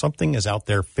 like something is out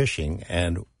there fishing,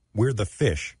 and we're the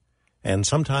fish. And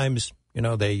sometimes, you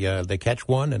know, they catch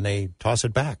one and they toss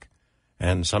it back.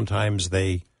 And sometimes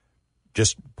they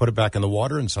just put it back in the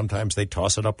water, and sometimes they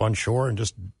toss it up on shore and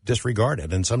just disregard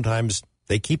it. And sometimes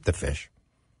they keep the fish.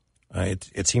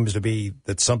 It seems to be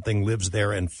that something lives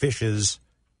there and fishes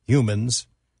humans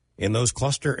in those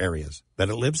cluster areas, that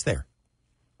it lives there.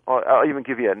 I'll even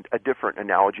give you a different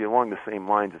analogy along the same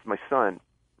lines as my son.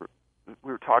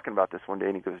 We were talking about this one day,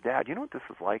 and he goes, "Dad, you know what this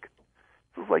is like?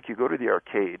 This is like you go to the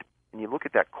arcade, and you look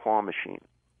at that claw machine,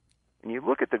 and you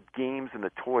look at the games and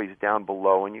the toys down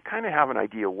below, and you kind of have an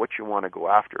idea what you want to go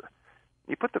after.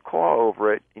 You put the claw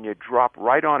over it, and you drop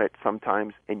right on it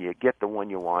sometimes, and you get the one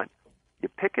you want. You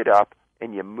pick it up,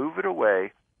 and you move it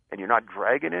away, and you're not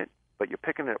dragging it, but you're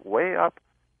picking it way up.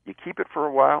 You keep it for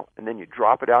a while, and then you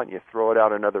drop it out, and you throw it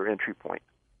out another entry point."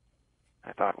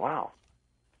 I thought, wow,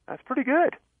 that's pretty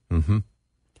good. Mm-hmm.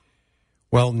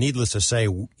 Well, needless to say,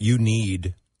 you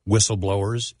need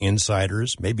whistleblowers,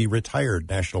 insiders, maybe retired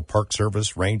National Park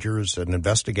Service rangers and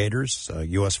investigators,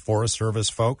 U.S. Forest Service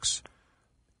folks,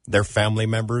 their family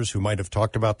members who might have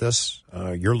talked about this.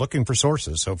 You're looking for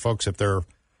sources. So, folks, if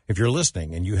you're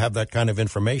listening and you have that kind of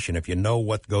information, if you know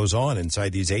what goes on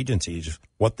inside these agencies,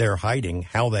 what they're hiding,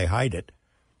 how they hide it,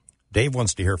 Dave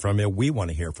wants to hear from you. We want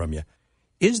to hear from you.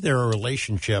 Is there a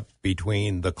relationship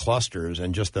between the clusters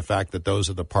and just the fact that those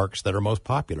are the parks that are most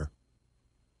popular?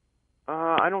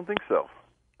 I don't think so.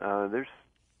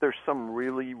 There's some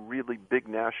really, really big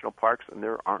national parks, and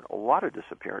there aren't a lot of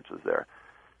disappearances there.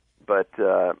 But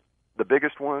the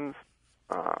biggest ones,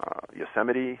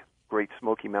 Yosemite, Great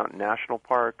Smoky Mountain National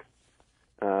Park,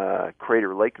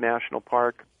 Crater Lake National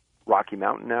Park, Rocky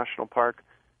Mountain National Park.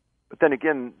 But then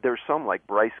again, there's some like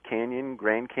Bryce Canyon,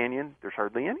 Grand Canyon. There's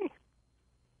hardly any.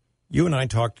 You and I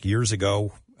talked years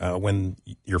ago when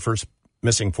your first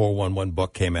Missing 411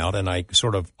 book came out, and I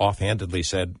sort of offhandedly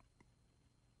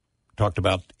talked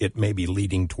about it maybe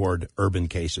leading toward urban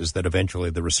cases, that eventually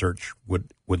the research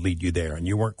would lead you there. And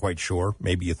you weren't quite sure.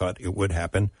 Maybe you thought it would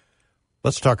happen.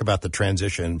 Let's talk about the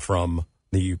transition from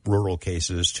the rural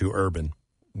cases to urban.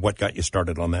 What got you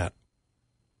started on that?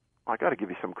 I got to give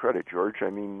you some credit, George.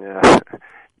 I mean,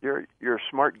 you're a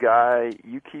smart guy.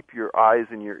 You keep your eyes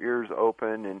and your ears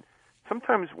open, and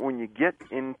sometimes when you get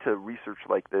into research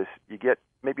like this, you get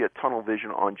maybe a tunnel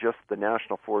vision on just the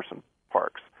national forests and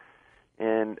parks.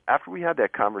 And after we had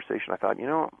that conversation, I thought,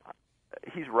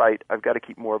 he's right. I've got to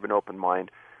keep more of an open mind.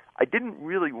 I didn't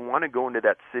really want to go into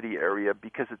that city area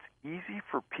because it's easy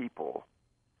for people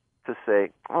to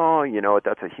say, "Oh, you know what,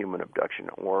 that's a human abduction,"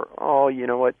 or, "Oh, you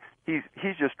know what, he's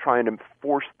just trying to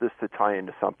force this to tie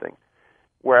into something."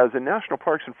 Whereas in national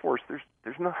parks and forests,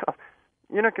 there's no,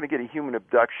 you're not going to get a human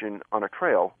abduction on a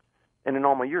trail. And in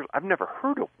all my years, I've never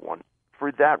heard of one.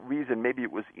 For that reason, maybe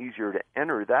it was easier to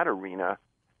enter that arena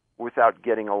without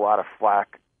getting a lot of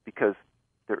flack because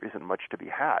there isn't much to be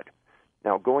had.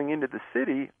 Now, going into the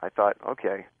city, I thought,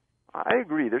 okay, I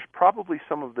agree, there's probably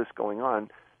some of this going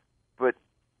on, but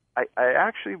I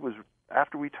actually was,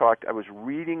 after we talked, I was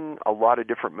reading a lot of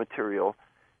different material,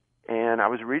 and I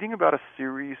was reading about a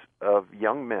series of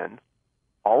young men.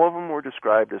 All of them were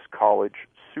described as college,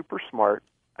 super smart,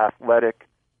 athletic.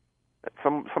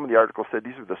 Some of the articles said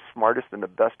these are the smartest and the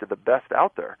best of the best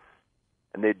out there,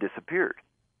 and they disappeared.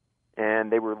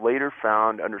 And they were later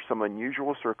found under some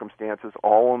unusual circumstances,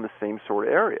 all in the same sort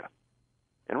of area.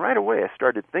 And right away, I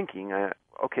started thinking,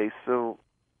 okay, so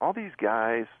all these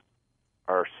guys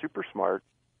are super smart,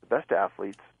 the best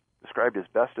athletes, described as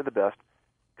best of the best,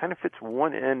 kind of fits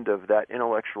one end of that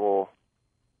intellectual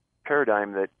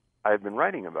paradigm that I had been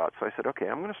writing about. So I said, okay,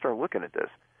 I'm going to start looking at this.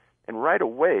 And right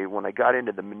away, when I got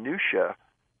into the minutia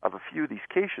of a few of these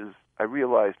cases, I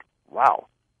realized, wow,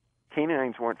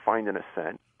 canines weren't finding a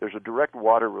scent. There's a direct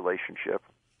water relationship.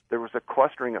 There was a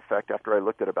clustering effect after I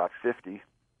looked at about 50.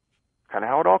 Kind of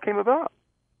how it all came about.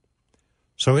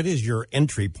 So it is your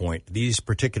entry point. These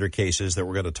particular cases that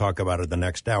we're going to talk about in the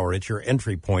next hour, it's your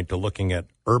entry point to looking at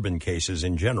urban cases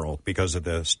in general because of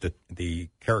the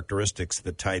characteristics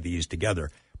that tie these together.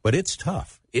 But it's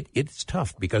tough. It's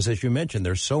tough because, as you mentioned,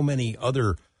 there's so many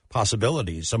other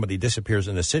possibilities. Somebody disappears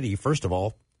in a city. First of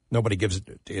all, nobody gives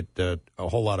it a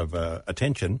whole lot of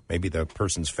attention, maybe the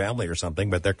person's family or something,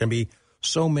 but there can be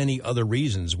so many other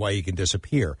reasons why you can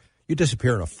disappear. You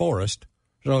disappear in a forest,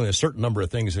 there's only a certain number of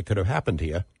things that could have happened to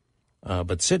you.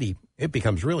 But city, it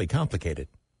becomes really complicated.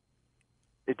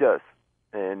 It does.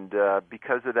 And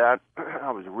because of that,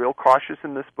 I was real cautious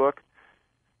in this book.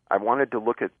 I wanted to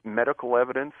look at medical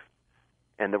evidence,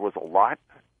 and there was a lot.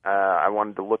 I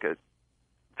wanted to look at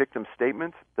victim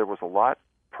statements. There was a lot.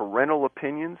 Parental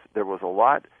opinions. There was a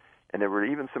lot. And there were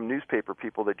even some newspaper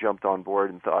people that jumped on board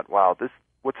and thought, wow,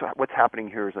 what's happening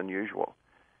here is unusual.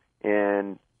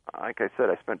 And like I said,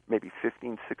 I spent maybe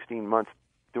 15, 16 months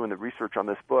doing the research on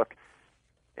this book.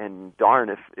 And darn,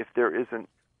 if there isn't,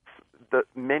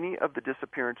 many of the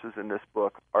disappearances in this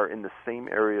book are in the same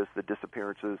areas the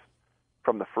disappearances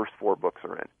from the first 4 books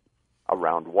are in.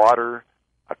 Around water,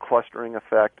 a clustering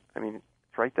effect. I mean,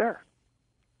 it's right there.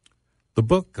 The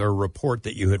book or report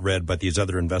that you had read by these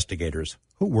other investigators,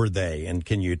 who were they? And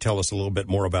can you tell us a little bit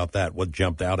more about that? What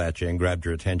jumped out at you and grabbed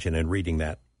your attention in reading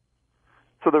that?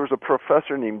 So there was a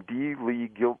professor named D. Lee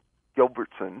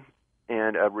Gilbertson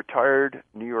and a retired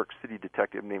New York City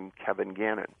detective named Kevin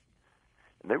Gannon.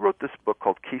 And they wrote this book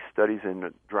called Case Studies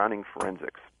in Drowning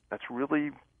Forensics. That's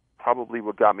really probably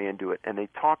what got me into it. And they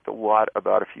talked a lot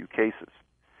about a few cases.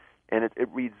 And it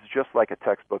reads just like a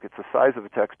textbook. It's the size of a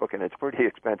textbook, and it's pretty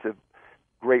expensive.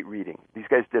 Great reading. These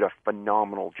guys did a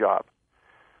phenomenal job.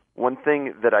 One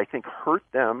thing that I think hurt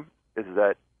them is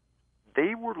that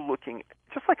they were looking,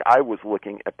 just like I was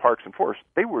looking at parks and forests,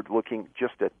 they were looking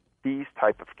just at these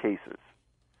type of cases.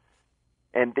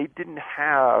 And they didn't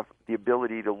have the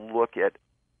ability to look at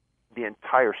the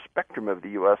entire spectrum of the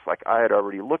U.S. like I had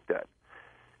already looked at.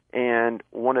 And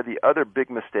one of the other big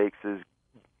mistakes is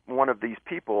one of these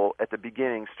people at the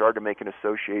beginning started to make an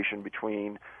association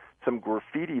between some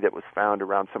graffiti that was found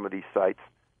around some of these sites,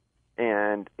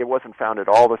 and it wasn't found at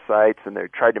all the sites, and they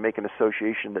tried to make an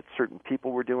association that certain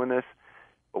people were doing this.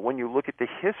 But when you look at the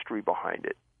history behind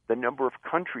it, the number of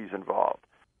countries involved,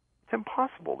 it's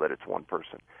impossible that it's one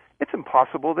person. It's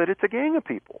impossible that it's a gang of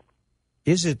people.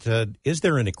 Is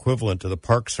there an equivalent to the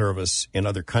Park Service in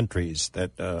other countries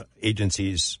that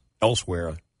agencies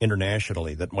elsewhere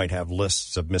internationally that might have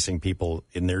lists of missing people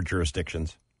in their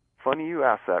jurisdictions? Funny you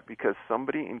ask that, because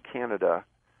somebody in Canada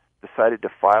decided to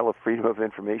file a Freedom of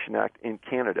Information Act in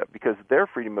Canada because their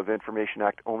Freedom of Information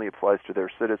Act only applies to their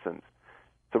citizens.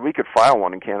 So we could file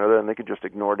one in Canada and they could just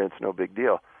ignore it and it's no big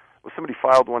deal. Well, somebody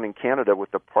filed one in Canada with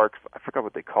the parks, I forgot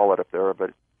what they call it up there,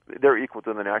 but they're equal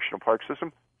to the National Park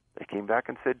System. They came back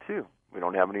and said, too, we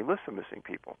don't have any lists of missing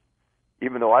people.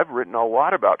 Even though I've written a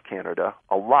lot about Canada,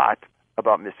 a lot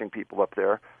about missing people up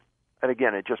there. And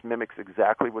again, it just mimics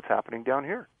exactly what's happening down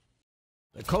here.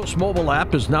 The Coast mobile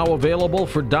app is now available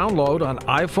for download on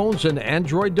iPhones and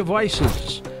Android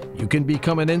devices. You can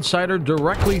become an insider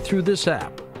directly through this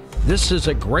app. This is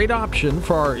a great option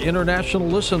for our international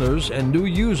listeners, and new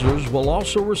users will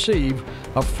also receive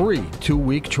a free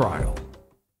 2-week trial.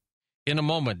 In a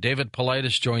moment, David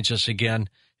Paulides joins us again.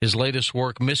 His latest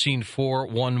work, Missing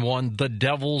 411, The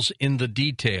Devil's in the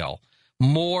Detail.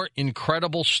 More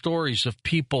incredible stories of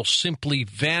people simply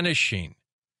vanishing.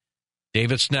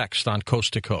 David's next on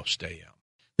Coast to Coast AM.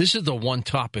 This is the one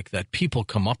topic that people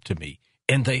come up to me,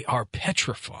 and they are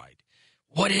petrified.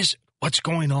 What's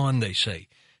going on, they say.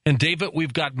 And, David,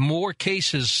 we've got more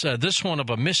cases, this one of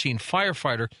a missing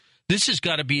firefighter. This has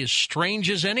got to be as strange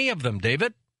as any of them,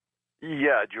 David.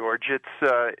 Yeah, George,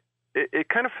 it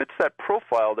kind of fits that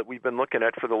profile that we've been looking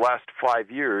at for the last 5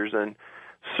 years, and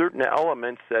certain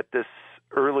elements at this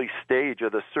early stage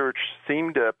of the search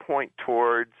seem to point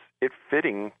towards it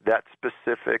fitting that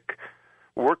specific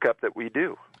workup that we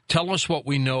do. Tell us what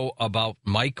we know about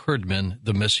Mike Herdman,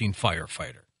 the missing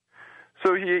firefighter.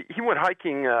 So he went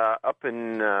hiking up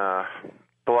in the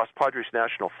Los Padres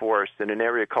National Forest in an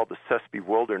area called the Sespe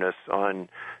Wilderness on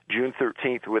June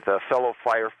 13th with a fellow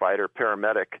firefighter,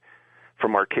 paramedic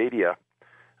from Arcadia.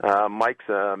 Mike's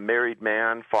a married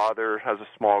man, father, has a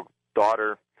small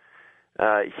daughter.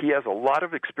 He has a lot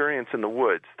of experience in the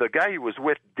woods. The guy he was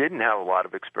with didn't have a lot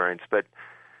of experience, but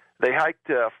They hiked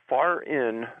far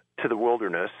in to the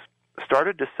wilderness,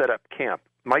 started to set up camp.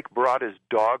 Mike brought his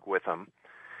dog with him,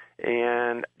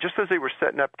 and just as they were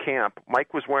setting up camp,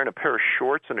 Mike was wearing a pair of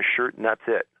shorts and a shirt, and that's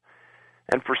it.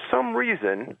 And for some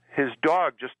reason, his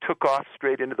dog just took off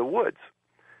straight into the woods.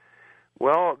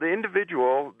 Well, the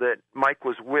individual that Mike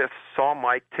was with saw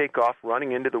Mike take off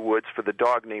running into the woods for the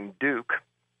dog named Duke,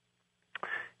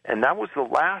 and that was the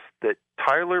last that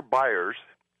Tyler Byers,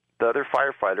 the other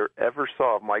firefighter, ever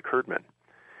saw of Mike Herdman.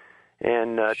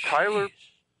 And Tyler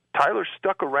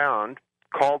stuck around,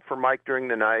 called for Mike during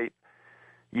the night,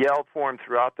 yelled for him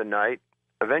throughout the night,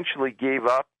 eventually gave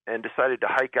up and decided to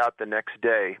hike out the next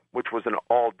day, which was an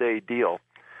all-day deal.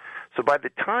 So by the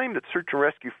time that search and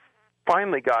rescue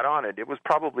finally got on it, it was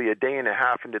probably a day and a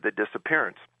half into the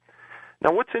disappearance.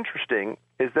 Now, what's interesting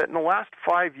is that in the last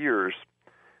 5 years,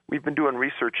 we've been doing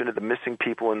research into the missing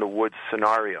people in the woods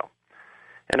scenario.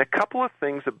 And a couple of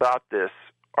things about this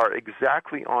are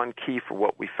exactly on key for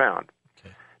what we found.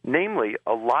 Okay. Namely,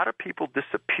 a lot of people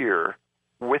disappear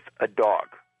with a dog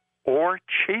or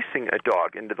chasing a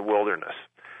dog into the wilderness.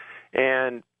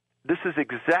 And this is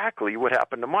exactly what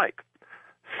happened to Mike.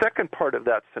 Second part of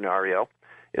that scenario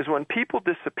is when people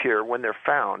disappear, when they're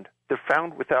found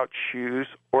without shoes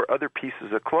or other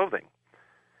pieces of clothing.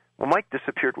 Well, Mike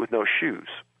disappeared with no shoes.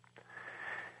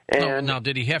 And now,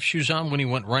 did he have shoes on when he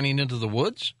went running into the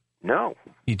woods? No.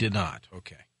 He did not.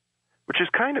 Okay. Which is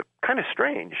kind of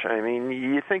strange. I mean,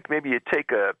 you think maybe you'd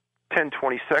take a 10,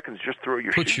 20 seconds, just throw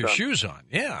your shoes on. Put your shoes on,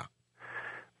 yeah.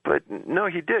 But no,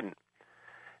 he didn't.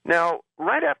 Now,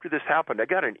 right after this happened, I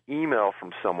got an email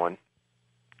from someone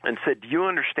and said, do you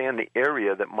understand the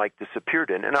area that Mike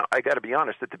disappeared in? And I got to be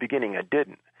honest, at the beginning I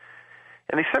didn't.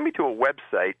 And they sent me to a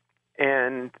website,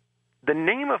 and the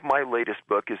name of my latest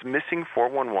book is Missing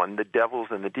 411, The Devil's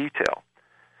in the Detail.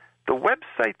 The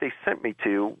website they sent me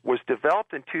to was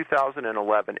developed in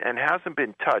 2011 and hasn't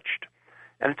been touched,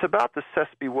 and it's about the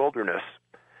Sespe Wilderness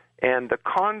and the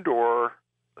Condor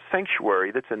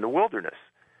Sanctuary that's in the wilderness.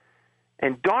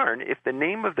 And darn, if the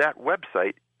name of that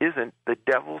website isn't The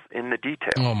Devil's in the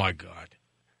Detail. Oh, my God.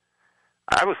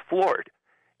 I was floored.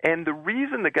 And the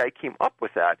reason the guy came up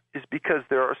with that is because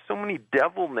there are so many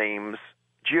devil names,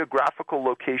 geographical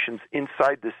locations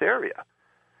inside this area.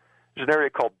 There's an area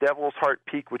called Devil's Heart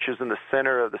Peak, which is in the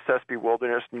center of the Sespe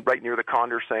Wilderness, right near the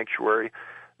Condor Sanctuary.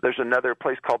 There's another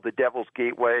place called the Devil's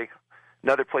Gateway,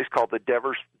 another place called the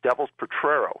Devil's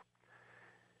Potrero.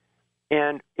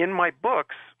 And in my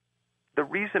books, the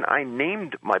reason I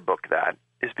named my book that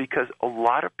is because a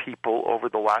lot of people over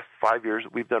the last 5 years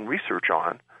that we've done research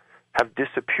on have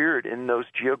disappeared in those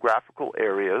geographical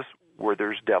areas where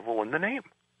there's devil in the name.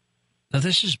 Now,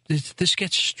 this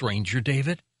gets stranger,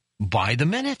 David, by the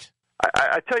minute.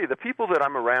 I tell you, the people that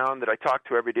I'm around, that I talk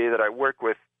to every day, that I work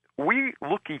with, we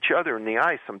look each other in the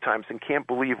eye sometimes and can't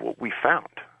believe what we found.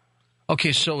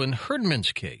 Okay, so in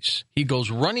Herdman's case, he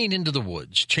goes running into the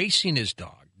woods, chasing his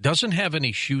dog, doesn't have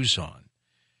any shoes on.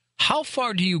 How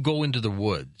far do you go into the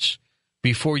woods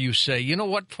before you say, you know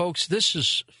what, folks, this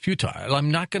is futile.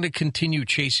 I'm not going to continue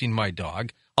chasing my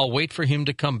dog. I'll wait for him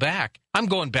to come back. I'm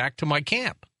going back to my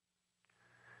camp.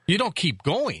 You don't keep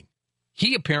going.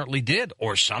 He apparently did,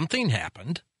 or something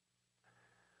happened.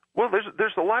 Well,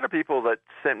 there's a lot of people that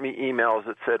sent me emails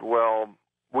that said, well,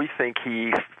 we think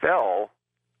he fell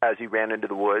as he ran into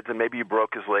the woods, and maybe he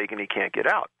broke his leg and he can't get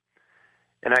out.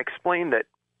 And I explained that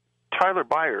Tyler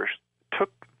Byers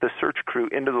took the search crew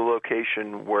into the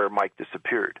location where Mike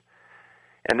disappeared.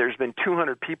 And there's been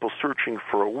 200 people searching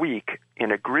for a week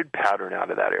in a grid pattern out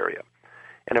of that area.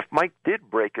 And if Mike did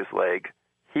break his leg,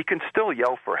 he can still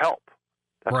yell for help.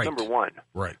 That's right. Number one.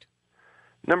 Right.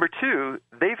 Number two,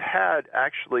 they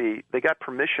got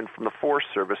permission from the Forest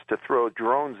Service to throw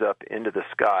drones up into the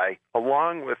sky,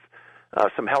 along with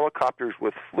some helicopters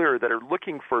with FLIR that are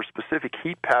looking for a specific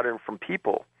heat pattern from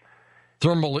people.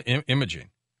 Thermal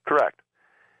imaging. Correct.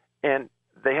 And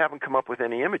they haven't come up with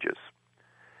any images.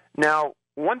 Now,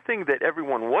 one thing that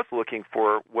everyone was looking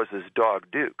for was his dog,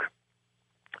 Duke.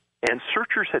 And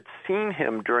searchers had seen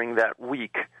him during that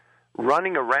week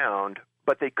running around,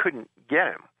 but they couldn't get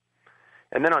him.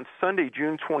 And then on Sunday,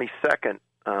 June 22nd,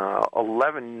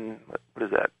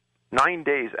 9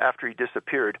 days after he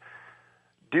disappeared,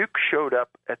 Duke showed up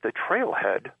at the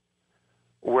trailhead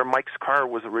where Mike's car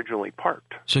was originally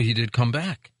parked. So he did come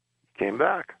back? Came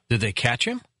back. Did they catch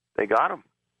him? They got him.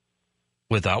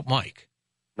 Without Mike?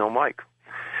 No Mike.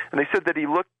 And they said that he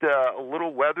looked a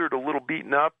little weathered, a little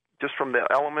beaten up just from the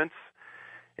elements,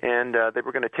 and they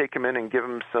were going to take him in and give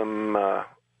him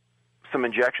some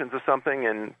injections or something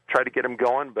and try to get him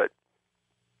going, but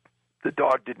the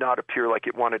dog did not appear like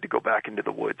it wanted to go back into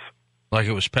the woods. Like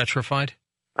it was petrified?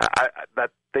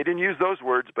 That they didn't use those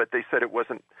words, but they said it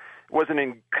wasn't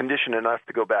in condition enough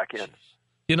to go back in.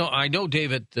 You know, I know,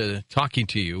 David, talking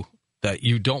to you, that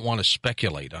you don't want to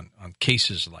speculate on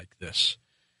cases like this,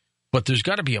 but there's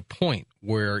got to be a point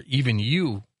where even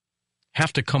you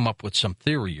have to come up with some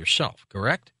theory yourself,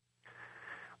 correct?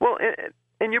 Well,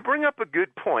 and you bring up a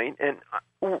good point, and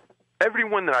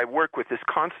everyone that I work with is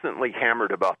constantly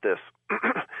hammered about this.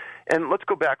 And let's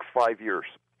go back 5 years.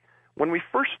 When we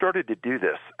first started to do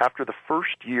this, after the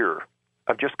first year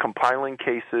of just compiling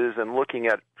cases and looking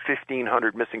at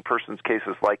 1,500 missing persons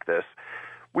cases like this,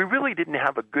 we really didn't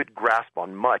have a good grasp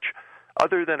on much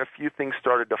other than a few things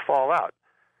started to fall out.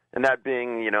 And that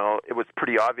being, it was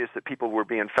pretty obvious that people were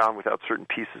being found without certain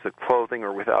pieces of clothing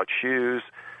or without shoes.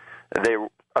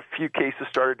 A few cases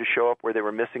started to show up where they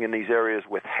were missing in these areas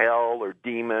with hell or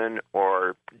demon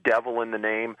or devil in the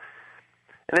name.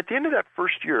 And at the end of that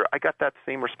first year, I got that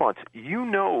same response. You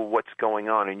know what's going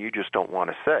on, and you just don't want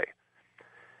to say.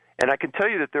 And I can tell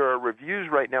you that there are reviews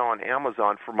right now on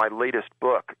Amazon for my latest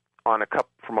book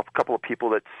from a couple of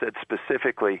people that said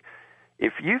specifically,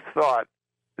 if you thought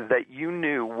that you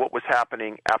knew what was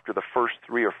happening after the first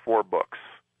 3 or 4 books,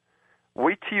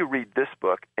 wait till you read this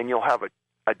book, and you'll have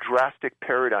a drastic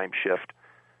paradigm shift.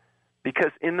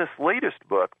 Because in this latest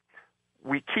book,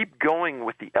 we keep going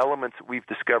with the elements that we've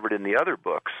discovered in the other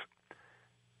books,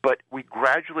 but we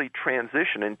gradually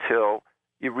transition until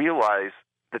you realize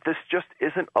that this just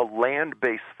isn't a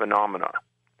land-based phenomena.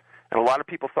 And a lot of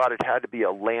people thought it had to be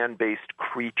a land-based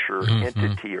creature,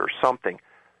 entity, or something.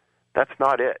 That's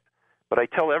not it. But I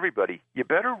tell everybody, you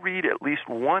better read at least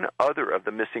one other of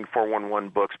the Missing 411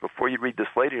 books before you read this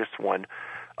latest one.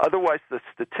 Otherwise, the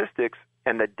statistics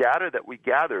and the data that we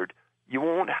gathered, you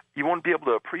won't be able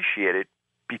to appreciate it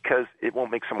because it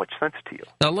won't make so much sense to you.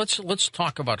 Now, let's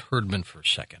talk about Herdman for a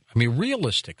second. I mean,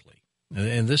 realistically,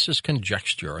 and this is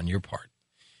conjecture on your part,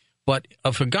 but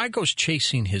if a guy goes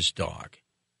chasing his dog,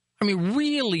 I mean,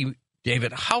 really,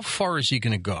 David, how far is he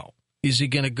going to go? Is he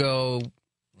going to go,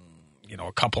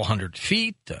 a couple hundred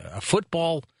feet, a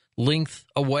football length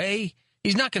away?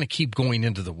 He's not going to keep going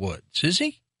into the woods, is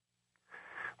he?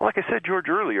 Well, like I said, George,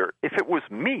 earlier, if it was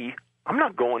me, I'm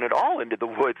not going at all into the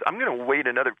woods. I'm going to wait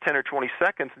another 10 or 20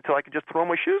 seconds until I can just throw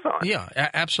my shoes on. Yeah,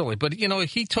 absolutely. But,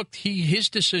 his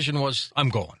decision was, I'm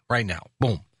going right now.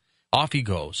 Boom. Off he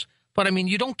goes. But, I mean,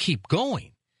 you don't keep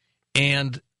going.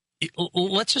 And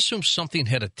let's assume something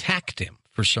had attacked him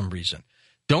for some reason.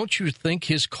 Don't you think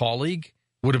his colleague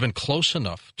would have been close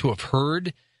enough to have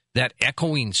heard that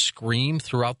echoing scream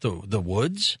throughout the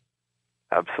woods?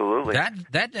 Absolutely.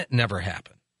 That never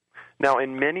happened. Now,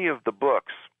 in many of the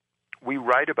books, we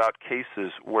write about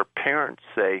cases where parents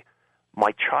say,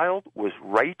 my child was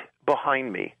right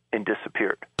behind me and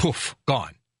disappeared. Poof,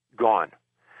 gone. Gone.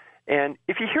 And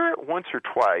if you hear it once or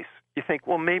twice, you think,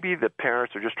 well, maybe the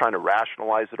parents are just trying to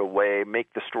rationalize it away,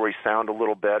 make the story sound a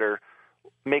little better,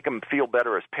 make them feel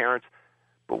better as parents.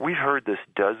 But we've heard this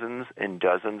dozens and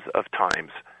dozens of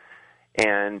times.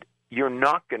 And you're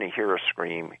not going to hear a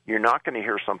scream. You're not going to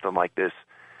hear something like this.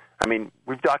 I mean,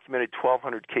 we've documented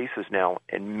 1,200 cases now,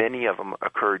 and many of them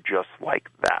occur just like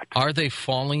that. Are they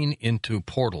falling into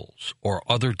portals or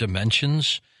other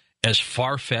dimensions, as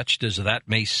far-fetched as that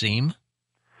may seem?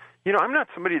 I'm not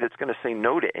somebody that's going to say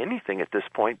no to anything at this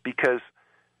point because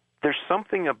there's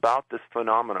something about this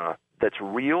phenomena that's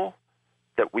real,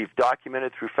 that we've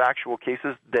documented through factual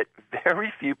cases that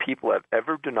very few people have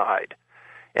ever denied.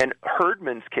 And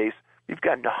Herdman's case, we've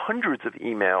gotten hundreds of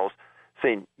emails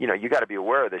saying, you got to be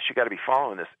aware of this, you got to be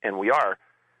following this, and we are.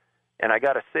 And I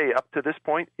got to say, up to this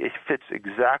point, it fits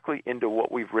exactly into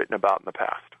what we've written about in the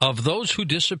past. Of those who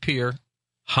disappear,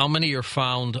 how many are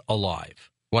found alive?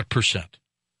 What percent?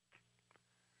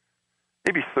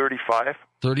 Maybe 35.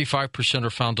 35% are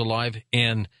found alive.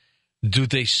 And do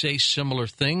they say similar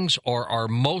things, or are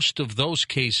most of those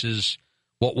cases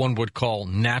what one would call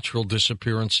natural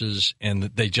disappearances and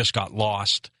they just got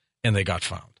lost and they got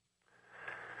found?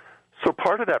 So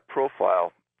part of that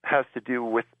profile has to do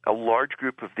with a large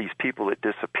group of these people that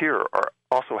disappear or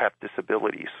also have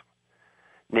disabilities.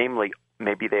 Namely,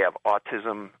 maybe they have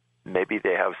autism, maybe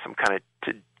they have some kind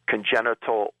of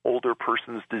congenital older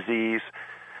person's disease.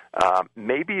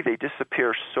 Maybe they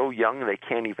disappear so young they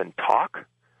can't even talk.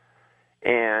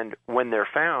 And when they're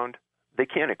found, they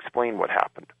can't explain what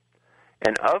happened.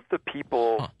 And of the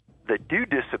people that do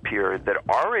disappear that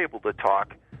are able to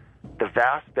talk, the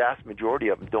vast, vast majority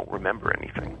of them don't remember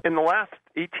anything. In the last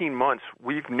 18 months,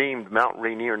 we've named Mount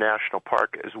Rainier National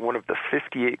Park as one of the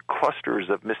 58 clusters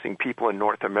of missing people in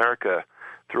North America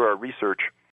through our research.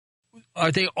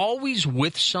 Are they always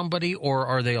with somebody, or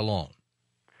are they alone?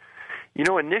 You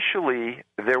know, initially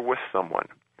they're with someone,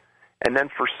 and then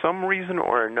for some reason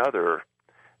or another,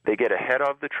 they get ahead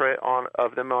of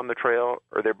them on the trail,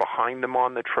 or they're behind them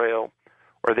on the trail,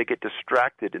 or they get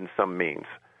distracted in some means.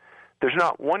 There's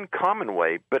not one common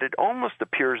way, but it almost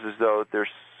appears as though there's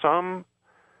some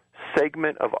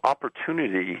segment of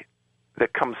opportunity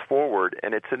that comes forward,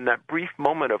 and it's in that brief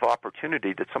moment of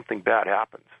opportunity that something bad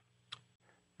happens.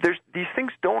 These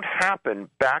things don't happen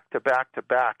back to back to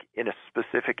back in a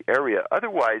specific area.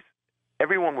 Otherwise,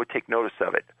 everyone would take notice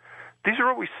of it. These are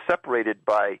always separated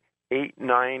by 8,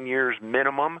 9 years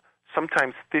minimum,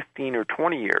 sometimes 15 or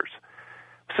 20 years.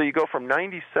 So you go from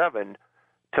 97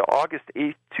 to August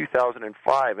 8,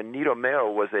 2005, and Nita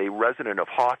Mayo was a resident of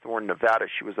Hawthorne, Nevada.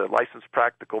 She was a licensed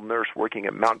practical nurse working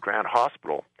at Mount Grant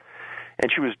Hospital.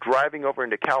 And she was driving over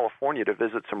into California to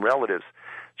visit some relatives.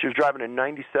 She was driving a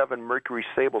 97 Mercury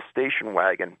Sable station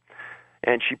wagon,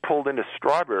 and she pulled into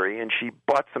Strawberry, and she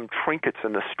bought some trinkets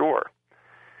in the store.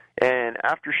 And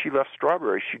after she left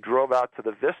Strawberry, she drove out to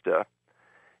the Vista,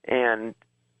 and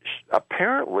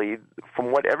apparently,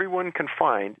 from what everyone can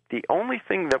find, the only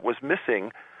thing that was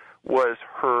missing was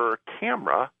her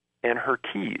camera and her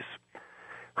keys.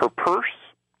 Her purse,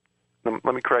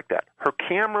 let me correct that. Her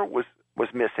camera was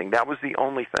missing. That was the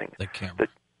only thing. The camera.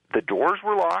 The doors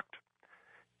were locked.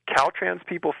 Caltrans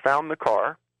people found the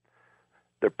car.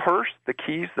 The purse, the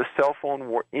keys, the cell phone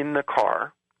were in the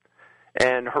car.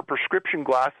 And her prescription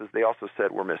glasses, they also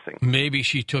said, were missing. Maybe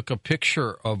she took a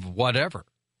picture of whatever.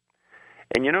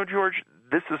 And you know, George,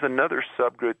 this is another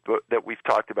subgroup that we've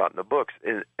talked about in the books,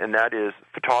 and that is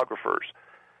photographers.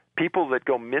 People that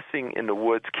go missing in the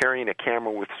woods carrying a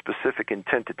camera with specific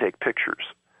intent to take pictures.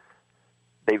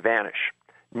 They vanish.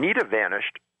 Nita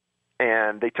vanished,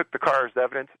 and they took the car as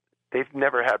evidence. They've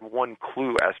never had one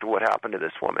clue as to what happened to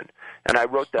this woman. And I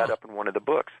wrote that up in one of the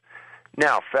books.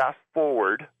 Now, fast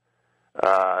forward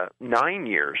 9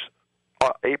 years,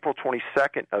 April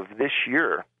 22nd of this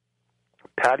year,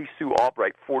 Patty Sue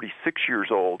Albright, 46 years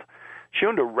old, she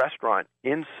owned a restaurant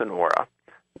in Sonora,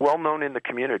 well known in the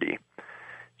community.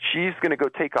 She's going to go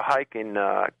take a hike in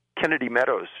Kennedy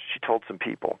Meadows, she told some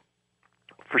people.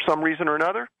 For some reason or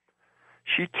another,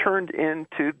 she turned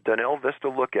into Donnell Vista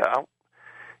Lookout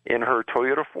in her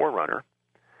Toyota 4Runner.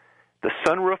 The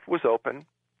sunroof was open,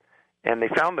 and they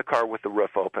found the car with the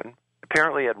roof open.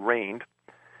 Apparently it had rained,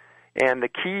 and the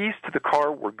keys to the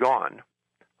car were gone.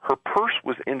 Her purse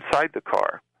was inside the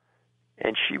car,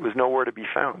 and she was nowhere to be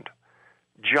found.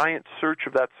 Giant search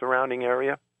of that surrounding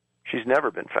area. She's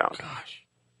never been found. Gosh,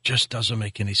 just doesn't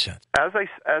make any sense. As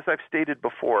I've stated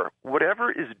before,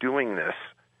 whatever is doing this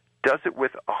does it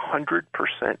with 100%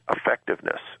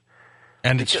 effectiveness.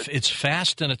 And it's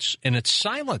fast and it's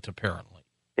silent, apparently.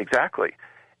 Exactly.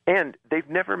 And they've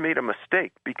never made a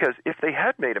mistake, because if they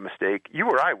had made a mistake, you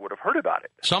or I would have heard about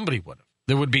it. Somebody would have.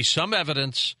 There would be some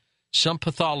evidence, some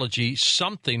pathology,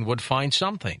 something would find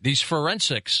something. These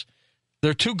forensics,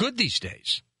 they're too good these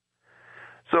days.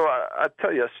 So I'll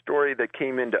tell you a story that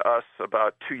came into us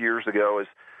about 2 years ago. Is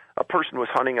a person was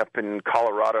hunting up in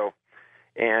Colorado,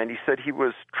 and he said he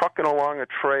was trucking along a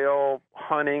trail,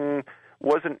 hunting,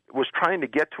 was trying to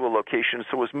get to a location,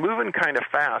 so was moving kind of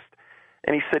fast.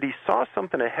 And he said he saw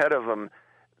something ahead of him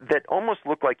that almost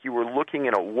looked like you were looking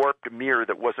in a warped mirror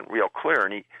that wasn't real clear.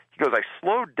 And he goes, I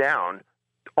slowed down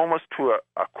almost to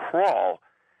a crawl,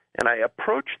 and I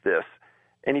approached this.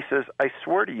 And he says, I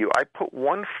swear to you, I put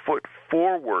 1 foot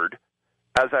forward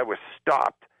as I was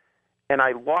stopped, and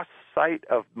I lost sight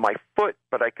of my foot,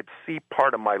 but I could see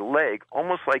part of my leg,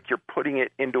 almost like you're putting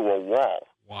it into a wall.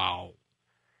 Wow.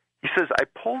 He says, I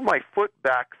pulled my foot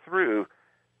back through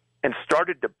and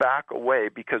started to back away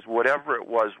because whatever it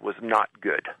was not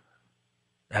good.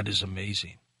 That is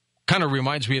amazing. Kind of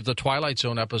reminds me of the Twilight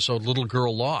Zone episode, Little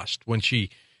Girl Lost, when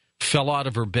she fell out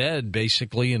of her bed,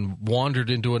 basically, and wandered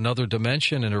into another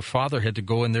dimension, and her father had to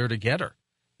go in there to get her.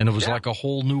 And it was like a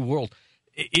whole new world.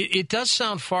 It does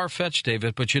sound far-fetched,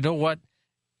 David, but you know what?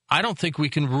 I don't think we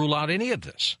can rule out any of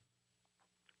this.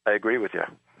 I agree with you.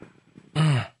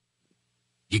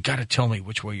 You got to tell me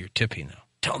which way you're tipping now.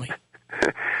 Tell me.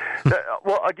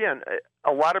 Well, again,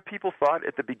 a lot of people thought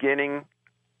at the beginning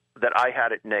that I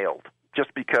had it nailed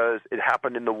just because it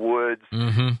happened in the woods.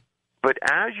 Mm-hmm. But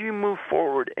as you move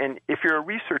forward, and if you're a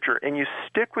researcher and you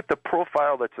stick with the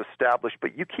profile that's established,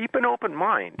 but you keep an open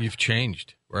mind. You've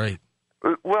changed, right.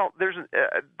 Well, there's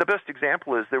the best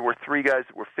example is there were 3 guys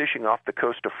that were fishing off the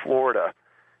coast of Florida,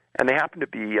 and they happened to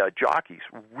be jockeys,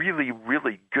 really,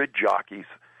 really good jockeys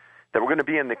that were going to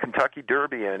be in the Kentucky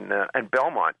Derby and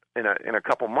Belmont in a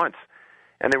couple months.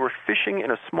 And they were fishing in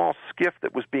a small skiff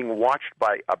that was being watched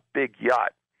by a big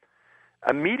yacht.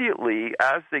 Immediately,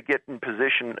 as they get in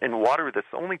position in water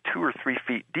that's only 2 or 3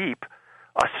 feet deep,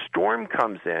 a storm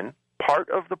comes in. Part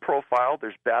of the profile,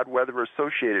 there's bad weather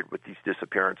associated with these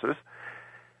disappearances,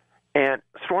 and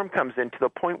a storm comes in to the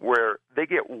point where they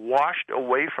get washed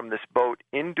away from this boat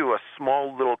into a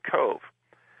small little cove.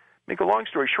 Make a long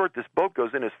story short, this boat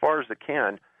goes in as far as it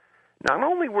can. Not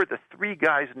only were the 3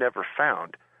 guys never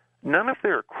found, none of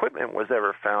their equipment was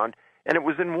ever found, and it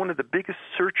was in one of the biggest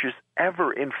searches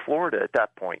ever in Florida at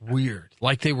that point. Weird.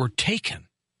 Like they were taken.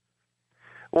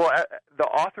 Well, the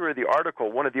author of the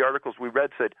article, one of the articles we read,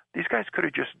 said these guys could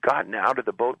have just gotten out of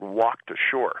the boat and walked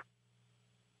ashore.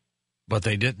 But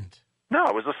they didn't. No,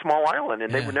 it was a small island,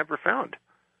 and they were never found.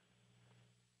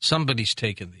 Somebody's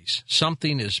taken these.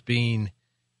 Something is being,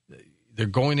 they're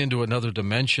going into another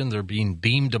dimension. They're being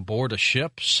beamed aboard a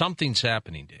ship. Something's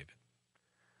happening, David.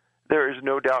 There is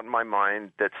no doubt in my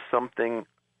mind that something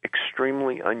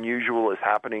extremely unusual is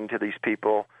happening to these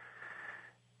people.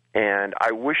 And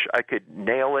I wish I could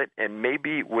nail it, and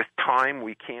maybe with time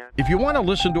we can. If you want to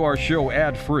listen to our show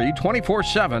ad-free,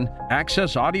 24/7,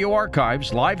 access audio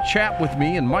archives, live chat with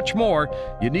me, and much more,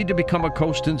 you need to become a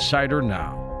Coast Insider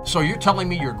now. So you're telling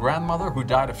me your grandmother, who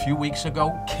died a few weeks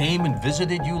ago, came and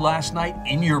visited you last night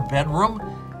in your bedroom,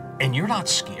 and you're not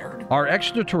scared? Are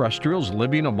extraterrestrials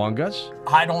living among us?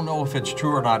 I don't know if it's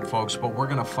true or not, folks, but we're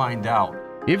going to find out.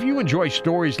 If you enjoy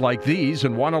stories like these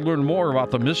and want to learn more about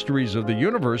the mysteries of the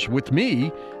universe with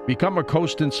me, become a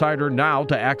Coast Insider now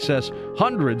to access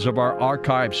hundreds of our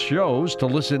archive shows to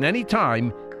listen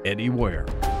anytime, anywhere.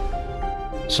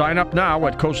 Sign up now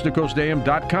at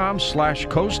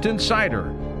coasttocoastam.com/Coast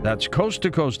Insider. That's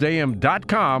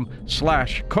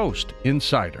coasttocoastam.com/Coast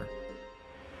Insider.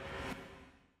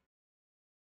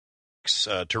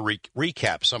 To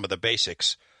recap some of the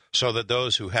basics, so that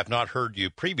those who have not heard you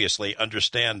previously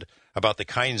understand about the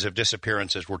kinds of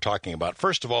disappearances we're talking about.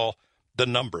 First of all, the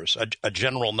numbers, a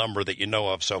general number that you know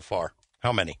of so far.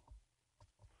 How many?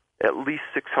 At least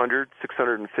 600,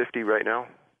 650 right now.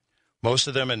 Most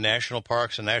of them in national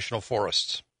parks and national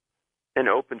forests. In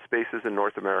open spaces in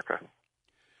North America.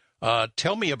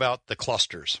 Tell me about the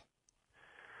clusters.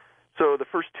 So the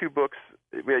first 2 books,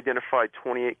 we identified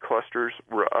 28 clusters.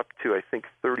 We're up to, I think,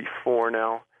 34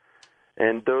 now.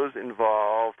 And those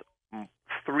involved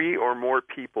 3 or more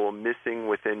people missing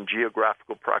within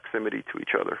geographical proximity to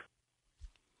each other.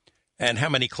 And how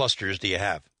many clusters do you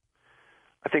have?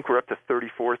 I think we're up to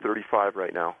 34, 35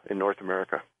 right now in North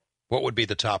America. What would be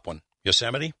the top one?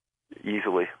 Yosemite?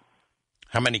 Easily.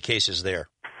 How many cases there?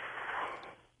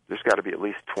 There's got to be at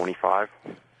least 25.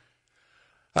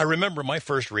 I remember my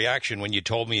first reaction when you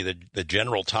told me the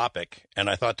general topic, and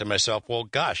I thought to myself, well,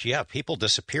 gosh, yeah, people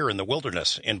disappear in the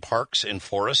wilderness, in parks, in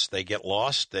forests. They get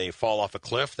lost, they fall off a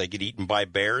cliff, they get eaten by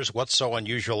bears. What's so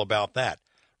unusual about that?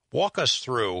 Walk us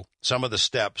through some of the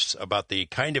steps about the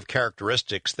kind of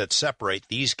characteristics that separate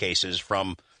these cases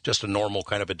from just a normal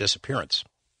kind of a disappearance.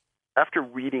 After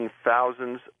reading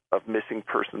thousands of missing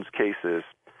persons cases,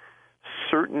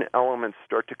 certain elements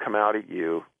start to come out at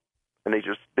you, and they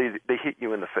hit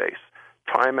you in the face.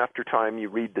 Time after time, you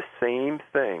read the same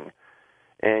thing,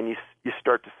 and you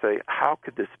start to say, how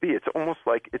could this be? It's almost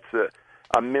like it's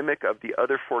a mimic of the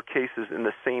other 4 cases in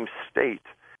the same state.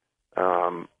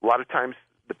 A lot of times,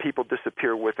 the people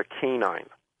disappear with a canine.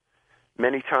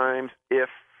 Many times,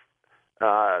 if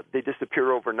they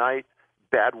disappear overnight,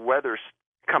 bad weather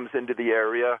comes into the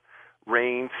area,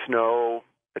 rain, snow,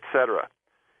 etc.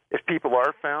 If people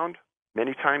are found,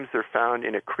 many times they're found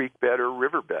in a creek bed or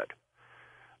riverbed.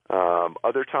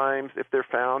 Other times, if they're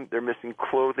found, they're missing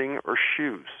clothing or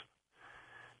shoes.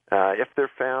 If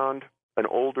they're found, an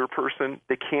older person,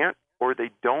 they can't or they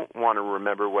don't want to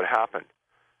remember what happened.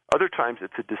 Other times,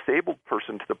 it's a disabled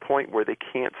person to the point where they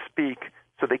can't speak,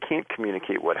 so they can't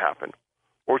communicate what happened.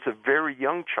 Or it's a very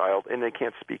young child, and they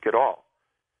can't speak at all.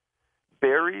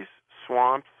 Berries,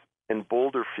 swamps, and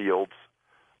boulder fields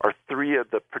are 3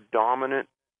 of the predominant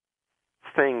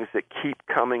things that keep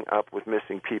coming up with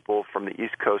missing people from the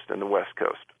East Coast and the West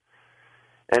Coast.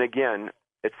 And again,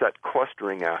 it's that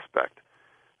clustering aspect.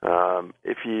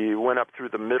 If you went up through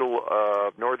the middle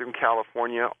of Northern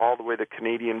California all the way to the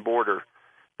Canadian border,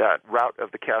 that route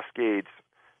of the Cascades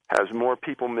has more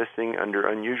people missing under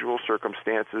unusual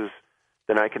circumstances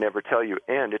than I can ever tell you.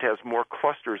 And it has more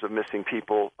clusters of missing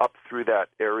people up through that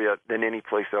area than any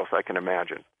place else I can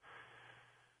imagine.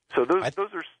 So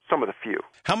those are some of the few.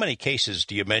 How many cases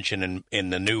do you mention in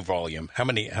the new volume? How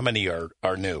many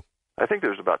are new? I think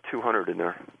there's about 200 in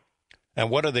there. And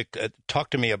what are the talk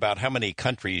to me about how many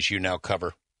countries you now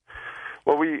cover?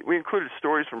 Well, we included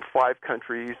stories from 5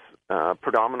 countries,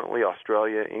 predominantly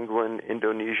Australia, England,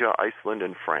 Indonesia, Iceland,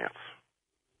 and France.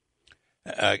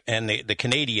 And the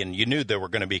Canadian, you knew there were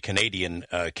going to be Canadian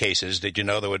cases. Did you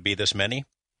know there would be this many?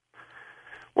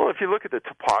 Well, if you look at the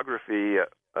topography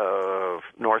of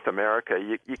North America,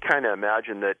 you kind of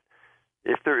imagine that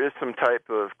if there is some type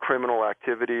of criminal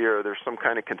activity or there's some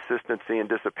kind of consistency in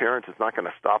disappearance, it's not going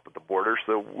to stop at the border.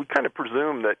 So we kind of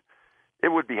presume that it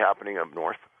would be happening up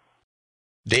north.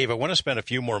 Dave, I want to spend a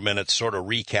few more minutes sort of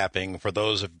recapping for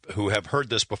those who have heard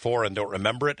this before and don't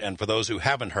remember it, and for those who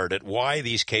haven't heard it, why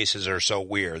these cases are so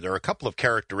weird. There are a couple of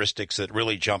characteristics that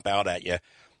really jump out at you.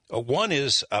 One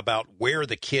is about where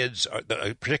the kids,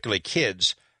 particularly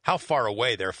kids, how far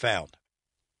away they're found.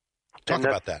 Talk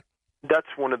about that. That's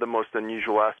one of the most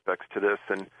unusual aspects to this.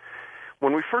 And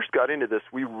when we first got into this,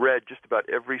 we read just about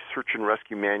every search and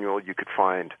rescue manual you could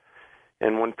find.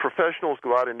 And when professionals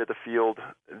go out into the field,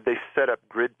 they set up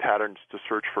grid patterns to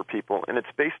search for people. And it's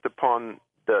based upon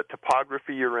the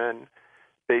topography you're in,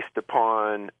 based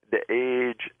upon the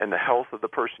age and the health of the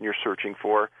person you're searching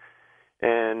for.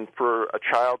 And for a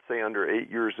child, say, under 8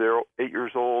 years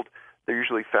old, they're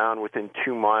usually found within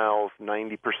 2 miles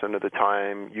 90% of the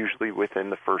time, usually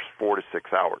within the first 4 to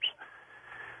 6 hours.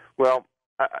 Well,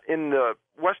 in the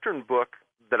Western book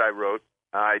that I wrote,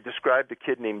 I described a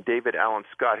kid named David Allen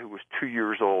Scott who was 2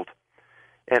 years old.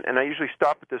 And I usually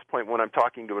stop at this point when I'm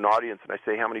talking to an audience and I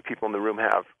say, how many people in the room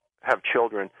have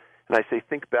children? And I say,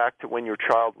 think back to when your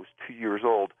child was 2 years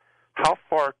old. How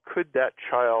far could that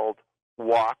child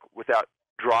walk without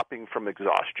dropping from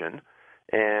exhaustion?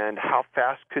 And how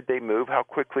fast could they move? How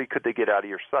quickly could they get out of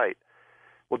your sight?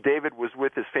 Well, David was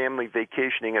with his family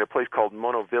vacationing at a place called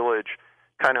Mono Village,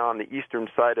 kind of on the eastern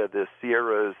side of the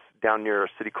Sierras down near a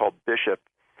city called Bishop.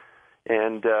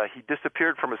 And he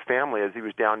disappeared from his family as he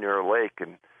was down near a lake,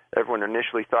 and everyone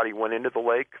initially thought he went into the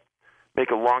lake.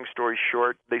 Make a long story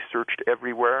short, they searched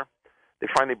everywhere. They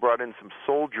finally brought in some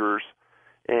soldiers,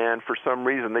 and for some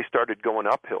reason they started going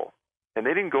uphill. And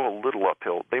they didn't go a little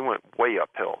uphill. They went way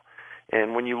uphill.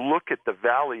 And when you look at the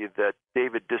valley that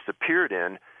David disappeared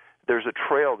in, there's a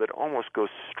trail that almost goes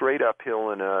straight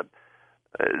uphill in a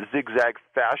zigzag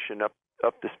fashion up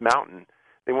this mountain.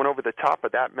 They went over the top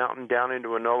of that mountain, down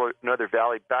into another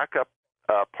valley, back up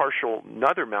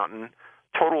another mountain,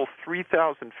 total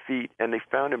 3,000 feet, and they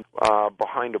found him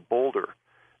behind a boulder.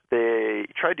 They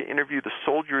tried to interview the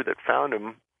soldier that found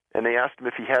him, and they asked him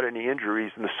if he had any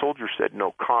injuries, and the soldier said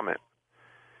no comment.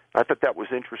 I thought that was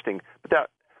interesting. But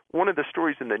one of the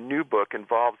stories in the new book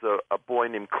involves a boy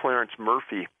named Clarence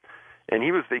Murphy, and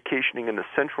he was vacationing in the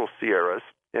Central Sierras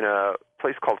in a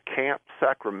place called Camp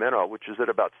Sacramento, which is at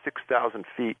about 6,000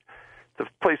 feet. It's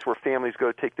a place where families go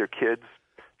to take their kids.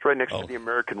 It's right next to the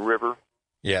American River.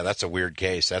 Yeah, that's a weird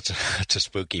case. That's a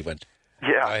spooky one.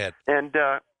 Yeah, Go ahead. And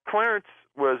Clarence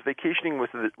was vacationing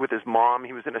with his mom.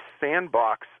 He was in a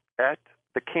sandbox at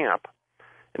the camp,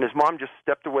 and his mom just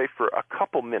stepped away for a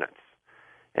couple minutes.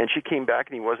 And she came back,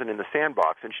 and he wasn't in the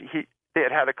sandbox. And they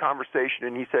had a conversation,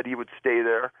 and he said he would stay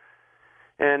there.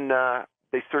 And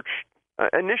they searched.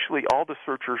 Initially, all the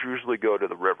searchers usually go to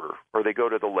the river, or they go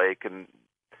to the lake, and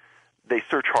they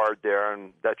search hard there,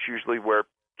 and that's usually where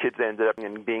kids ended up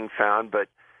being found. But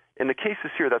in the cases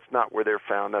here, that's not where they're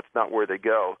found. That's not where they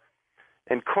go.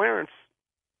 And Clarence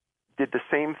did the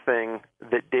same thing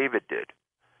that David did.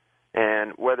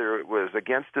 And whether it was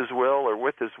against his will or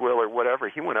with his will or whatever,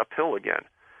 he went uphill again.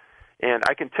 And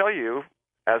I can tell you,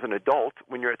 as an adult,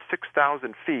 when you're at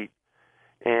 6,000 feet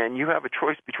and you have a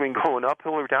choice between going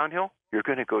uphill or downhill, you're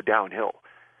going to go downhill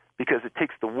because it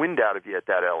takes the wind out of you at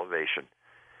that elevation.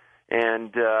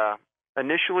 And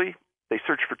initially, they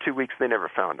searched for 2 weeks. They never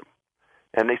found him.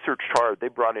 And they searched hard. They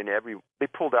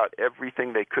pulled out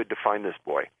everything they could to find this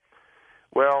boy.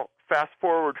 Well, fast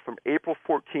forward from April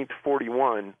 14th,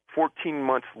 41, 14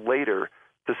 months later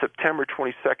to September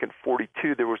 22nd,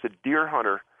 42, there was a deer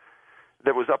hunter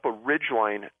that was up a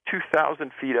ridgeline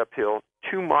 2,000 feet uphill,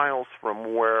 2 miles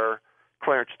from where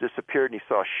Clarence disappeared, and he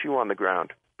saw a shoe on the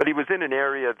ground. But he was in an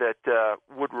area that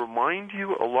would remind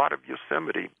you a lot of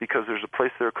Yosemite because there's a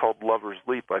place there called Lover's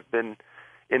Leap. I've been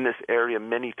in this area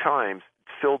many times.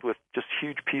 It's filled with just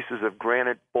huge pieces of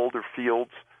granite boulder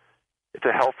fields. It's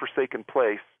a hell-forsaken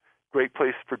place, great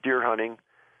place for deer hunting.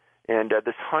 And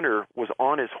this hunter was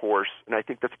on his horse, and I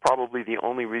think that's probably the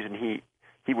only reason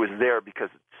he was there because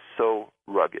it's so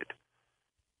rugged.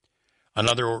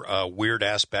 Another weird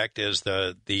aspect is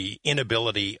the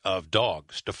inability of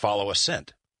dogs to follow a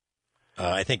scent.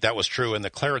 I think that was true in the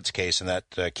Clarence case in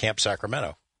that Camp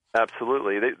Sacramento.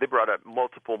 Absolutely. They brought up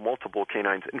multiple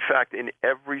canines. In fact, in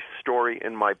every story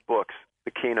in my books,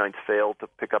 the canines failed to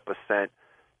pick up a scent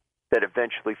that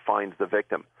eventually finds the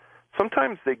victim.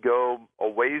 Sometimes they go a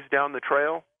ways down the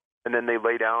trail, and then they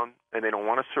lay down and they don't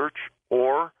want to search,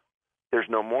 or there's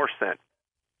no more scent.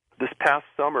 This past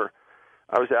summer,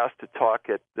 I was asked to talk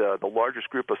at the largest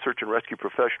group of search and rescue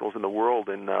professionals in the world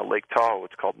in Lake Tahoe.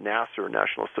 It's called NASR,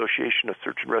 National Association of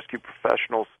Search and Rescue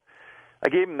Professionals. I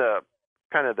gave them the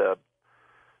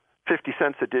 50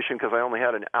 cents edition because I only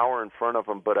had an hour in front of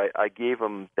them, but I gave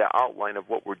them the outline of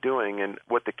what we're doing and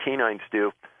what the canines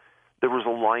do. There was a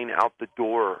line out the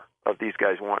door of these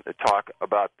guys wanting to talk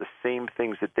about the same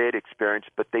things that they'd experienced,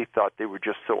 but they thought they were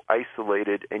just so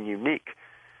isolated and unique.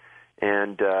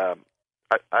 And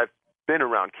I've been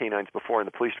around canines before in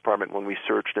the police department when we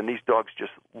searched, and these dogs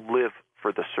just live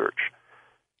for the search.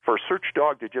 For a search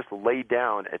dog to just lay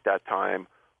down at that time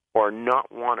or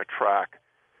not want to track,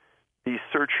 these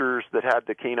searchers that had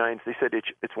the canines, they said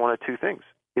it's one of two things.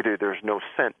 Either there's no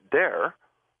scent there,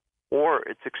 or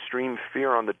it's extreme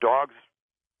fear on the dog's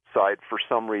side for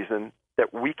some reason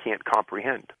that we can't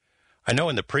comprehend. I know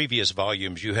in the previous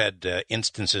volumes you had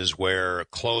instances where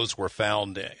clothes were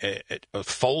found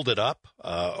folded up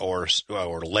or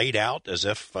laid out as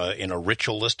if in a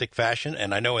ritualistic fashion.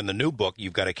 And I know in the new book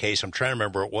you've got a case, I'm trying to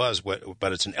remember what it was,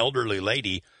 but it's an elderly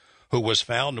lady who was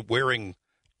found wearing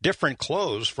different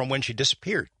clothes from when she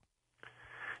disappeared.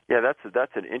 Yeah,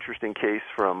 that's an interesting case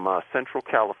from Central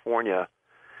California.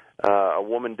 A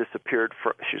woman disappeared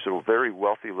from, she's a very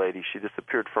wealthy lady. She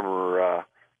disappeared from her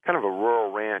kind of a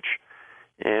rural ranch.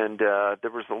 And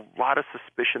there was a lot of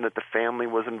suspicion that the family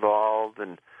was involved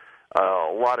and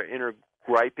a lot of inner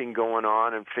griping going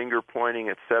on and finger pointing,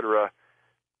 et cetera.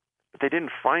 But they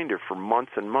didn't find her for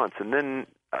months and months. And then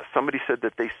somebody said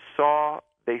that they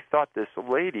thought this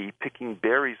lady picking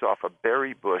berries off a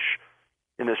berry bush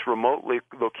in this remote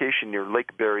location near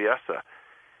Lake Berryessa.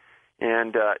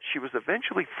 And she was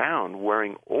eventually found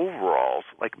wearing overalls,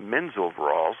 like men's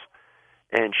overalls,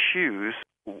 and shoes.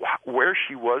 Where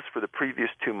she was for the previous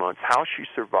 2 months, how she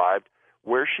survived,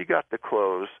 where she got the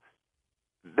clothes.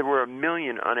 There were a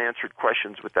million unanswered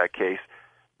questions with that case,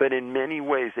 but in many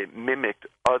ways it mimicked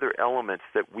other elements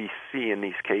that we see in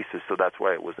these cases, so that's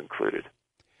why it was included.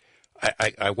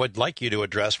 I would like you to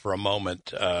address for a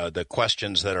moment the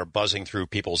questions that are buzzing through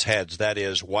people's heads. That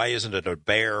is, why isn't it a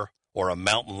bear or a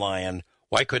mountain lion?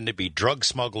 Why couldn't it be drug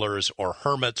smugglers or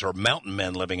hermits or mountain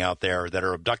men living out there that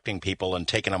are abducting people and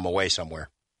taking them away somewhere?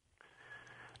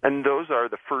 And those are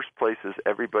the first places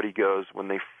everybody goes when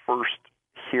they first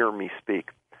hear me speak.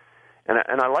 And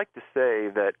I like to say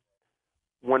that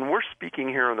when we're speaking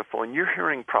here on the phone, you're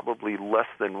hearing probably less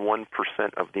than 1%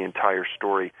 of the entire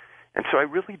story. And so I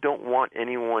really don't want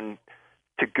anyone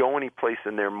to go any place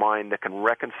in their mind that can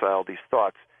reconcile these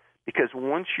thoughts, because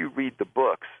once you read the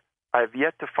books, I've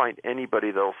yet to find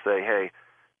anybody that'll say, hey,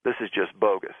 this is just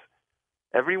bogus.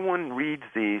 Everyone reads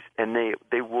these, and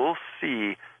they will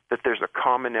see that there's a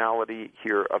commonality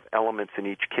here of elements in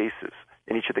each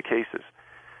of the cases.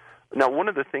 Now, one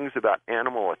of the things about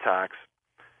animal attacks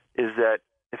is that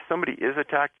if somebody is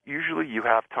attacked, usually you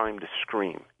have time to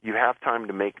scream. You have time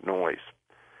to make noise.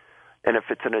 And if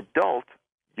it's an adult,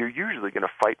 you're usually going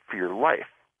to fight for your life.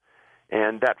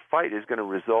 And that fight is going to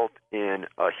result in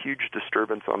a huge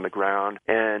disturbance on the ground,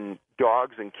 and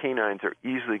dogs and canines are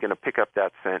easily going to pick up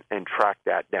that scent and track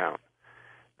that down.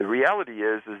 The reality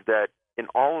is that in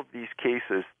all of these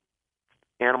cases,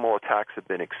 animal attacks have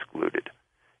been excluded.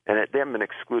 And they haven't been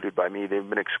excluded by me. They've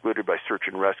been excluded by search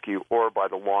and rescue or by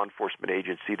the law enforcement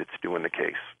agency that's doing the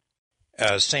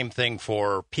case. Same thing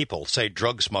for people, say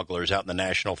drug smugglers out in the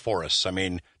national forests. I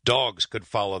mean, dogs could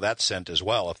follow that scent as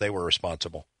well if they were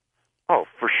responsible. Oh,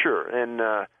 for sure. And,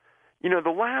 the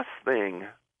last thing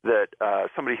that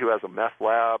somebody who has a meth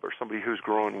lab or somebody who's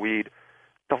growing weed,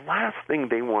 the last thing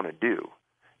they want to do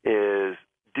is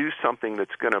do something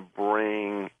that's going to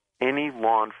bring any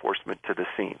law enforcement to the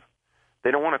scene.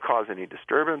 They don't want to cause any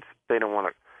disturbance. They don't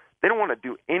want to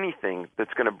do anything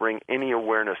that's going to bring any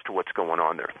awareness to what's going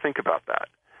on there. Think about that.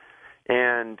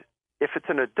 And if it's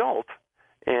an adult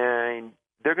and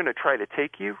they're going to try to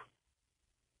take you,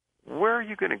 where are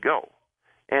you going to go?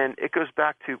 And it goes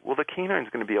back to, well, the canine's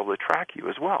going to be able to track you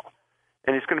as well.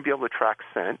 And it's going to be able to track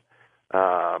scent,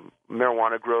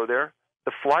 marijuana grow there.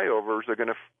 The flyovers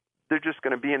they're just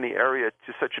going to be in the area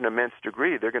to such an immense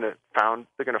degree. They're going to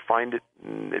find it,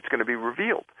 and it's going to be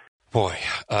revealed. Boy,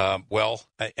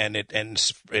 and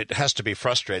it has to be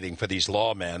frustrating for these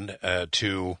lawmen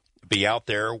to be out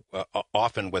there,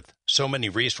 often with so many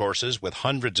resources, with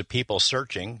hundreds of people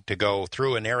searching, to go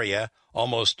through an area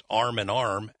almost arm in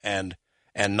arm and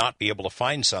not be able to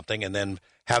find something, and then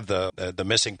have the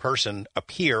missing person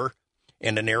appear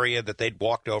in an area that they'd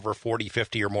walked over 40,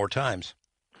 50 or more times.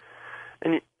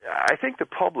 And I think the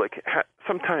public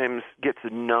sometimes gets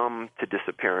numb to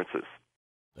disappearances.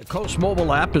 The Coast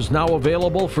mobile app is now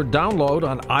available for download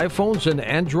on iPhones and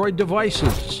Android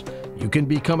devices. You can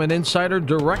become an insider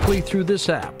directly through this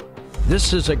app.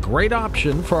 This is a great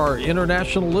option for our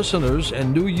international listeners,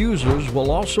 and new users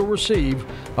will also receive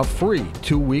a free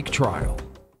 2-week trial.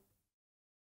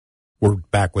 We're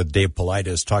back with Dave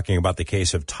Paulides talking about the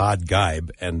case of Todd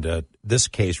Geib, and this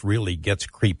case really gets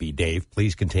creepy. Dave,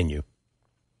 please continue.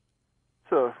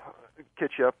 So,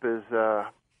 catch you up is a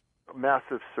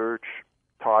massive search.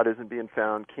 Todd isn't being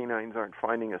found. Canines aren't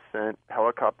finding a scent.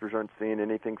 Helicopters aren't seeing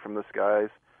anything from the skies.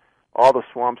 All the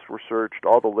swamps were searched.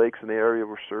 All the lakes in the area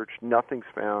were searched. Nothing's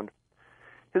found.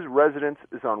 His residence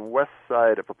is on west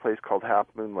side of a place called Half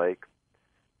Moon Lake.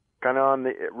 Kind of on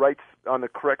the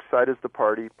correct side as the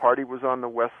party. Party was on the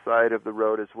west side of the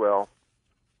road as well.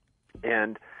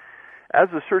 And as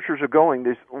the searchers are going,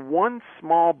 there's one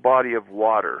small body of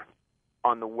water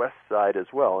on the west side as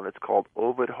well, and it's called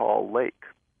Ovid Hall Lake.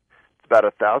 It's about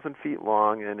 1,000 feet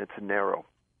long, and it's narrow.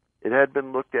 It had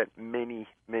been looked at many,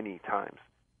 many times.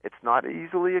 It's not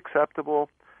easily acceptable.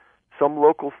 Some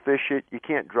locals fish it. You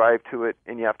can't drive to it,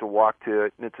 and you have to walk to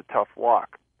it, and it's a tough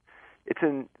walk. It's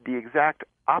in the exact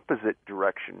opposite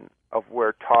direction of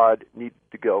where Todd needed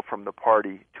to go from the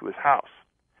party to his house.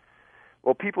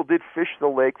 Well, people did fish the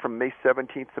lake from May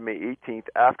 17th to May 18th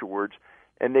afterwards,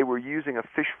 and they were using a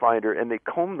fish finder, and they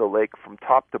combed the lake from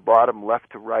top to bottom,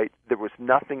 left to right. There was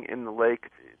nothing in the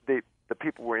lake. The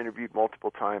people were interviewed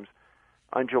multiple times.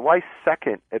 On July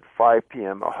 2nd at 5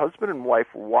 p.m., a husband and wife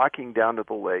were walking down to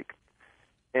the lake,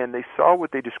 and they saw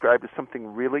what they described as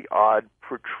something really odd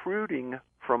protruding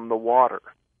from the water.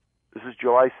 This is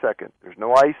July 2nd. There's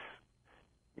no ice.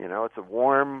 You know, it's a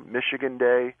warm Michigan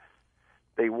day.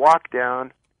 They walk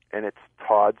down, and it's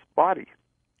Todd's body.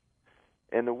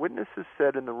 And the witnesses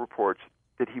said in the reports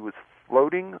that he was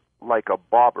floating like a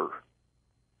bobber.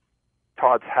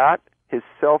 Todd's hat, his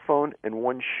cell phone, and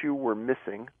one shoe were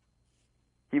missing.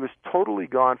 He was totally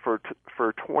gone for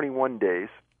 21 days.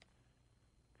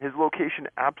 His location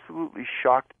absolutely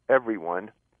shocked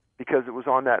everyone because it was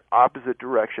on that opposite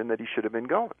direction that he should have been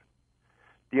going.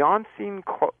 The on-scene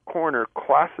coroner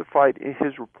classified in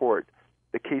his report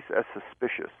the case as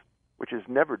suspicious, which is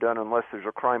never done unless there's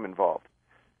a crime involved.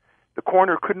 The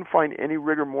coroner couldn't find any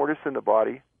rigor mortis in the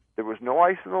body. There was no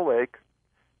ice in the lake.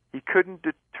 He couldn't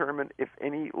determine if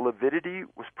any lividity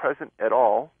was present at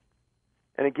all.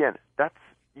 And again,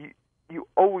 you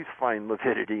always find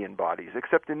lividity in bodies,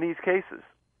 except in these cases.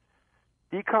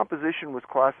 Decomposition was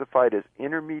classified as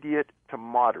intermediate to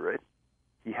moderate.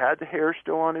 He had the hair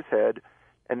still on his head,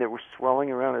 and there was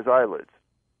swelling around his eyelids.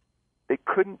 They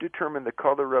couldn't determine the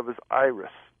color of his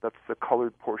iris. That's the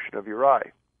colored portion of your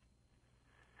eye.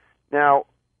 Now,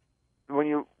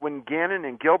 when Gannon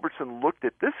and Gilbertson looked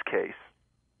at this case,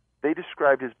 they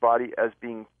described his body as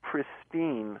being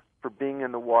pristine for being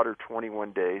in the water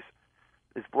 21 days.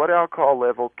 His blood alcohol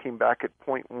level came back at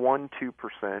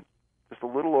 0.12%, just a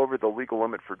little over the legal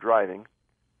limit for driving.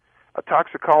 A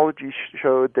toxicology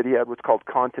showed that he had what's called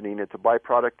contanine. It's a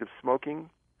byproduct of smoking.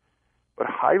 But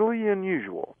highly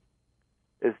unusual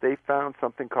is they found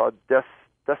something called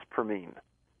despermine.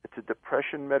 It's a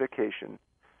depression medication.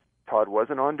 Todd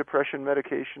wasn't on depression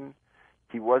medication.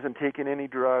 He wasn't taking any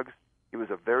drugs. He was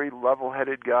a very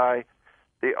level-headed guy.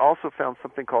 They also found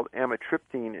something called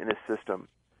amitriptyline in his system.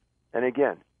 And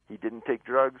again, he didn't take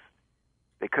drugs.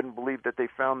 They couldn't believe that they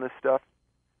found this stuff.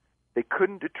 They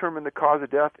couldn't determine the cause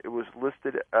of death. It was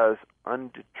listed as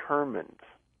undetermined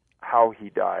how he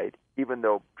died, even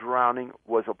though drowning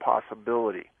was a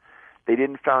possibility. They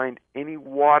didn't find any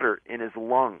water in his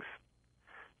lungs.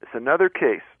 It's another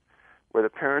case where the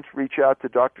parents reach out to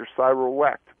Dr. Cyril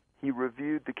Wecht. He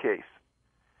reviewed the case.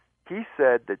 He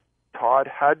said that Todd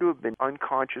had to have been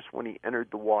unconscious when he entered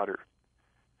the water.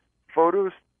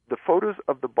 The photos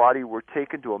of the body were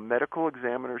taken to a medical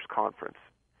examiner's conference,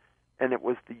 and it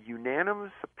was the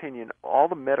unanimous opinion of all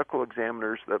the medical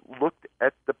examiners that looked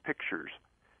at the pictures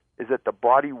is that the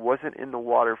body wasn't in the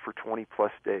water for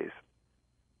 20-plus days.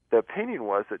 The opinion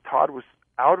was that Todd was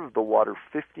out of the water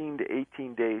 15 to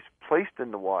 18 days, placed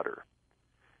in the water.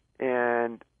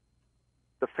 And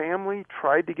the family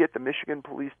tried to get the Michigan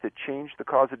police to change the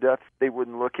cause of death. They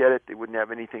wouldn't look at it. They wouldn't have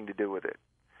anything to do with it.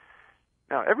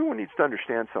 Now, everyone needs to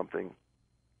understand something.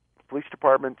 Police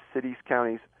departments, cities,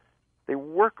 counties, they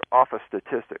work off of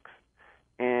statistics.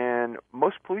 And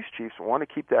most police chiefs want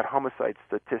to keep that homicide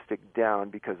statistic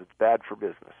down because it's bad for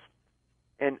business.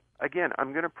 And again,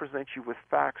 I'm going to present you with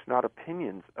facts, not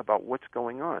opinions about what's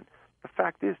going on. The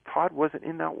fact is, Todd wasn't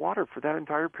in that water for that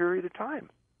entire period of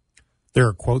time. There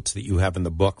are quotes that you have in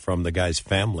the book from the guy's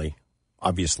family,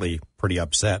 obviously pretty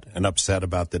upset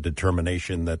about the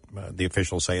determination that the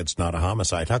officials say it's not a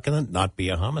homicide. How can it not be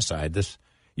a homicide?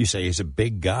 You say he's a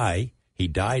big guy. He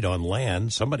died on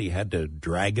land. Somebody had to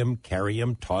drag him, carry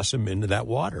him, toss him into that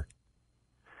water.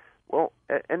 Well,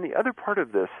 and the other part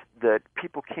of this that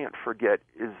people can't forget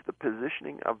is the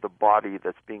positioning of the body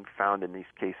that's being found in these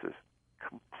cases,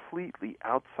 completely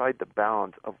outside the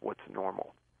bounds of what's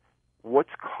normal.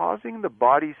 What's causing the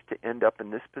bodies to end up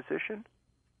in this position?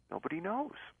 Nobody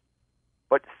knows.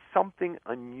 But something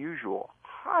unusual,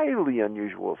 highly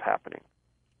unusual, is happening.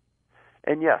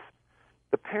 And yes,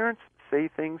 the parents say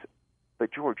things,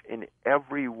 but George, in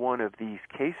every one of these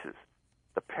cases,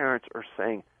 the parents are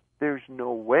saying, there's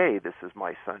no way this is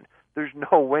my son. There's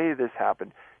no way this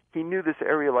happened. He knew this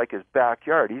area like his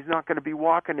backyard. He's not going to be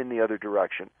walking in the other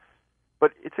direction.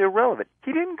 But it's irrelevant.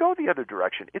 He didn't go the other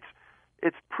direction.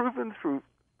 It's proven through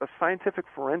a scientific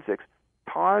forensics.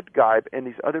 Todd Geib and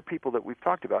these other people that we've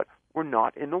talked about were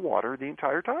not in the water the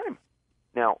entire time.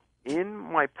 Now, in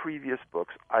my previous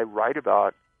books, I write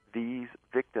about these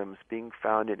victims being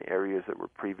found in areas that were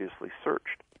previously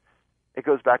searched. It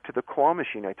goes back to the claw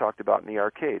machine I talked about in the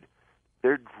arcade.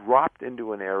 They're dropped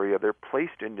into an area, they're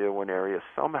placed into an area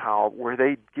somehow where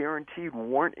they guaranteed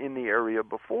weren't in the area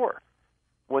before.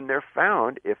 When they're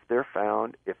found, if they're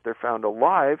found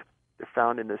alive, they're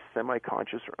found in this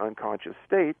semi-conscious or unconscious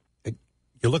state.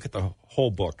 You look at the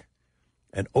whole book,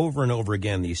 and over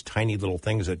again, these tiny little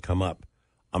things that come up.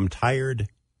 I'm tired.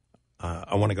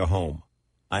 I want to go home.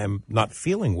 I am not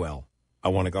feeling well. I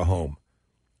want to go home.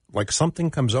 Like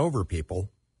something comes over people,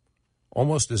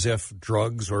 almost as if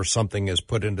drugs or something is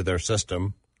put into their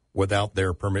system without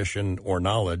their permission or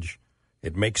knowledge.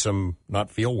 It makes them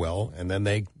not feel well, and then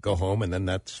they go home, and then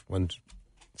that's when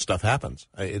stuff happens.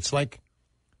 It's like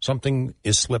something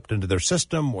is slipped into their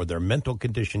system or their mental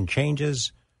condition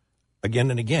changes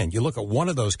again and again. You look at one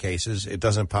of those cases, it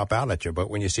doesn't pop out at you, but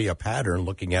when you see a pattern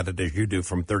looking at it as you do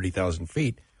from 30,000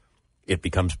 feet, it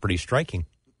becomes pretty striking.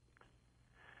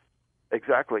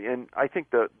 Exactly, and I think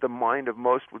the mind of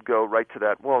most would go right to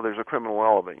that, well, there's a criminal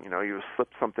element, you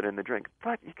slipped something in the drink.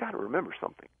 But you got to remember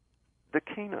something. The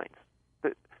canines,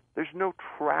 there's no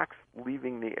tracks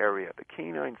leaving the area. The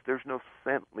canines, there's no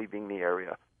scent leaving the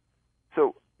area.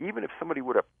 So even if somebody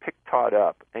would have picked Todd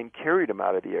up and carried him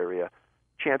out of the area,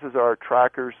 chances are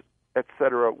trackers,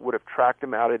 etc., would have tracked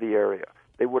him out of the area.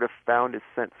 They would have found his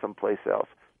scent someplace else.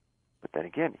 But then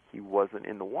again, he wasn't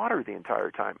in the water the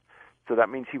entire time. So that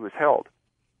means he was held.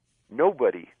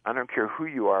 Nobody, I don't care who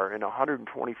you are, in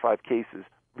 125 cases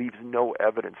leaves no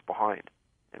evidence behind.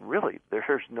 And really,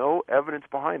 there's no evidence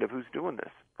behind of who's doing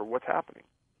this or what's happening.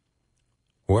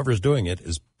 Whoever's doing it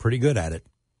is pretty good at it.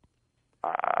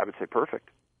 I would say perfect.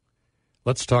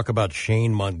 Let's talk about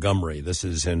Shane Montgomery. This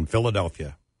is in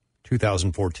Philadelphia,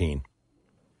 2014.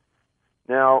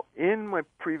 Now, in my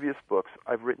previous books,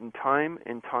 I've written time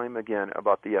and time again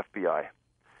about the FBI.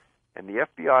 And the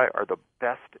FBI are the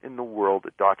best in the world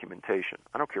at documentation.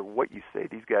 I don't care what you say;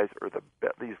 these guys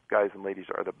and ladies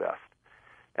are the best.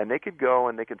 And they could go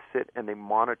and they could sit and they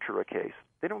monitor a case.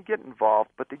 They don't get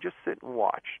involved, but they just sit and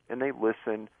watch and they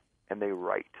listen and they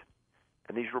write.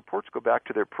 And these reports go back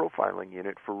to their profiling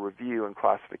unit for review and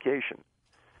classification.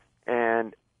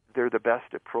 And they're the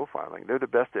best at profiling. They're the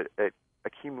best at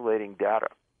accumulating data.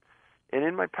 And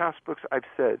in my past books, I've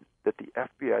said that the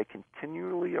FBI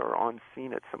continually are on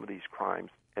scene at some of these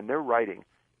crimes, and they're writing,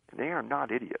 and they are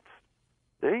not idiots.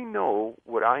 They know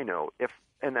what I know,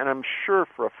 and I'm sure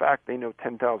for a fact they know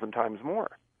 10,000 times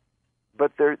more.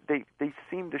 But they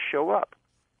seem to show up.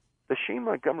 The Shane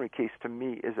Montgomery case, to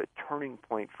me, is a turning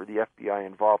point for the FBI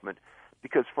involvement,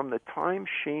 because from the time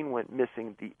Shane went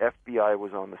missing, the FBI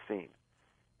was on the scene.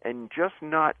 And just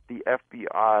not the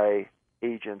FBI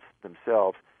agents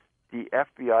themselves, the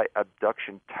FBI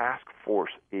abduction task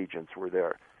force agents were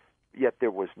there, yet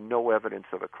there was no evidence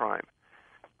of a crime.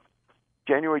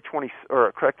 November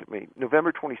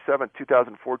 27,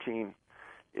 2014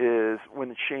 is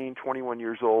when Shane, 21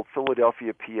 years old,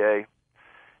 Philadelphia, PA.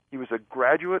 He was a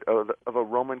graduate of a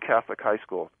Roman Catholic high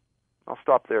school. I'll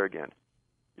stop there again.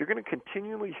 You're going to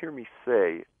continually hear me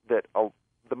say that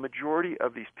the majority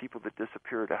of these people that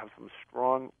disappeared have some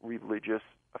strong religious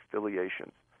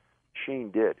affiliations.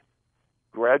 Shane did.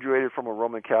 Graduated from a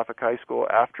Roman Catholic high school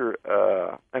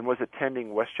and was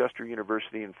attending Westchester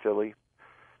University in Philly.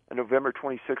 On November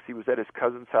 26th, he was at his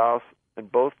cousin's house, and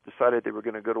both decided they were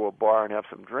going to go to a bar and have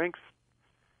some drinks.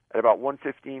 At about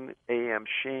 1:15 a.m.,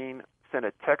 Shane sent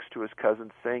a text to his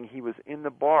cousin saying he was in the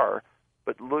bar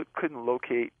but couldn't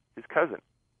locate his cousin.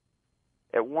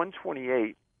 At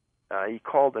 1:28, he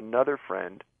called another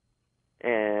friend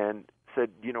and said,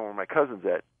 "Do you know where my cousin's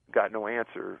at?" Got no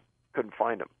answer, couldn't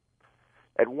find him.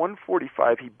 At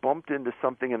 1:45, he bumped into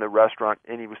something in the restaurant,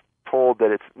 and he was told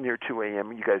that it's near 2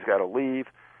 a.m., you guys got to leave.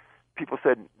 People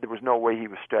said there was no way he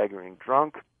was staggering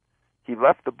drunk. He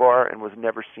left the bar and was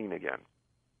never seen again.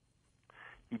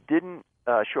 He didn't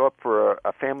show up for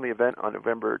a family event on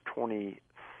November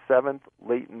 27th,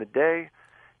 late in the day,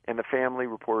 and the family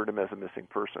reported him as a missing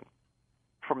person.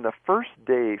 From the first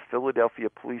day Philadelphia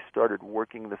police started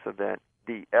working this event,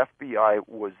 the FBI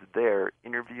was there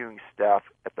interviewing staff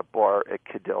at the bar at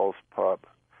Cadell's Pub.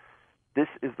 This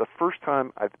is the first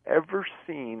time I've ever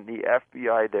seen the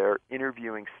FBI there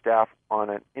interviewing staff on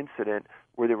an incident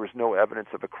where there was no evidence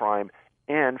of a crime,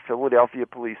 and Philadelphia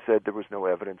police said there was no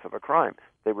evidence of a crime.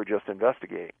 They were just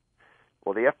investigating.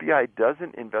 Well, the FBI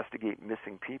doesn't investigate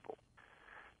missing people.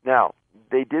 Now,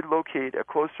 they did locate a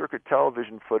closed-circuit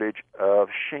television footage of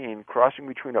Shane crossing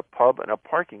between a pub and a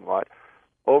parking lot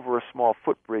over a small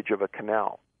footbridge of a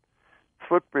canal. The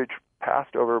footbridge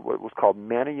passed over what was called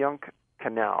Manayunk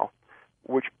Canal,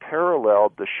 which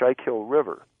paralleled the Schuylkill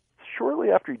River.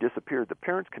 Shortly after he disappeared, the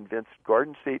parents convinced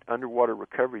Garden State Underwater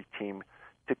Recovery Team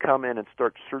to come in and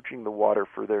start searching the water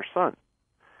for their son,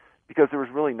 because there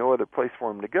was really no other place for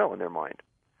him to go in their mind.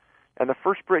 And the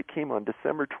first break came on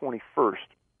December 21st.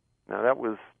 Now, that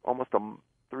was almost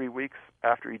 3 weeks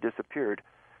after he disappeared.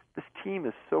 This team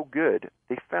is so good,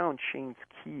 they found Shane's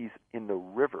keys in the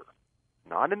river.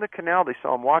 Not in the canal they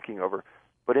saw him walking over,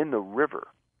 but in the river.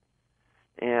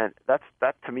 And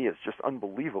that to me is just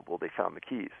unbelievable they found the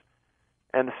keys.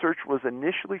 And the search was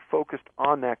initially focused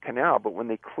on that canal, but when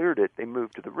they cleared it, they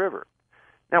moved to the river.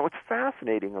 Now, what's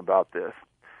fascinating about this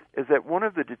is that one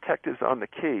of the detectives on the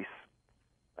case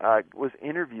was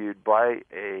interviewed by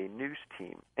a news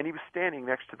team, and he was standing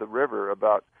next to the river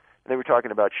and they were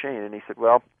talking about Shane, and he said,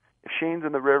 well, if Shane's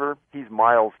in the river, he's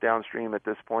miles downstream at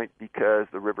this point because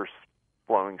the river's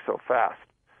flowing so fast.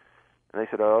 And they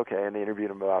said, oh, okay, and they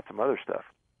interviewed him about some other stuff.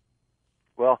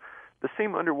 Well, the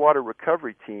same underwater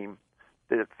recovery team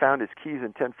that found his keys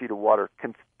in 10 feet of water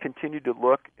continued to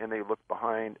look, and they looked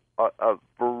behind a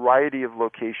variety of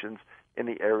locations in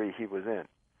the area he was in.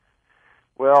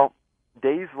 Well,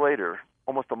 days later,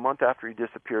 almost a month after he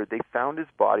disappeared, they found his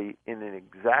body in an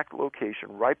exact location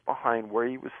right behind where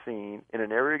he was seen in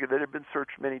an area that had been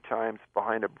searched many times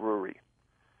behind a brewery.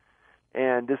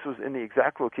 And this was in the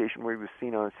exact location where he was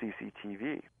seen on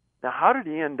CCTV. Now, how did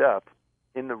he end up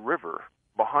in the river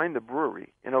behind the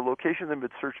brewery in a location that had been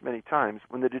searched many times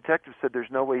when the detective said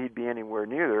there's no way he'd be anywhere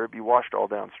near there, it'd be washed all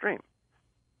downstream?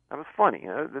 That was funny.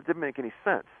 That didn't make any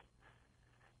sense.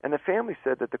 And the family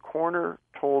said that the coroner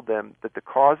told them that the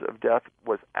cause of death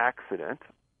was accident,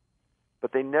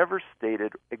 but they never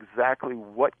stated exactly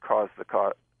what caused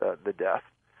the death.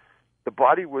 The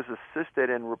body was assisted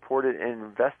and reported and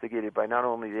investigated by not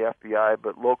only the FBI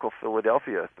but local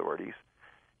Philadelphia authorities.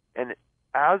 And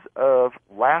as of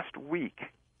last week,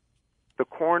 the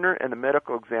coroner and the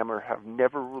medical examiner have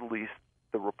never released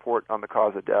the report on the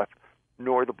cause of death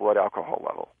nor the blood alcohol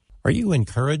level. Are you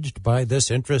encouraged by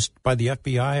this interest by the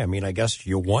FBI? I mean, I guess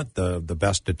you want the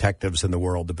best detectives in the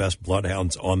world, the best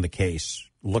bloodhounds on the case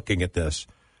looking at this.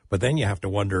 But then you have to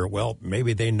wonder, well,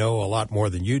 maybe they know a lot more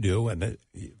than you do, and they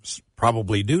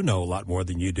probably do know a lot more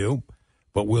than you do,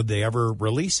 but would they ever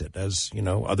release it, as, you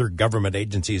know, other government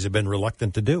agencies have been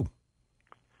reluctant to do?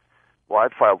 Well,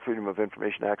 I've filed Freedom of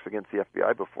Information Acts against the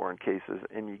FBI before in cases,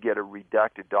 and you get a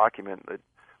redacted document that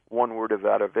one word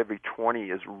out of every 20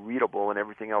 is readable and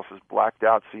everything else is blacked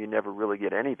out, so you never really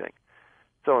get anything.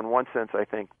 So in one sense, I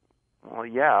think, well,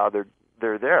 yeah,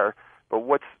 they're there. But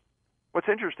what's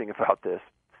interesting about this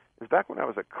is back when I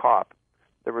was a cop,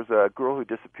 there was a girl who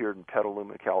disappeared in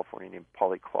Petaluma, California, named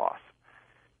Paulides.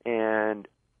 And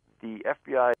the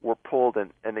FBI were pulled,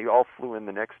 and they all flew in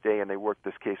the next day, and they worked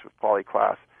this case with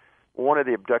Paulides. One of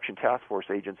the abduction task force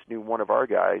agents knew one of our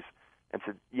guys and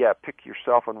said, yeah, pick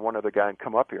yourself and one other guy and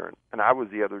come up here. And I was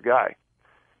the other guy.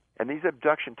 And these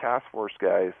abduction task force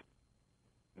guys,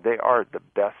 they are the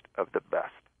best of the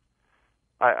best.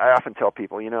 I often tell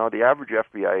people, you know, the average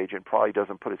FBI agent probably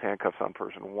doesn't put his handcuffs on a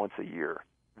person once a year.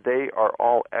 They are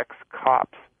all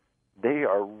ex-cops. They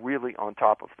are really on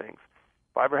top of things.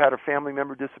 If I ever had a family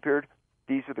member disappeared,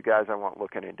 these are the guys I want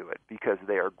looking into it because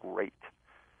they are great.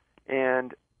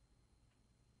 And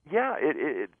yeah,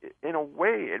 it in a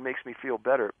way it makes me feel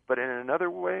better, but in another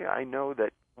way I know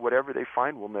that whatever they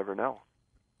find we'll never know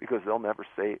because they'll never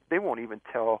say, they won't even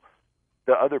tell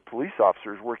the other police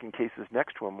officers working cases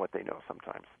next to them what they know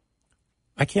sometimes.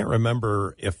 I can't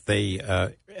remember if the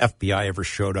FBI ever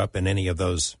showed up in any of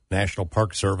those National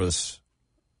Park Service,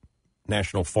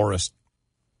 National Forest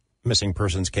missing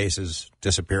persons cases,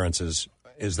 disappearances.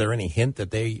 Is there any hint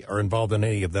that they are involved in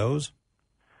any of those?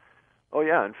 Oh,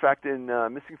 yeah. In fact, in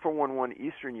Missing 411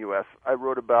 Eastern U.S., I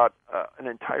wrote about an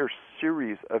entire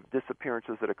series of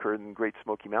disappearances that occurred in the Great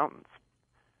Smoky Mountains.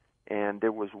 And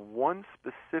there was one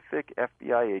specific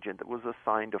FBI agent that was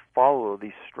assigned to follow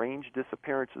these strange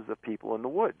disappearances of people in the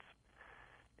woods.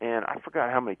 And I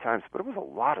forgot how many times, but it was a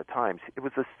lot of times. It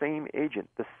was the same agent,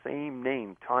 the same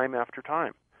name, time after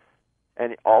time.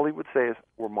 And all he would say is,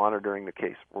 we're monitoring the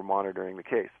case, we're monitoring the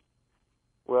case.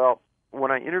 Well, when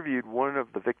I interviewed one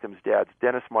of the victims' dads,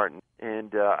 Dennis Martin,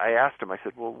 and I asked him, I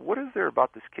said, well, what is there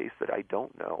about this case that I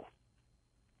don't know?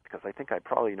 Because I think I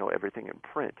probably know everything in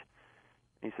print.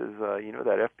 He says, you know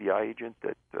that FBI agent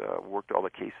that worked all the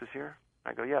cases here?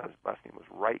 I go, yeah, his last name was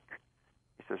Reich.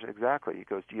 He says, exactly. He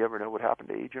goes, do you ever know what happened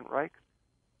to Agent Reich?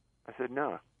 I said,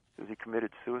 no. He says, he committed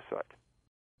suicide.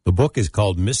 The book is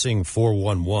called Missing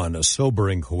 411, A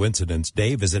Sobering Coincidence.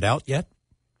 Dave, is it out yet?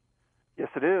 Yes,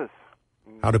 it is.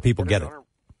 How do people get it?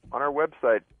 On our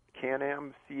website,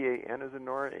 Can-Am, C-A-N as in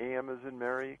Nora, A-M as in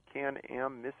Mary,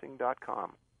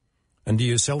 canammissing.com. And do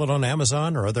you sell it on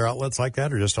Amazon or other outlets like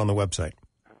that, or just on the website?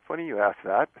 Funny you ask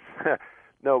that.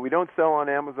 No, we don't sell on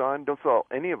Amazon, don't sell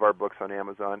any of our books on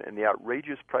Amazon, and the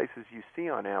outrageous prices you see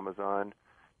on Amazon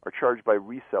are charged by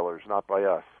resellers, not by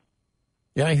us.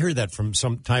 Yeah, I hear that from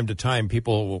some time to time.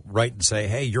 People will write and say,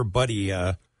 hey, your buddy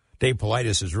Dave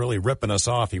Paulides is really ripping us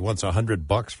off. He wants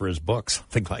 $100 for his book,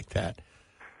 something like that.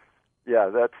 Yeah,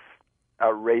 that's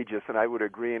outrageous, and I would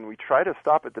agree, and we try to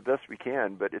stop it the best we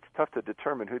can, but it's tough to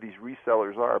determine who these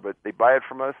resellers are. But they buy it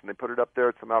from us, and they put it up there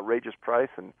at some outrageous price,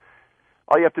 and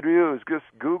all you have to do is just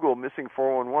Google Missing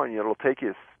 411. It'll take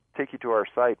you to our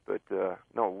site, but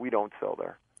no, we don't sell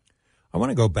there. I want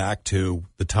to go back to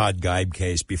the Todd Geib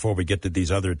case before we get to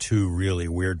these other two really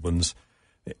weird ones,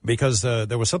 because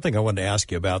there was something I wanted to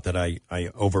ask you about that I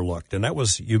overlooked, and that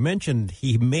was, you mentioned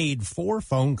he made 4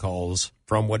 phone calls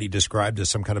from what he described as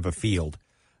some kind of a field.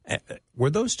 Were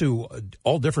those two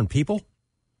all different people?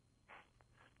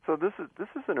 So this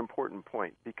is an important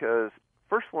point, because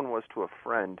first one was to a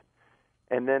friend,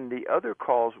 and then the other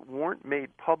calls weren't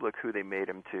made public who they made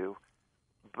them to,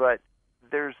 but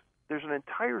there's an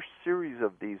entire series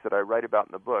of these that I write about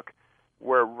in the book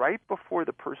where right before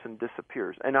the person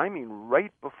disappears, and I mean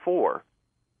right before,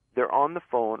 they're on the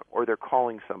phone or they're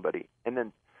calling somebody, and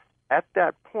then at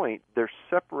that point they're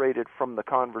separated from the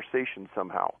conversation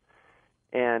somehow.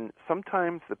 And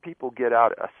sometimes the people get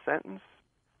out a sentence.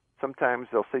 Sometimes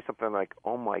they'll say something like,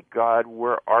 oh my God,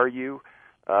 where are you?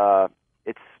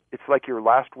 It's like your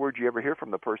last words you ever hear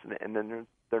from the person, and then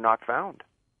they're not found.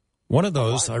 One of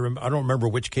those, I don't remember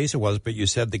which case it was, but you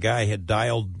said the guy had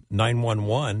dialed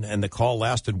 911 and the call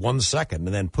lasted 1 second,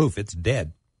 and then poof, it's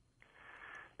dead.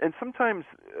 And sometimes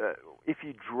if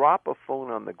you drop a phone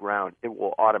on the ground, it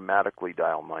will automatically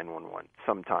dial 911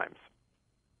 sometimes.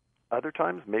 Other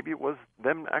times, maybe it was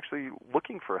them actually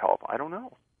looking for help. I don't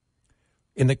know.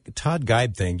 In the Todd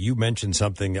Geib thing, you mentioned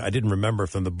something I didn't remember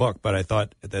from the book, but I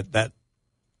thought that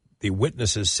the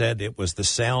witnesses said it was the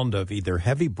sound of either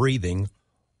heavy breathing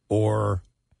or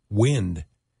wind.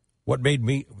 What made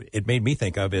me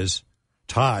think of is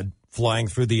Todd flying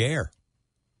through the air.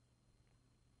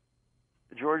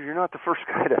 George, you're not the first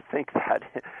guy to think that.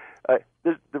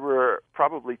 There were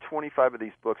probably 25 of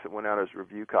these books that went out as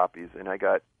review copies, and I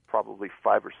got probably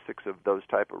 5 or 6 of those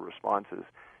type of responses.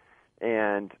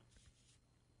 And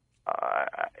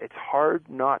it's hard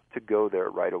not to go there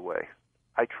right away.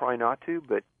 I try not to,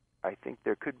 but I think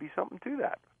there could be something to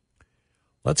that.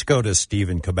 Let's go to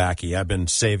Stephen Kabacki. I've been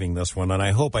saving this one, and I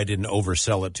hope I didn't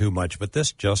oversell it too much, but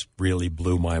this just really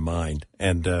blew my mind.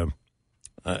 And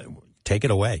take it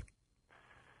away.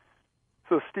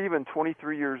 So Stephen,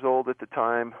 23 years old at the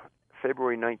time,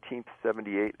 February 19th,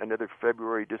 78, another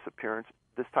February disappearance,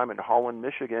 this time in Holland,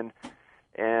 Michigan.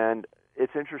 And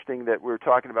it's interesting that we're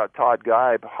talking about Todd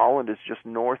Geib. Holland is just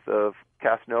north of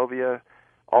Casnovia,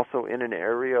 also in an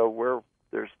area where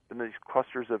there's been these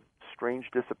clusters of strange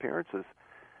disappearances.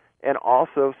 And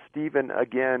also, Stephen,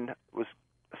 again, was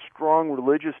strong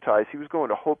religious ties. He was going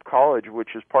to Hope College, which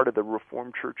is part of the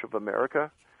Reformed Church of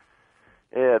America.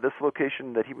 This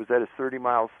location that he was at is 30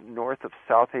 miles north of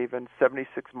South Haven,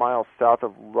 76 miles south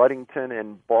of Ludington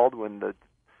and Baldwin, the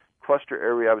cluster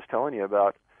area I was telling you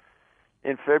about.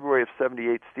 In February of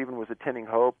 78, Stephen was attending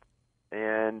Hope,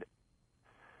 and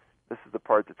this is the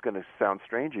part that's going to sound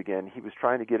strange again. He was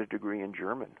trying to get a degree in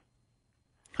German.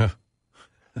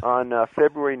 On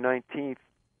February 19th,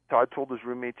 Todd told his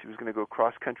roommates he was going to go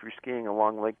cross-country skiing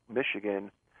along Lake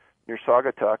Michigan near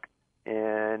Saugatuck,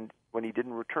 and when he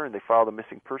didn't return, they filed a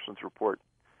missing persons report.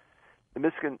 The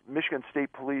Michigan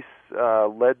State Police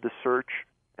led the search,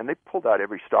 and they pulled out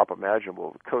every stop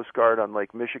imaginable. The Coast Guard on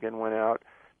Lake Michigan went out,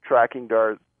 tracking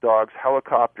dogs,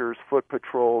 helicopters, foot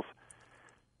patrols,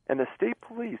 and the state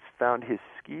police found his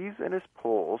skis and his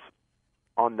poles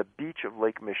on the beach of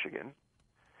Lake Michigan,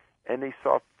 and they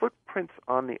saw footprints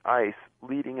on the ice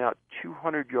leading out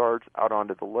 200 yards out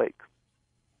onto the lake.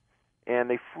 And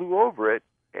they flew over it,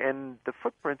 and the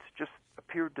footprints just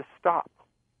appeared to stop.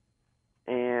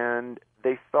 And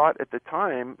they thought at the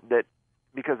time that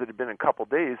because it had been a couple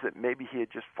days that maybe he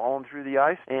had just fallen through the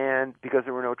ice, and because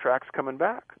there were no tracks coming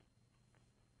back.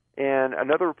 And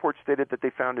another report stated that they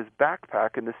found his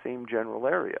backpack in the same general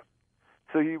area.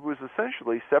 So he was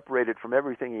essentially separated from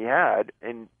everything he had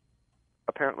and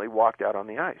apparently walked out on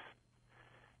the ice.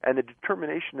 And the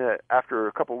determination that after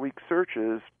a couple weeks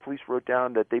searches, police wrote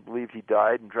down that they believed he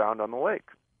died and drowned on the lake.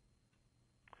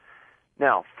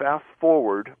 Now, fast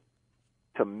forward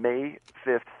to May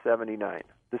 5th, 79.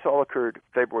 This all occurred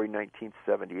February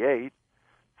 1978.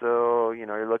 So,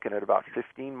 you're looking at about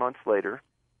 15 months later.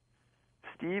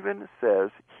 Stephen says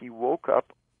he woke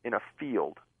up in a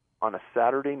field on a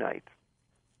Saturday night,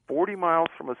 40 miles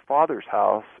from his father's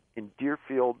house in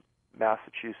Deerfield,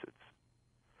 Massachusetts.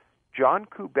 John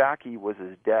Kubacki was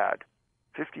his dad.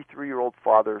 53-year-old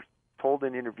father told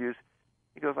in interviews,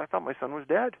 he goes, I thought my son was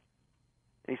dead.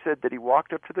 And he said that he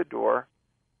walked up to the door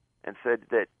and said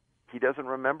that he doesn't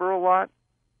remember a lot.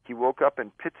 He woke up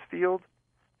in Pittsfield,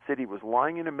 said he was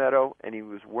lying in a meadow, and he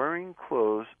was wearing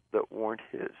clothes that weren't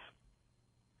his.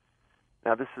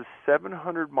 Now, this is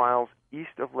 700 miles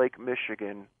east of Lake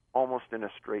Michigan, almost in a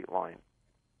straight line.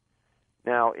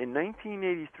 Now, in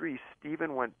 1983,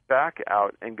 Stephen went back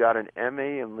out and got an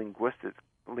MA in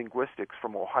linguistics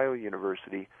from Ohio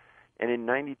University, and in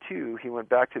 92, he went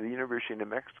back to the University of New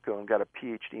Mexico and got a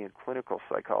PhD in clinical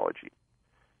psychology.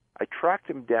 I tracked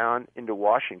him down into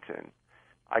Washington.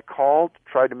 I called,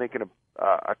 tried to make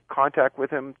a contact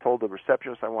with him, told the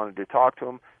receptionist I wanted to talk to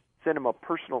him, sent him a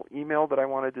personal email that I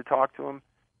wanted to talk to him.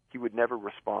 He would never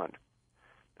respond.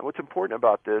 Now, what's important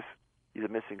about this, he's a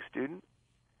missing student.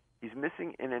 He's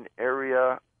missing in an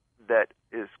area that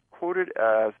is quoted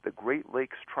as the Great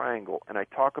Lakes Triangle, and I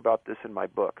talk about this in my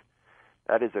book.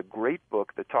 That is a great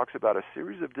book that talks about a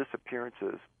series of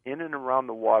disappearances in and around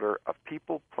the water of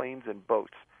people, planes, and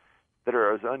boats that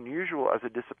are as unusual as the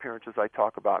disappearances I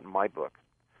talk about in my book.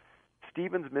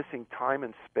 Stephen's missing time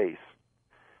and space.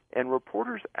 And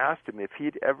reporters asked him if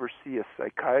he'd ever see a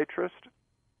psychiatrist,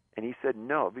 and he said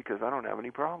no, because I don't have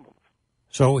any problems.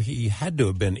 So he had to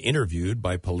have been interviewed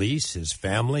by police, his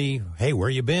family. Hey, where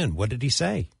you been? What did he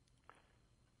say?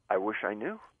 I wish I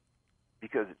knew.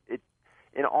 Because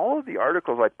in all of the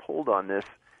articles I pulled on this,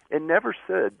 it never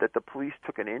said that the police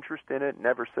took an interest in it,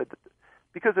 never said that.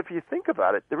 Because if you think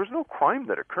about it, there was no crime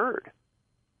that occurred.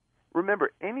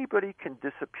 Remember, anybody can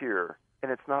disappear,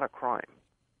 and it's not a crime.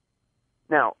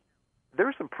 Now,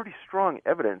 there's some pretty strong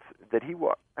evidence that there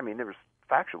was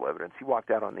factual evidence. He walked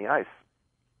out on the ice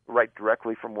right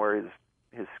directly from where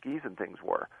his skis and things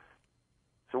were.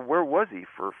 So where was he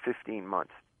for 15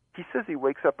 months? He says he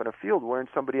wakes up in a field wearing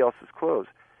somebody else's clothes.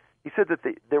 He said that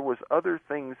there was other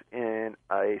things in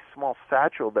a small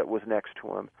satchel that was next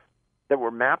to him that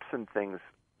were maps and things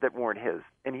that weren't his,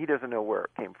 and he doesn't know where it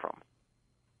came from.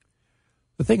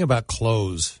 The thing about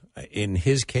clothes, in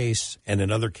his case and in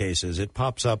other cases, it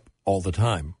pops up all the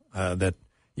time that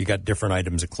you got different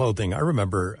items of clothing. I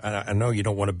remember, I know you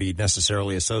don't want to be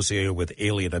necessarily associated with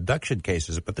alien abduction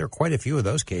cases, but there are quite a few of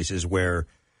those cases where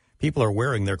people are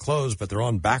wearing their clothes, but they're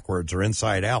on backwards or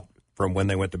inside out from when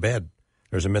they went to bed.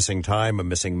 There's a missing time, a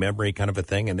missing memory kind of a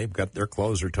thing, and they've got their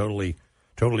clothes are totally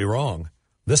wrong.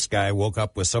 This guy woke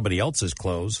up with somebody else's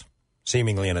clothes,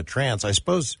 seemingly in a trance. I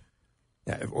suppose,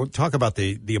 we'll talk about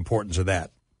the importance of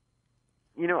that.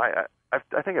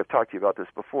 I think I've talked to you about this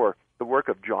before, the work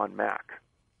of John Mack.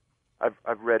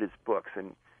 I've read his books,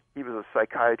 and he was a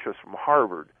psychiatrist from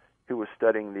Harvard who was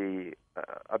studying the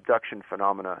abduction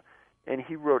phenomena, and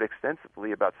he wrote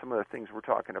extensively about some of the things we're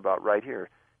talking about right here.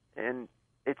 And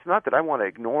it's not that I want to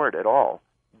ignore it at all,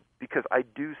 because I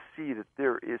do see that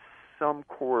there is some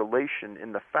correlation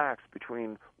in the facts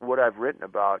between what I've written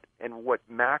about and what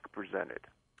Mack presented.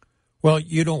 Well,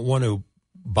 you don't want to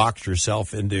box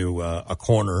yourself into a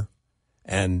corner,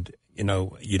 and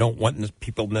you don't want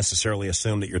people necessarily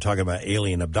assume that you're talking about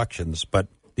alien abductions, but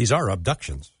these are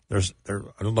abductions. I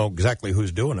don't know exactly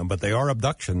who's doing them, but they are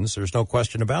abductions. There's no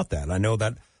question about that. I know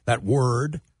that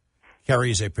word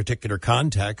carries a particular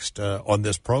context on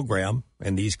this program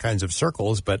and these kinds of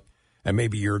circles, and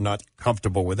maybe you're not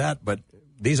comfortable with that, but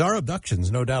these are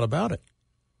abductions, no doubt about it.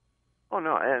 Oh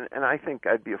no, and I think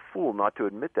I'd be a fool not to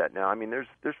admit that now. I mean, there's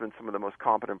been some of the most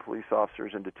competent police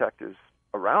officers and detectives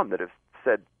around that have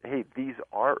said, "Hey, these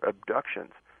are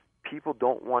abductions." People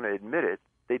don't want to admit it.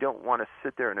 They don't want to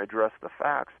sit there and address the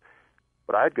facts.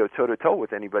 But I'd go toe to toe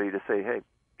with anybody to say, "Hey,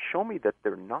 show me that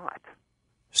they're not."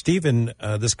 Stephen,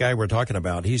 this guy we're talking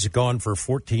about, he's gone for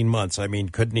 14 months. I mean,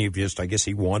 couldn't he have just, I guess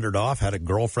he wandered off, had a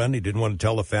girlfriend he didn't want to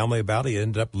tell the family about. He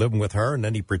ended up living with her, and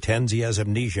then he pretends he has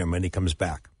amnesia and he comes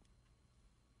back.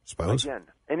 Suppose? Again,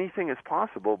 anything is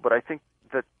possible, but I think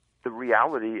that the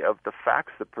reality of the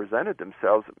facts that presented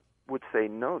themselves would say,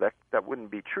 no, that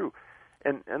wouldn't be true.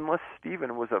 And unless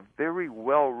Stephen was a very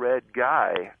well-read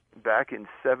guy back in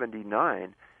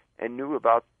 79 and knew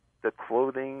about the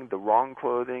clothing, the wrong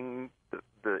clothing,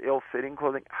 the ill-fitting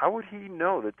clothing, how would he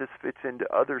know that this fits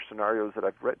into other scenarios that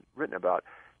I've written about?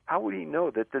 How would he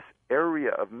know that this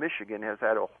area of Michigan has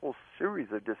had a whole series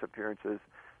of disappearances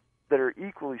that are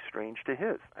equally strange to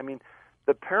his? I mean,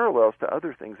 the parallels to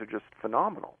other things are just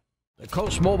phenomenal. The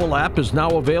Coast mobile app is now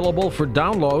available for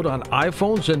download on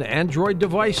iPhones and Android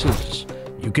devices.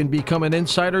 You can become an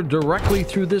insider directly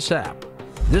through this app.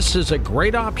 This is a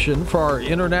great option for our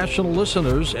international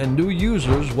listeners, and new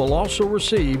users will also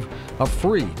receive a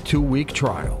free 2-week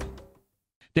trial.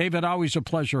 David, always a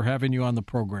pleasure having you on the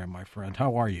program, my friend.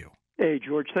 How are you? Hey,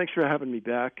 George. Thanks for having me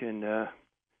back, and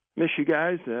miss you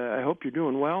guys. I hope you're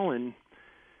doing well, and,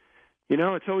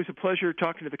 it's always a pleasure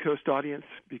talking to the Coast audience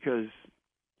because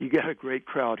you got a great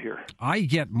crowd here. I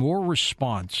get more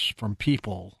response from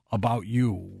people about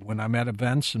you when I'm at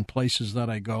events and places that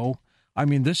I go. I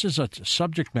mean, this is a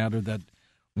subject matter that,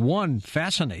 one,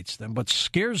 fascinates them, but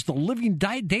scares the living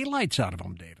daylights out of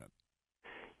them, David.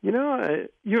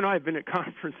 You and I have been at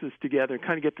conferences together and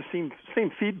kind of get the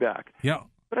same feedback. Yeah.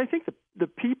 But I think the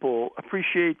people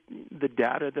appreciate the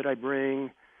data that I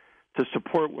bring to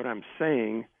support what I'm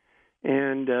saying.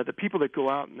 And the people that go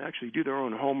out and actually do their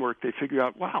own homework, they figure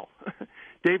out, wow,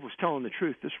 Dave was telling the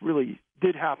truth. This really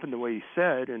did happen the way he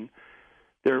said, and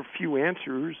there are a few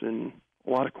answers and a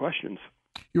lot of questions.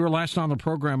 You were last on the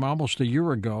program almost a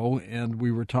year ago, and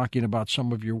we were talking about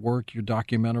some of your work, your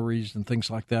documentaries and things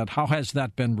like that. How has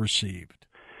that been received?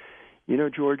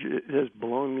 George, it has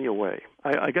blown me away.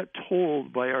 I got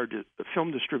told by our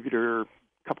film distributor a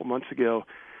couple months ago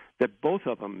that both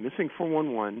of them, Missing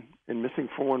 411 and Missing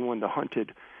 411 The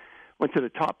Hunted, went to the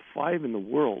top 5 in the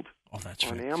world on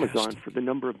fantastic. Amazon for the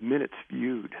number of minutes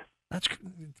viewed. That's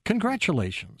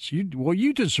congratulations.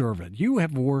 You deserve it. You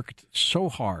have worked so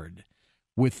hard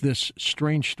with this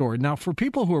strange story. Now, for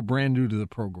people who are brand new to the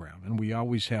program, and we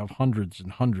always have hundreds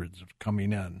and hundreds of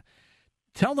coming in,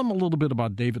 tell them a little bit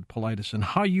about David Paulides and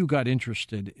how you got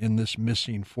interested in this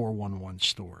Missing 411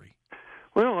 story.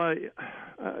 Well, I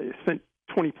spent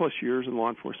 20-plus years in law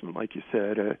enforcement, like you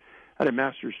said. I had a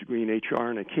master's degree in HR,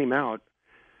 and I came out,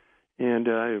 and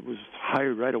I was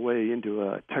hired right away into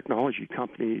a technology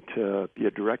company to be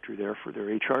a director there for their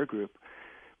HR group.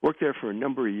 Worked there for a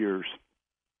number of years.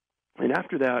 And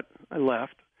after that, I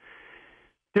left,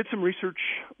 did some research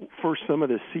for some of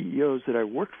the CEOs that I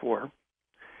worked for,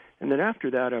 and then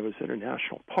after that, I was at a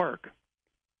national park.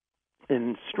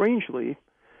 And strangely,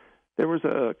 there was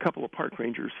a couple of park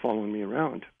rangers following me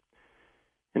around.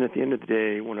 And at the end of the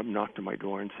day, one of them knocked on my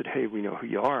door and said, "Hey, we know who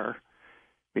you are.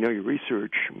 We know your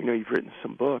research. We know you've written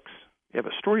some books. We have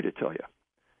a story to tell you."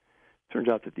 Turns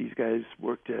out that these guys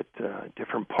worked at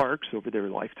different parks over their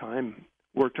lifetime,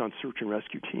 worked on search and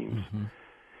rescue teams. Mm-hmm.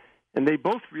 And they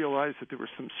both realized that there was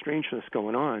some strangeness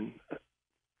going on,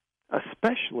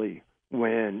 especially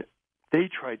when they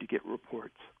tried to get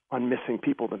reports on missing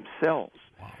people themselves.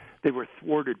 Wow. They were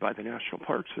thwarted by the National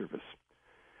Park Service.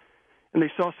 And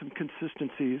they saw some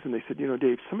consistencies, and they said,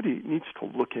 Dave, somebody needs to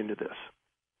look into this.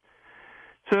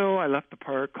 So I left the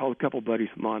park, called a couple buddies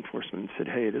in law enforcement, and said,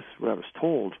 hey, this is what I was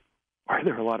told. Are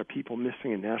there a lot of people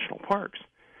missing in national parks?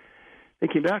 They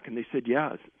came back, and they said,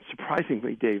 yeah,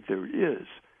 surprisingly, Dave, there is.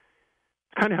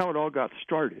 It's kind of how it all got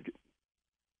started.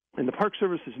 And the Park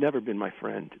Service has never been my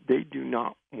friend. They do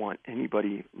not want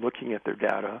anybody looking at their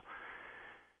data.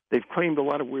 They've claimed a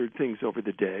lot of weird things over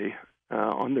the day.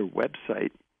 On their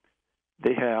website,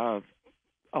 they have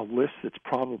a list that's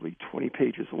probably 20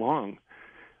 pages long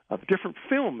of different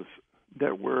films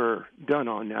that were done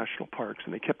on national parks,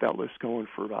 and they kept that list going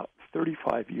for about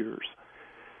 35 years.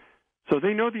 So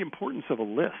they know the importance of a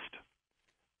list.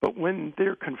 But when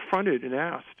they're confronted and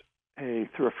asked, hey,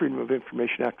 through a Freedom of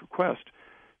Information Act request,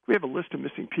 we have a list of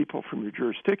missing people from your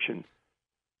jurisdiction,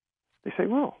 they say,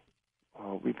 well,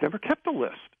 we've never kept a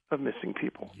list of missing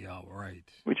people. Yeah, right.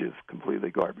 Which is completely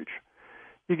garbage.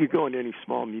 You could go into any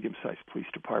small, medium-sized police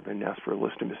department and ask for a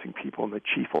list of missing people, and the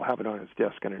chief will have it on his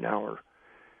desk in an hour.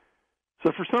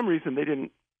 So for some reason, they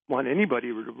didn't want anybody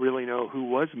to really know who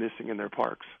was missing in their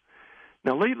parks.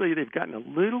 Now, lately, they've gotten a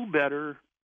little better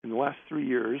in the last 3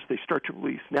 years. They start to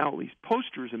release now at least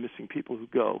posters of missing people who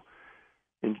go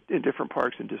in different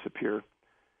parks and disappear.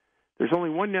 There's only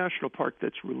one national park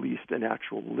that's released an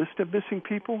actual list of missing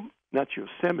people, and that's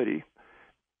Yosemite.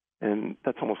 And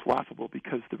that's almost laughable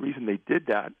because the reason they did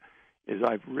that is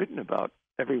I've written about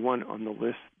everyone on the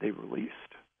list they released.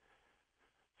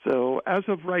 So as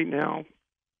of right now,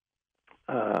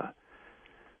 I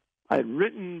had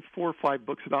written 4 or 5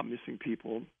 books about missing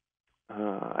people.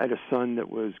 I had a son that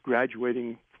was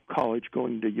graduating from college,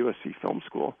 going to USC Film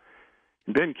School.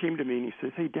 And Ben came to me and he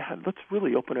said, "Hey, Dad, let's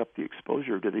really open up the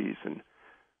exposure to these and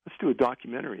let's do a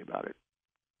documentary about it."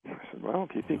 I said, "Well,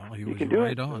 if you think you can do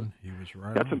it." He was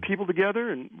right Got on. some people together,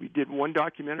 and we did one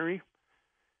documentary,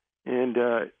 and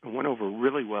it went over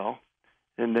really well.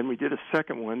 And then we did a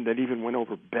second one that even went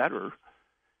over better.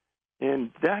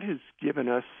 And that has given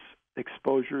us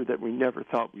exposure that we never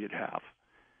thought we'd have.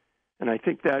 And I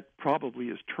think that probably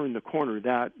has turned the corner,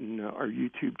 that and our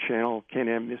YouTube channel,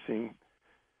 Can-Am Missing,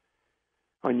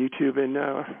 on YouTube. And,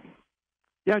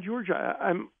 yeah, George,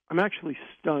 I'm actually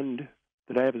stunned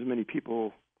that I have as many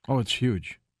people Oh, it's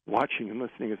huge. watching and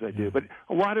listening as I do. But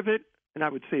a lot of it, and I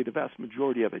would say the vast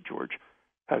majority of it, George,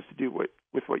 has to do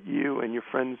with what you and your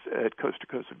friends at Coast to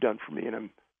Coast have done for me, and I'm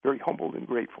very humbled and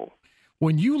grateful.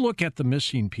 When you look at the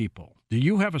missing people, do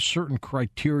you have a certain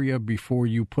criteria before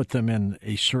you put them in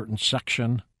a certain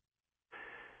section?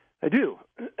 I do.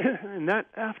 And that,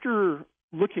 after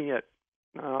looking at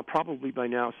probably by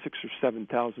now 6,000 or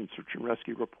 7,000 search and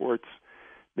rescue reports,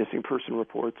 missing person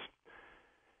reports,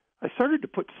 I started to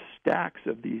put stacks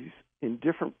of these in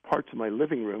different parts of my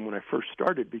living room when I first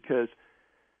started, because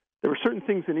there were certain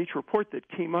things in each report that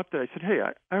came up that I said, "Hey,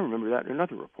 I remember that in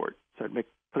another report." So I'd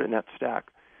put it in that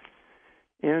stack.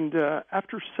 And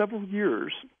after several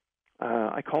years,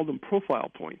 I called them profile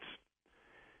points.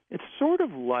 It's sort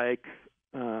of like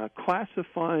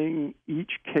classifying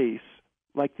each case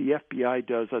like the FBI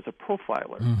does as a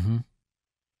profiler. Mm-hmm.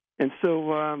 And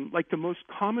so, like, the most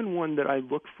common one that I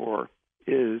look for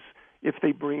is if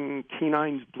they bring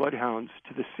canines, bloodhounds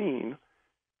to the scene,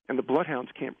 and the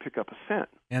bloodhounds can't pick up a scent.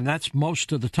 And that's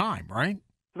most of the time, right?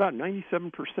 About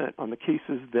 97% on the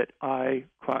cases that I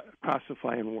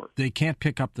classify and work. They can't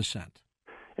pick up the scent.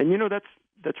 And,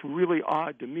 that's really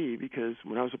odd to me, because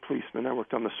when I was a policeman, I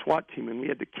worked on the SWAT team, and we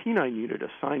had the canine unit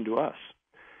assigned to us.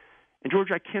 And, George,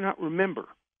 I cannot remember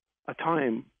a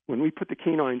time when we put the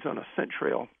canines on a scent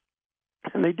trail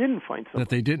and they didn't find something. That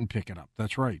they didn't pick it up.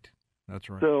 That's right. That's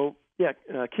right. So, yeah,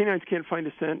 canines can't find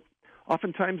a scent.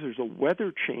 Oftentimes there's a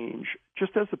weather change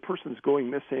just as the person's going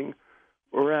missing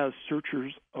or as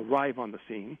searchers arrive on the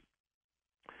scene.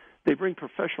 They bring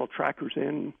professional trackers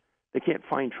in. They can't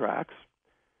find tracks.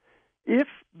 If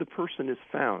the person is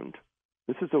found,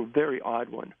 this is a very odd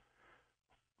one,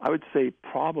 I would say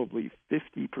probably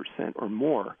 50% or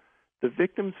more, the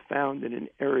victim's found in an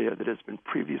area that has been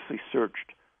previously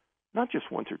searched, not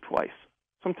just once or twice,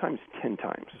 sometimes 10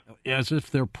 times. As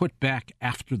if they're put back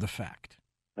after the fact.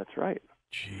 That's right.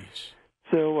 Jeez.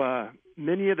 So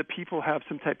many of the people have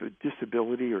some type of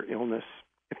disability or illness.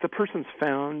 If the person's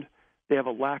found, they have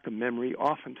a lack of memory,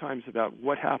 oftentimes about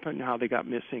what happened, how they got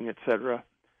missing, etc.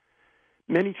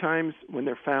 Many times when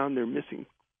they're found, they're missing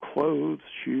clothes,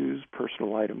 shoes,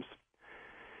 personal items.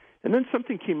 And then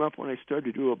something came up when I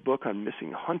started to do a book on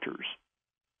missing hunters.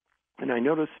 And I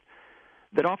noticed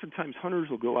that oftentimes hunters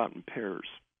will go out in pairs.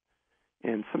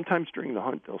 And sometimes during the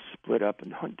hunt, they'll split up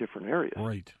and hunt different areas.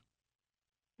 Right.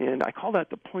 And I call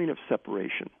that the point of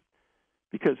separation,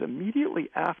 because immediately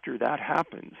after that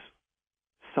happens,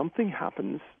 something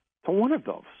happens to one of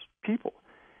those people.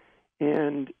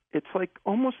 And it's like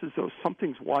almost as though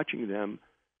something's watching them,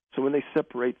 so when they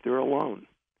separate, they're alone.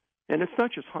 And it's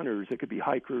not just hunters. It could be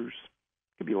hikers.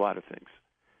 It could be a lot of things.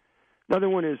 Another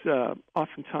one is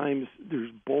oftentimes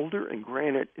there's boulder and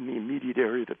granite in the immediate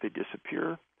area that they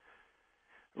disappear.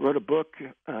 I wrote a book,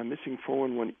 Missing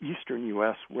 411 Eastern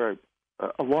U.S., where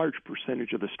a large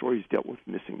percentage of the stories dealt with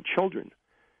missing children.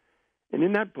 And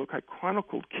in that book, I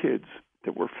chronicled kids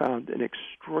that were found an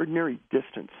extraordinary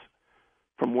distance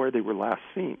from where they were last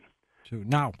seen.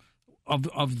 Now,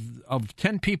 of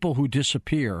 10 people who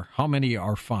disappear, how many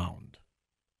are found?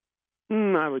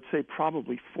 I would say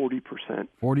probably 40%.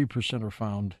 40% are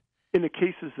found. In the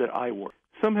cases that I work.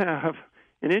 Some have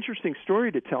an interesting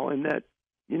story to tell in that,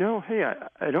 hey,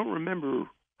 I don't remember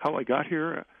how I got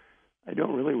here. I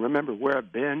don't really remember where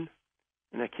I've been,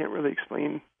 and I can't really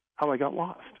explain how I got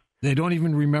lost. They don't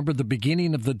even remember the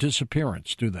beginning of the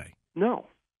disappearance, do they? No.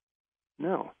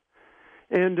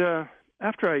 And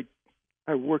after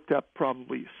I worked up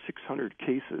probably 600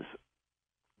 cases,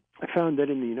 I found that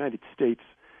in the United States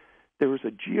there was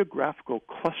a geographical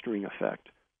clustering effect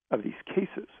of these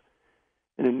cases.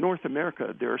 And in North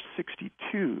America, there are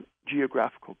 62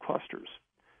 geographical clusters.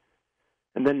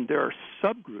 And then there are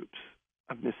subgroups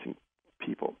of missing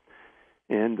people.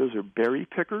 And those are berry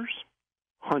pickers,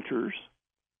 hunters,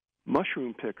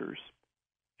 mushroom pickers,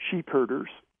 sheep herders,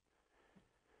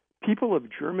 people of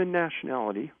German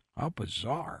nationality. How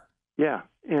bizarre. Yeah,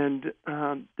 and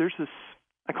there's this,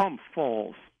 I call them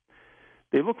falls.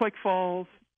 They look like falls.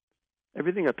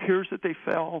 Everything appears that they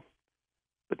fell.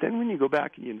 But then when you go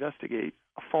back and you investigate,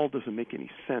 a fall doesn't make any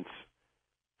sense.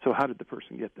 So how did the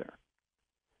person get there?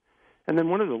 And then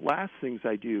one of the last things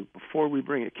I do before we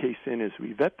bring a case in is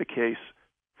we vet the case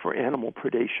for animal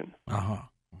predation.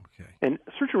 Okay. And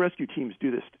search and rescue teams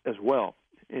do this as well.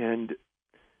 And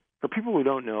for people who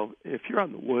don't know, if you're out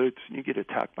in the woods and you get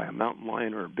attacked by a mountain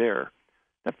lion or a bear,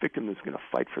 that victim is going to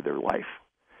fight for their life.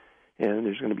 And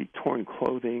there's going to be torn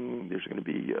clothing. There's going to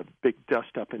be a big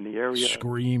dust up in the area.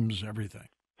 Screams, everything.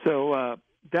 So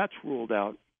that's ruled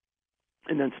out.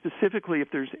 And then specifically, if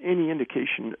there's any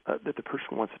indication that the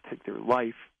person wants to take their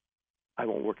life, I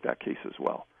won't work that case as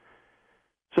well.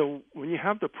 So when you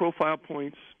have the profile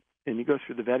points and you go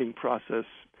through the vetting process,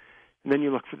 and then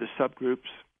you look for the subgroups,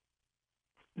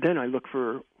 then I look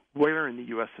for where in the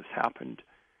U.S. this happened.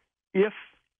 If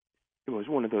it was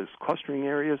one of those clustering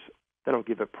areas, that'll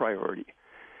give it priority.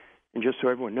 And just so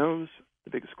everyone knows, the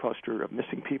biggest cluster of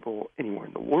missing people anywhere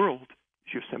in the world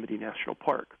is Yosemite National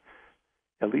Park,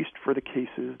 at least for the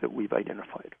cases that we've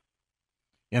identified.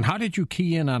 And how did you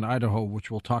key in on Idaho, which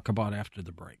we'll talk about after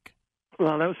the break?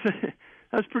 Well, that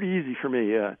was pretty easy for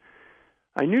me.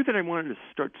 I knew that I wanted to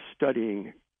start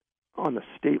studying on the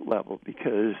state level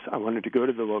because I wanted to go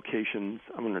to the locations.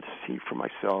 I wanted to see for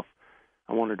myself.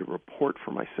 I wanted to report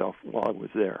for myself while I was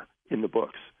there in the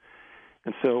books.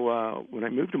 And so when I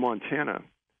moved to Montana,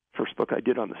 first book I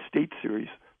did on the state series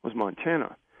was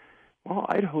Montana. Well,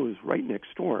 Idaho is right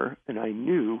next door, and I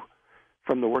knew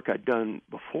from the work I'd done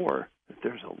before that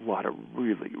there's a lot of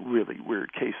really, really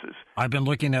weird cases. I've been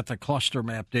looking at the cluster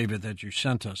map, David, that you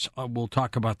sent us. We'll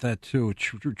talk about that, too.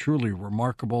 It's truly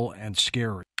remarkable and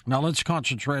scary. Now, let's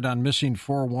concentrate on missing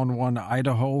 411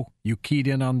 Idaho. You keyed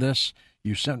in on this.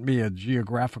 You sent me a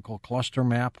geographical cluster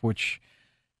map, which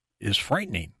is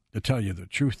frightening, to tell you the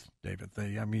truth, David.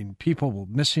 People were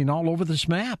missing all over this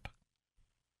map.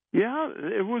 Yeah,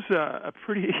 it was a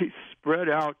pretty spread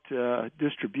out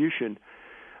distribution.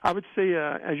 I would say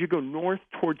as you go north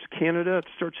towards Canada, it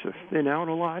starts to thin out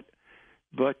a lot.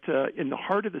 But in the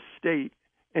heart of the state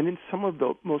and in some of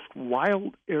the most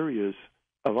wild areas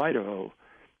of Idaho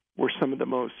were some of the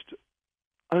most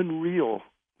unreal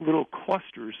little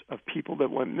clusters of people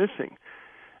that went missing.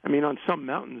 I mean, on some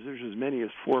mountains, there's as many as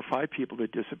 4 or 5 people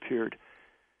that disappeared.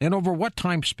 And over what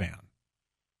time span?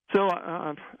 So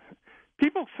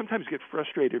people sometimes get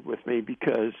frustrated with me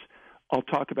because I'll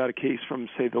talk about a case from,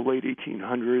 say, the late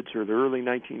 1800s or the early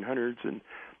 1900s, and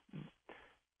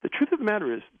the truth of the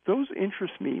matter is those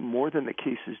interest me more than the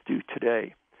cases do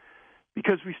today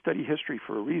because we study history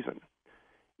for a reason.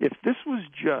 If this was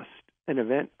just an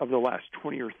event of the last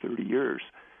 20 or 30 years,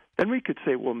 then we could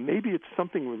say, well, maybe it's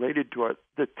something related to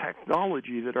the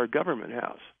technology that our government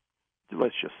has,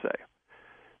 let's just say.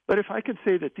 But if I could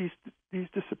say that these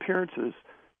disappearances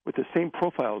with the same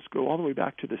profiles go all the way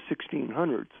back to the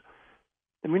 1600s,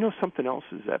 then we know something else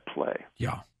is at play.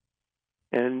 Yeah.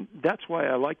 And that's why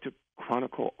I like to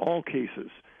chronicle all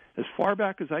cases. As far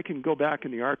back as I can go back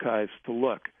in the archives to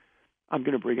look, I'm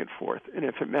going to bring it forth. And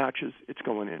if it matches, it's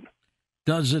going in.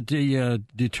 Does it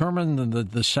determine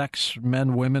the sex,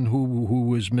 men, women,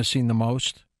 who is missing the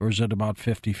most? Or is it about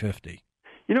 50-50?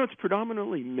 It's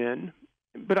predominantly men.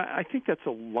 But I think that's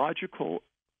a logical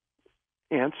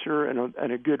answer,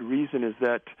 and a good reason is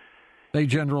that they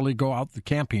generally go out the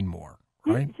camping more,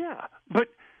 right? Yeah, but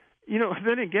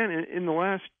then again, in the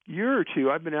last year or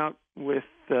two, I've been out with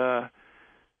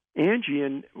Angie,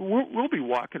 and we'll be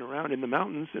walking around in the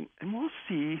mountains, and we'll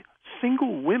see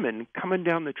single women coming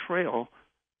down the trail.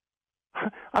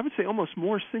 I would say almost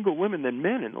more single women than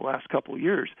men in the last couple of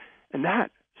years, and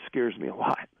that scares me a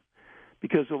lot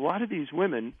because a lot of these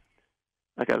women.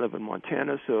 Like I live in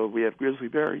Montana, so we have grizzly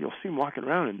bear. You'll see them walking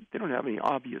around, and they don't have any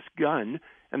obvious gun,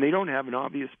 and they don't have an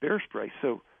obvious bear spray.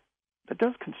 So that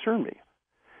does concern me.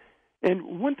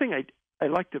 And one thing I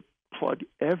like to plug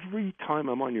every time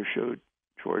I'm on your show,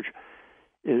 George,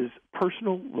 is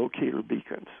personal locator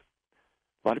beacons.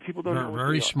 A lot of people don't know what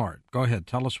very they are. Smart. Go ahead.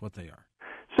 Tell us what they are.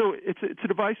 So it's a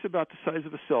device about the size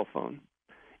of a cell phone,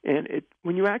 and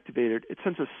when you activate it, it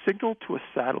sends a signal to a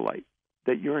satellite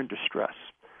that you're in distress.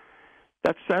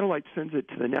 That satellite sends it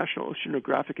to the National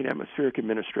Oceanographic and Atmospheric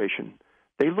Administration.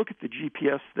 They look at the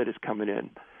GPS that is coming in,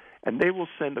 and they will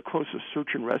send the closest search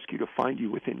and rescue to find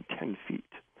you within 10 feet.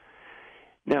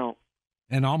 Now,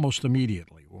 and almost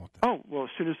immediately, won't they? Oh, well, as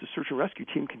soon as the search and rescue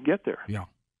team can get there. Yeah.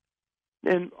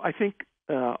 And I think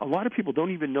a lot of people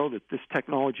don't even know that this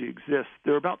technology exists.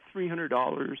 They're about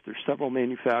 $300. There's several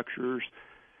manufacturers.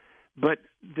 But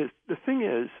the thing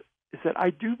is that I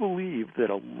do believe that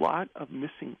a lot of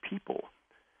missing people,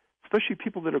 especially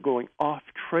people that are going off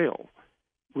trail,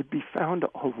 would be found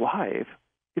alive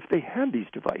if they had these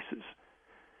devices.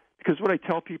 Because what I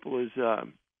tell people is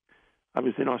I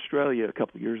was in Australia a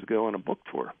couple of years ago on a book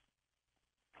tour,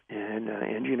 and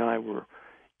Angie and I were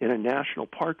in a national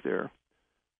park there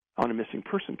on a missing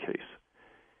person case.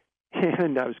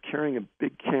 And I was carrying a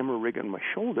big camera rig on my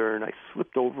shoulder, and I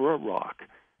slipped over a rock,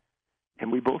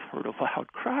 and we both heard a loud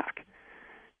crack.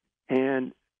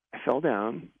 And I fell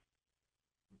down,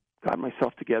 got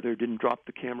myself together, didn't drop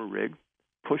the camera rig,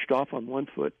 pushed off on one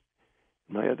foot.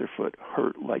 My other foot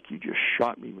hurt like you just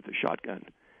shot me with a shotgun.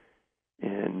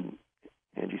 And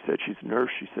Angie said, she's a nurse.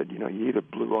 She said, you either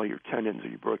blew all your tendons or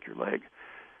you broke your leg.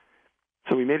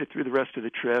 So we made it through the rest of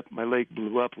the trip. My leg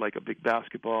blew up like a big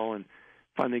basketball, and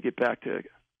finally get back to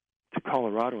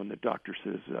Colorado, and the doctor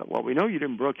says, well, we know you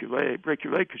didn't break your leg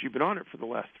because you've been on it for the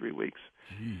last 3 weeks.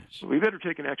 So we better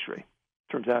take an x-ray.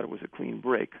 Turns out it was a clean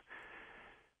break.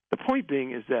 The point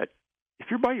being is that if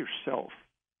you're by yourself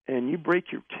and you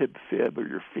break your tib fib or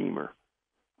your femur,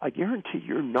 I guarantee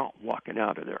you're not walking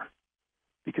out of there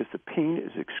because the pain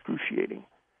is excruciating.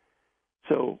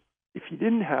 So if you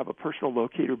didn't have a personal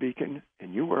locator beacon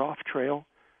and you were off trail,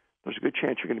 there's a good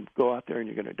chance you're going to go out there and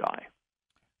you're going to die.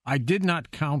 I did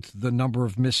not count the number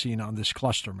of missing on this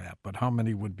cluster map, but how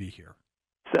many would be here?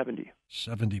 70.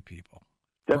 70 people.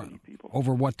 70 people.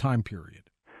 Over what time period?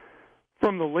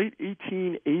 From the late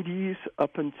 1880s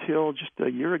up until just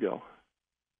a year ago.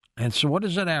 And so what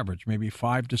does that average? Maybe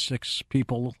 5 to 6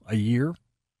 people a year?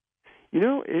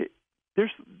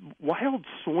 There's wild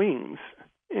swings,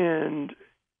 and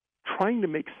trying to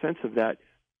make sense of that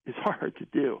is hard to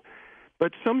do.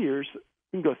 But some years, you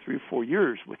can go 3 or 4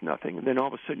 years with nothing, and then all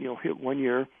of a sudden you'll hit 1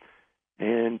 year,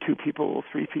 and 2 people,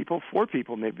 3 people, 4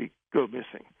 people maybe go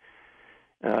missing.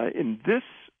 In this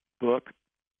book,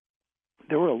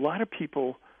 there were a lot of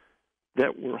people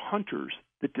that were hunters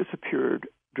that disappeared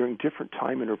during different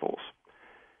time intervals.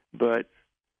 But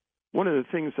one of the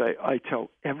things I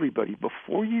tell everybody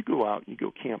before you go out and you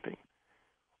go camping,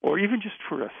 or even just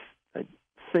for a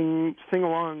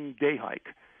sing-along day hike,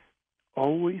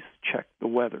 always check the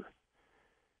weather.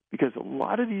 Because a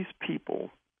lot of these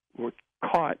people were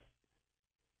caught,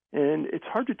 and it's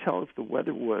hard to tell if the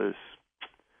weather was,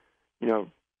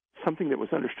 something that was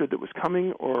understood that was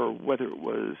coming or whether it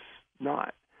was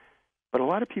not. But a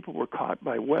lot of people were caught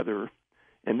by weather,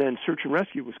 and then search and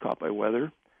rescue was caught by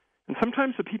weather. And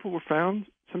sometimes the people were found,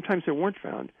 sometimes they weren't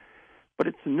found. But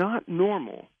it's not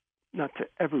normal not to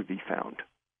ever be found.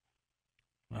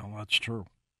 Well, that's true.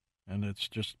 And it's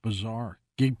just bizarre.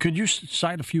 Could you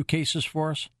cite a few cases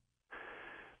for us?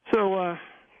 So I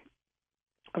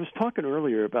was talking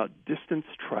earlier about distance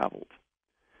traveled.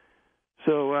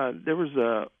 So there was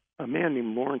a man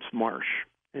named Lawrence Marsh,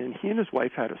 and he and his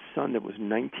wife had a son that was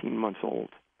 19 months old.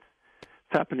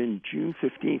 This happened in June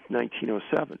 15th,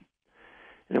 1907.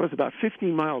 And it was about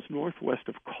 15 miles northwest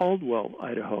of Caldwell,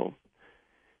 Idaho,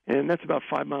 and that's about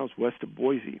 5 miles west of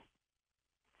Boise.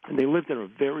 And they lived in a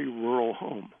very rural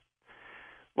home.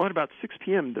 Well, at about 6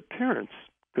 p.m., the parents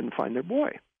couldn't find their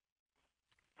boy.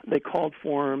 They called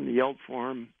for him, they yelled for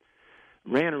him,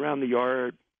 ran around the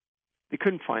yard. They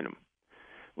couldn't find him.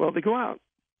 Well, they go out,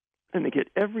 and they get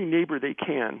every neighbor they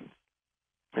can,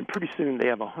 and pretty soon they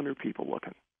have 100 people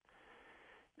looking.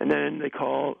 And then they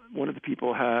call, one of the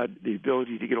people had the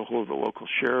ability to get a hold of the local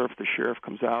sheriff. The sheriff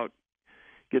comes out,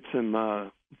 gets some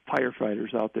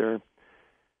firefighters out there.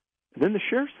 And then the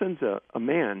sheriff sends a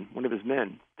man, one of his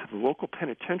men, to the local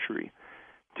penitentiary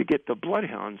to get the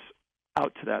bloodhounds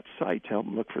out to that site to help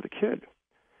them look for the kid.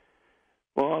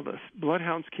 Well, the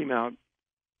bloodhounds came out.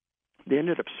 They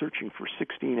ended up searching for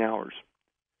 16 hours.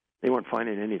 They weren't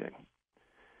finding anything.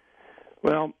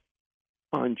 Well,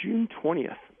 on June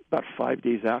 20th, about 5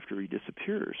 days after he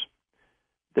disappears,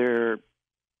 they're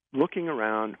looking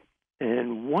around,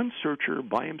 and one searcher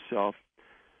by himself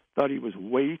thought he was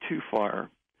way too far,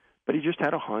 but he just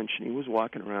had a hunch, and he was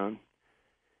walking around,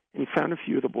 and he found a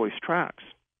few of the boy's tracks.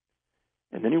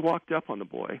 And then he walked up on the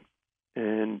boy,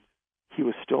 and he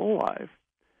was still alive.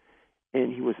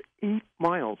 and he was 8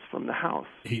 miles from the house.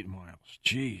 8 miles.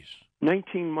 Jeez.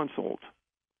 19 months old.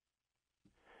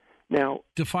 Now,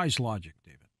 defies logic,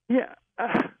 David. Yeah.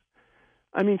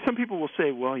 I mean, some people will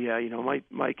say, well, yeah,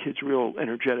 my kid's real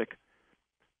energetic.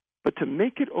 But to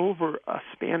make it over a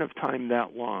span of time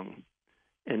that long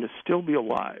and to still be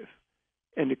alive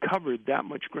and to cover that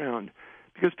much ground,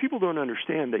 because people don't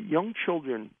understand that young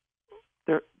children,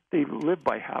 they live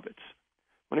by habits.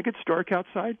 When it gets dark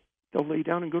outside, they'll lay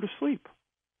down and go to sleep.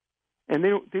 And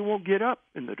they won't get up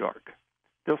in the dark.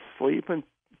 They'll sleep and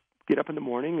get up in the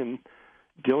morning and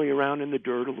dilly around in the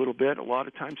dirt a little bit. A lot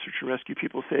of times search and rescue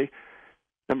people say,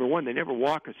 number one, they never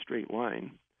walk a straight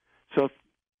line. So if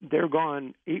they're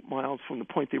gone 8 miles from the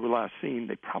point they were last seen,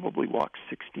 they probably walked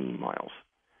 16 miles,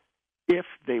 if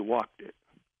they walked it.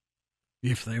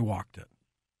 If they walked it.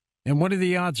 And what are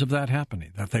the odds of that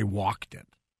happening, that they walked it?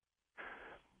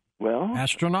 Well,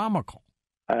 astronomical.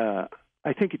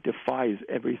 I think it defies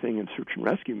everything in search and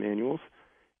rescue manuals,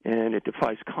 and it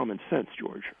defies common sense,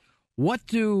 George. What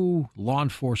do law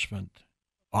enforcement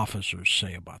officers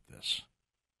say about this?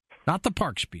 Not the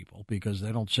parks people, because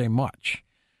they don't say much.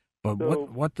 But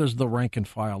what does the rank and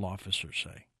file officer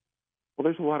say? Well,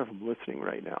 there's a lot of them listening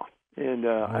right now. And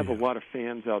I have a lot of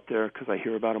fans out there because I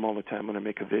hear about them all the time when I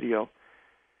make a video.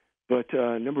 But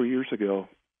a number of years ago,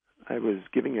 I was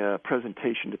giving a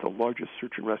presentation to the largest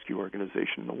search and rescue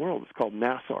organization in the world. It's called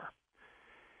NASAR.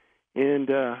 And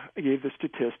I gave the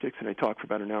statistics, and I talked for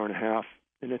about an hour and a half.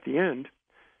 And at the end,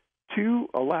 2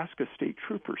 Alaska state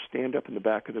troopers stand up in the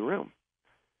back of the room.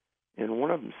 And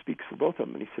one of them speaks for both of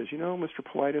them, and he says, Mr.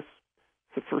 Paulides, it's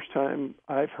the first time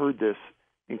I've heard this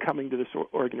in coming to this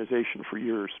organization for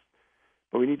years,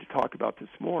 but we need to talk about this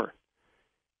more.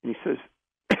 And he says,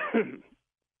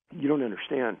 you don't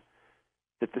understand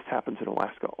that this happens in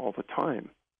Alaska all the time.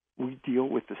 We deal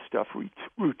with this stuff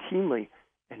routinely,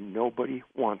 and nobody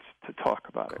wants to talk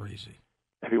about it. Crazy.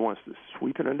 Everyone wants to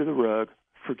sweep it under the rug,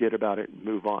 forget about it, and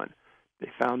move on.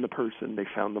 They found the person, they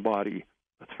found the body,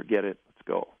 let's forget it, let's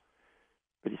go.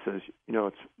 But he says,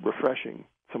 it's refreshing.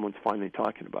 Someone's finally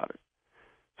talking about it.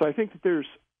 So I think that there's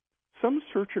some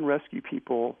search and rescue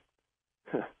people,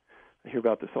 I hear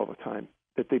about this all the time,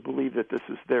 that they believe that this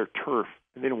is their turf,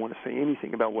 and they don't want to say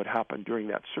anything about what happened during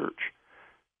that search.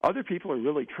 Other people are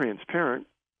really transparent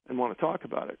and want to talk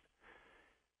about it.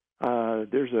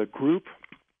 There's a group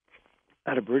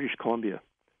out of British Columbia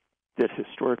that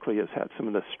historically has had some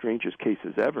of the strangest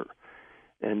cases ever.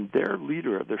 And their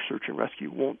leader of their search and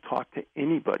rescue won't talk to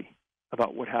anybody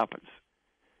about what happens.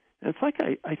 And it's like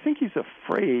I think he's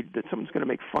afraid that someone's going to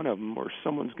make fun of him or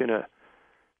someone's going to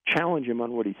challenge him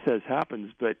on what he says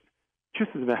happens. But the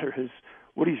truth of the matter is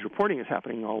what he's reporting is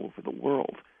happening all over the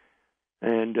world.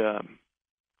 And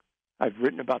I've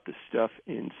written about this stuff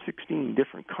in 16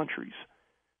 different countries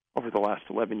over the last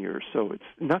 11 years. So it's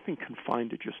nothing confined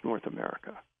to just North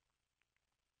America.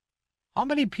 How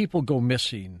many people go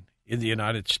missing in the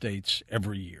United States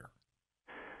every year?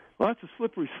 Well, that's a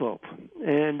slippery slope.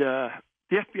 And the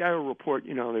FBI will report,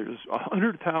 there's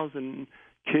 100,000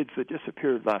 kids that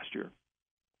disappeared last year.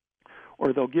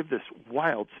 Or they'll give this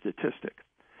wild statistic.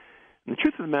 And the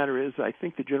truth of the matter is, I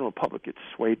think the general public gets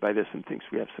swayed by this and thinks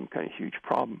we have some kind of huge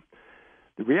problem.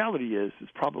 The reality is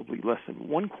probably less than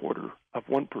 1/4 of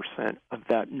 1% of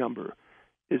that number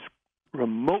is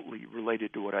remotely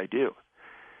related to what I do.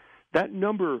 That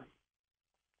number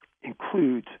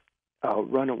includes a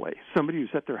runaway, somebody who's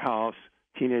at their house,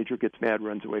 teenager gets mad,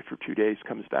 runs away for 2 days,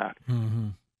 comes back. Mm-hmm.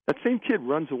 That same kid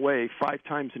runs away 5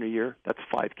 times in a year. That's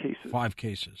 5 cases. 5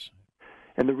 cases.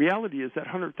 And the reality is that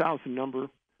 100,000 number,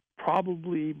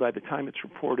 probably by the time it's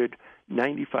reported,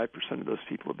 95% of those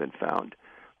people have been found.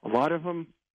 A lot of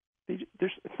them,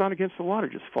 it's not against the law to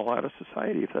just fall out of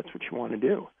society if that's what you want to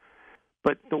do.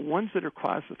 But the ones that are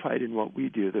classified in what we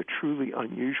do, they're truly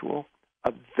unusual,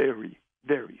 a very,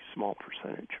 very small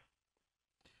percentage.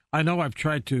 I know I've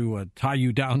tried to tie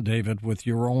you down, David, with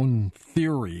your own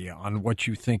theory on what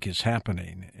you think is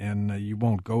happening, and you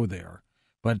won't go there.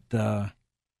 But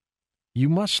you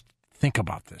must think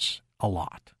about this a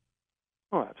lot.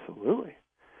 Oh, absolutely.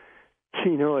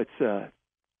 It's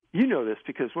you know this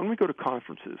because when we go to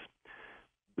conferences,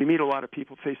 we meet a lot of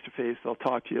people face-to-face. They'll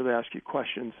talk to you. They'll ask you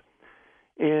questions.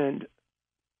 And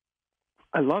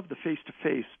I love the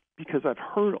face-to-face because I've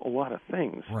heard a lot of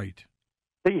things right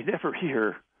that you never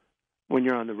hear when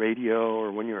you're on the radio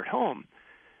or when you're at home.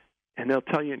 And they'll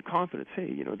tell you in confidence,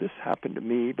 hey, this happened to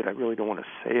me, but I really don't want to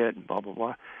say it, and blah, blah,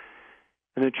 blah.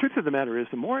 And the truth of the matter is,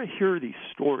 the more I hear these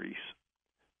stories,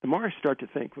 the more I start to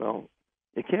think, well,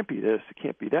 it can't be this, it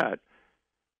can't be that.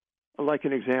 Like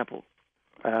an example,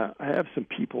 I have some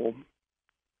people,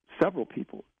 several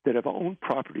people, that have owned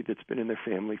property that's been in their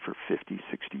family for 50,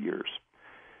 60 years.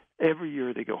 Every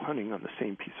year they go hunting on the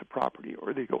same piece of property,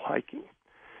 or they go hiking.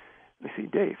 They say,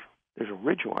 Dave, there's a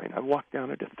ridgeline. I've walked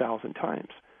down it 1,000 times.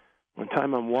 One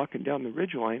time I'm walking down the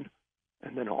ridgeline,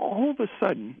 and then all of a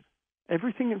sudden,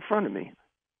 everything in front of me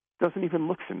doesn't even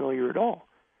look familiar at all.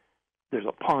 There's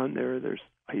a pond there.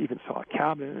 I even saw a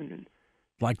cabin. And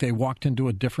like they walked into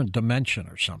a different dimension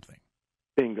or something.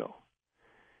 Bingo.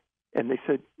 And they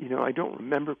said, I don't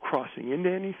remember crossing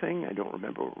into anything. I don't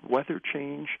remember weather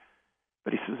change.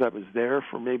 But he says, I was there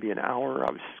for maybe an hour.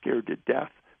 I was scared to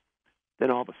death.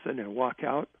 Then all of a sudden I walk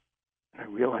out and I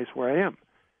realize where I am.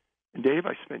 And Dave,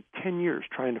 I spent 10 years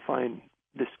trying to find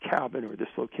this cabin or this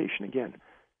location again.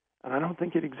 And I don't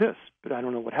think it exists, but I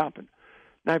don't know what happened.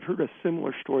 And I've heard a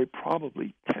similar story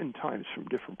probably 10 times from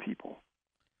different people.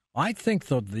 I think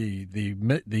that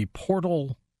the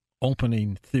portal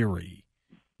opening theory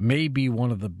may be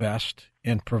one of the best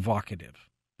and provocative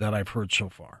that I've heard so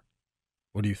far.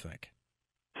 What do you think?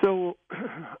 So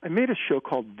I made a show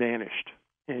called Vanished,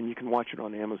 and you can watch it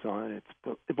on Amazon.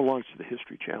 It belongs to the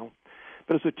History Channel.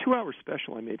 But it's a 2-hour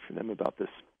special I made for them about this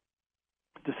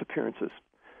disappearances.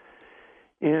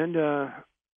 And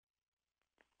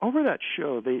over that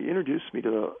show, they introduced me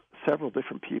to several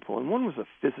different people, and one was a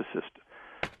physicist,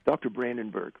 Dr.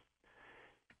 Brandenburg.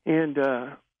 And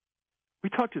we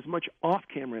talked as much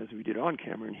off-camera as we did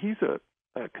on-camera, and he's a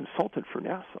consultant for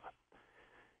NASA.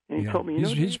 And he told me,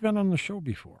 he's been on the show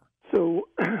before. So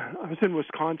I was in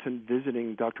Wisconsin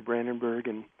visiting Dr. Brandenburg,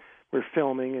 and we're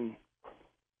filming, and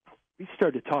we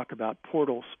started to talk about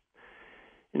portals.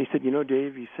 And he said,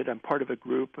 Dave, he said, I'm part of a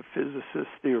group of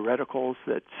physicists, theoreticals,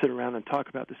 that sit around and talk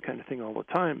about this kind of thing all the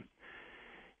time.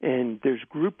 And there's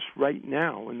groups right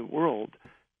now in the world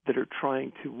that are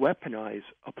trying to weaponize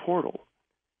a portal.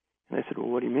 And I said, well,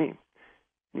 what do you mean?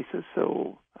 And he says,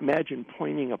 so imagine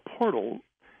pointing a portal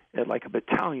at like a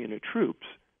battalion of troops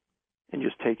and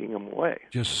just taking them away.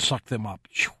 Just suck them up.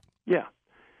 Yeah.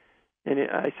 And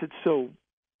I said, so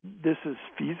this is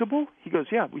feasible? He goes,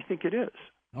 yeah, we think it is.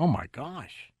 Oh, my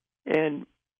gosh. And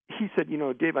he said,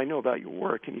 Dave, I know about your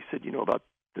work. And he said, about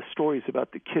the stories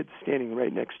about the kids standing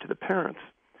right next to the parents.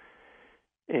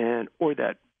 Or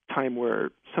that time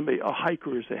where a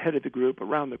hiker is ahead of the group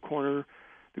around the corner.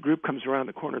 The group comes around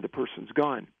the corner, the person's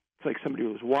gone. It's like somebody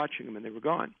was watching them and they were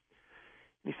gone.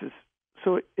 And he says,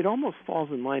 so it almost falls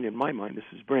in line in my mind, this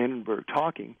is Brandenburg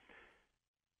talking,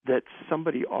 that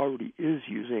somebody already is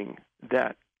using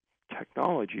that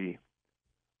technology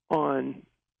on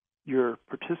your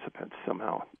participants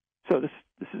somehow. So this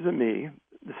isn't me.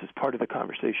 This is part of the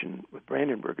conversation with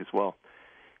Brandenburg as well.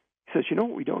 He says,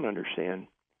 what we don't understand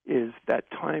is that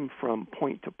time from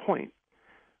point to point.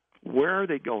 Where are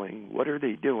they going? What are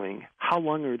they doing? How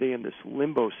long are they in this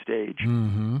limbo stage?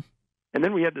 Mm-hmm. And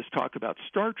then we had this talk about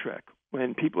Star Trek,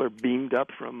 when people are beamed up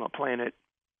from a planet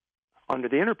onto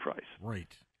the Enterprise.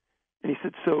 Right. And he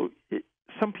said,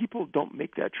 some people don't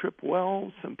make that trip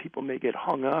well. Some people may get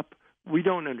hung up. We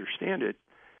don't understand it.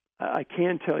 I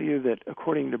can tell you that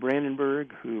according to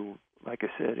Brandenburg, who, like I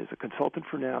said, is a consultant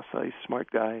for NASA, he's a smart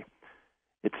guy,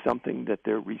 it's something that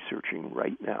they're researching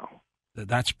right now.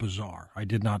 That's bizarre. I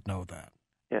did not know that.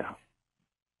 Yeah.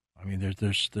 I mean,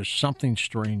 there's something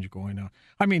strange going on.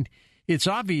 I mean, it's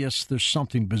obvious there's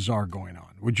something bizarre going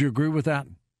on. Would you agree with that?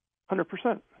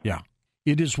 100%. Yeah.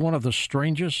 It is one of the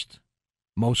strangest,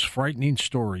 most frightening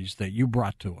stories that you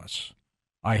brought to us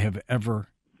I have ever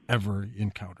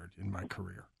encountered in my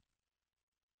career.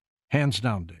 Hands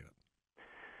down, David.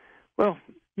 Well,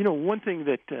 one thing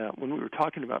that when we were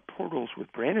talking about portals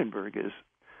with Brandenburg is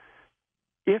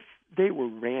if they were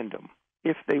random,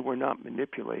 if they were not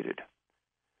manipulated,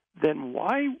 then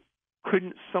why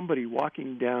couldn't somebody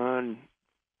walking down,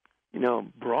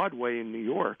 Broadway in New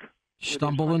York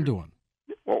stumble into them?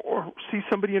 Or see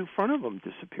somebody in front of them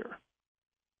disappear?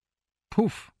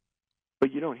 Poof.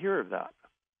 But you don't hear of that.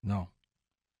 No.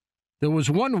 There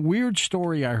was one weird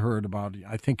story I heard about,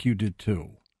 I think you did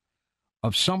too,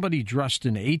 of somebody dressed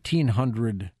in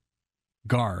 1800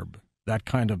 garb, that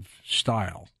kind of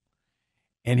style,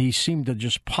 and he seemed to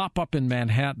just pop up in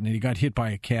Manhattan, and he got hit by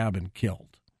a cab and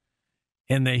killed.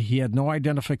 And he had no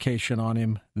identification on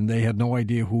him, and they had no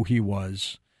idea who he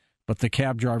was. But the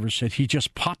cab driver said, he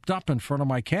just popped up in front of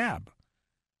my cab.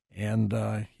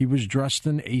 And he was dressed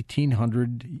in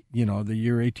 1800, the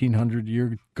year 1800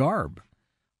 year garb.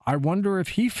 I wonder if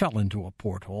he fell into a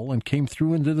porthole and came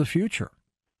through into the future.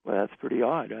 Well, that's pretty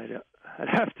odd. I'd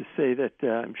have to say that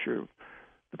I'm sure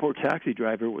the poor taxi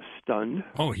driver was stunned.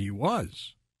 Oh, he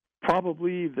was.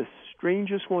 Probably the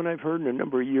strangest one I've heard in a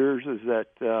number of years is that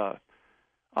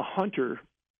a hunter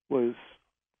was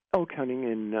elk hunting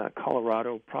in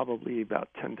Colorado, probably about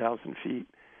 10,000 feet.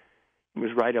 He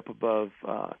was right up above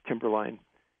timberline,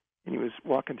 and he was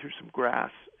walking through some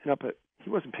grass. And he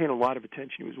wasn't paying a lot of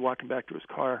attention. He was walking back to his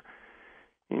car,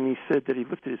 and he said that he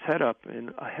lifted his head up,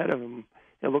 and ahead of him,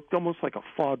 it looked almost like a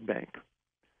fog bank.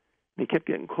 And he kept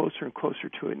getting closer and closer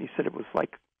to it, and he said it was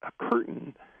like a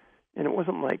curtain, and it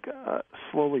wasn't like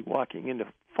slowly walking into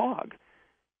fog.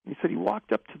 And he said he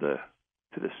walked up to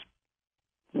this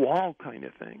wall kind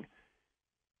of thing,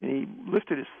 and he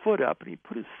lifted his foot up, and he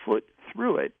put his foot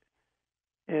through it,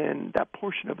 and that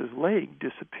portion of his leg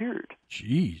disappeared.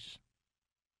 Jeez.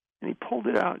 And he pulled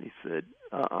it out, and he said,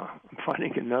 I'm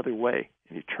finding another way.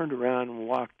 And he turned around and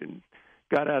walked and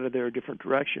got out of there a different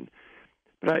direction.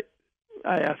 But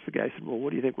I asked the guy, I said, well,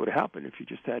 what do you think would happen if you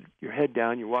just had your head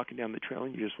down, you're walking down the trail,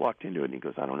 and you just walked into it? And he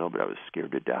goes, I don't know, but I was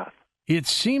scared to death. It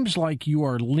seems like you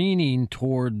are leaning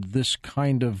toward this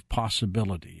kind of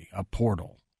possibility, a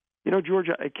portal. You know,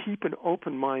 Georgia, I keep an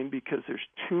open mind because there's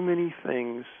too many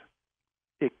things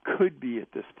it could be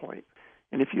at this point.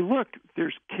 And if you look,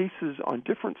 there's cases on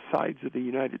different sides of the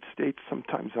United States,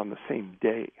 sometimes on the same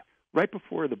day. Right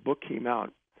before the book came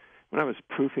out, when I was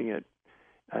proofing it,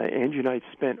 Angie and I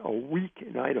spent a week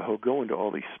in Idaho going to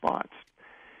all these spots.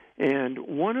 And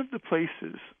one of the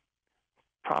places,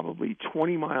 probably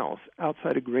 20 miles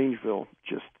outside of Grangeville,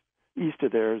 just east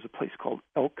of there, is a place called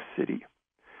Elk City.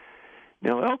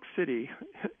 Now, Elk City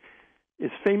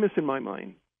is famous in my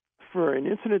mind for an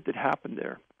incident that happened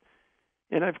there.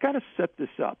 And I've got to set this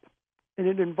up. And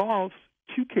it involves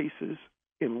two cases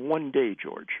in one day,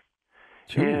 George.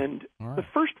 Two. And All right. The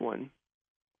first one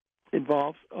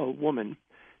involves a woman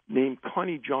named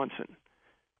Connie Johnson.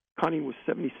 Connie was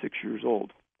 76 years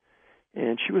old.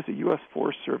 And she was a U.S.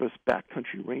 Forest Service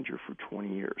backcountry ranger for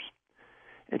 20 years.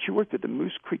 And she worked at the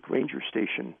Moose Creek Ranger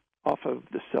Station off of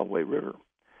the Selway River.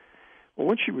 Well,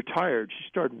 when she retired, she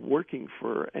started working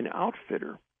for an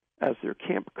outfitter as their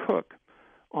camp cook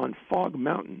on Fog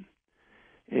Mountain.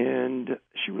 And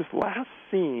she was last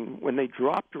seen when they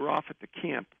dropped her off at the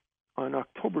camp on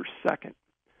October 2nd.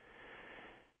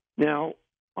 Now,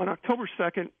 on October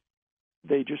 2nd,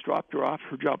 they just dropped her off.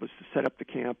 Her job was to set up the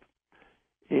camp,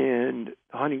 and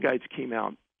the hunting guides came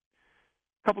out.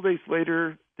 A couple days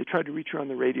later, they tried to reach her on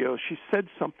the radio. She said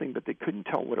something, but they couldn't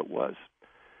tell what it was.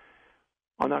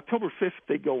 On October 5th,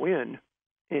 they go in,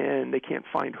 and they can't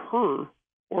find her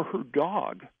or her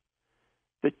dog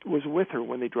that was with her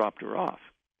when they dropped her off.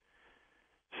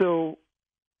 So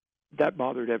that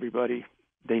bothered everybody.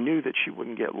 They knew that she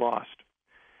wouldn't get lost.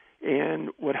 And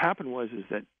what happened was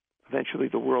that eventually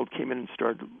the world came in and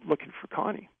started looking for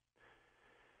Connie.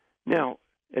 Now,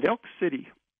 at Elk City,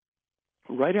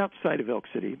 right outside of Elk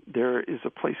City, there is a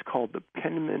place called the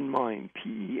Penman Mine,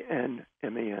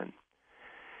 Penman.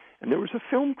 And there was a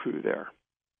film crew there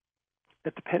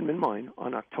at the Penman Mine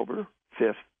on October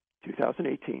 5th,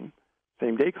 2018,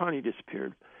 same day Connie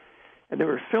disappeared. And they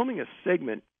were filming a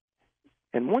segment.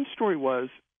 And one story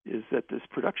is that this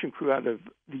production crew out of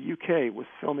the UK was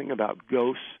filming about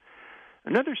ghosts.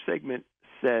 Another segment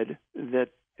said that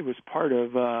it was part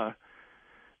of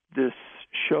this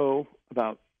show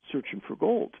about searching for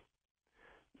gold.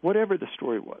 Whatever the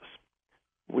story was,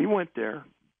 we went there.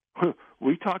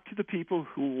 We talked to the people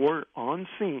who were on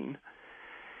scene,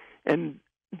 and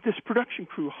this production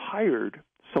crew hired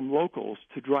some locals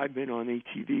to drive in on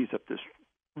ATVs up this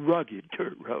rugged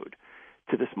dirt road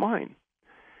to this mine.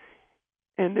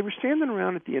 And they were standing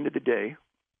around at the end of the day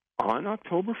on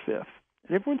October 5th,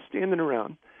 and everyone's standing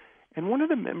around, and one of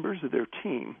the members of their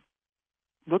team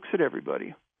looks at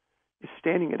everybody, is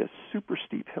standing at a super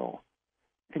steep hill,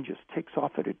 and just takes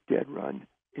off at a dead run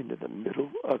into the middle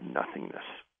of nothingness.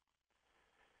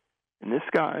 And this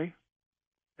guy,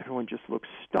 everyone just looks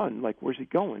stunned, like, where's he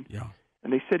going? Yeah.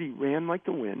 And they said he ran like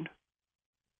the wind,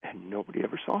 and nobody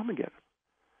ever saw him again.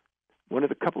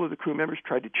 Couple of the crew members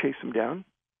tried to chase him down,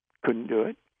 couldn't do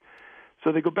it.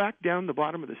 So they go back down the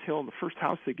bottom of this hill, and the first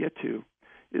house they get to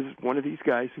is one of these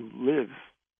guys who lives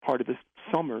part of the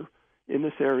summer in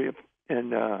this area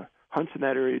and hunts in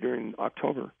that area during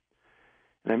October.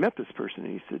 And I met this person,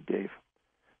 and he said, Dave,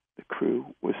 the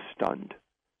crew was stunned.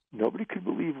 Nobody could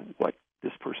believe what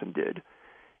this person did.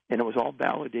 And it was all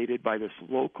validated by this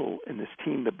local and this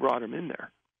team that brought him in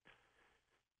there.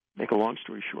 Make a long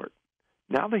story short,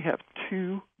 now they have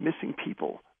 2 missing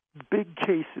people, big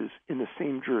cases in the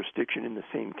same jurisdiction, in the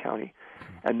same county,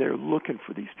 and they're looking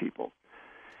for these people.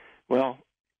 Well,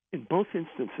 in both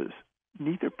instances,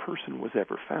 neither person was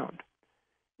ever found.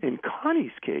 In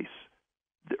Connie's case,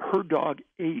 her dog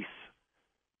Ace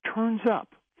turns up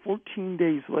 14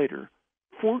 days later,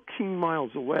 14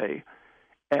 miles away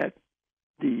at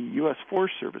the U.S.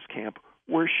 Forest Service camp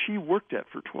where she worked at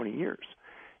for 20 years.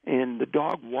 And the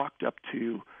dog walked up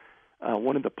to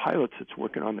one of the pilots that's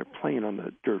working on their plane on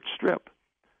the dirt strip,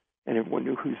 and everyone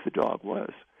knew who the dog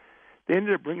was. They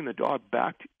ended up bringing the dog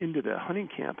back into the hunting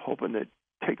camp, hoping to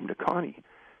take him to Connie,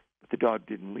 but the dog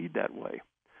didn't lead that way.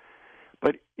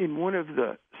 But in one of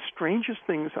the strangest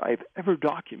things I've ever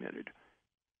documented,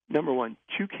 number one,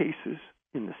 2 cases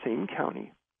in the same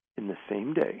county in the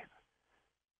same day,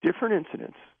 different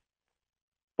incidents,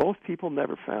 both people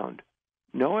never found,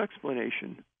 no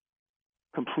explanation,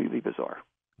 completely bizarre.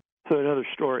 So another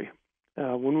story.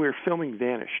 When we were filming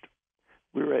Vanished,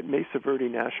 we were at Mesa Verde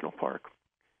National Park,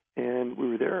 and we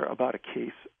were there about a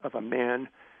case of a man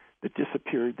that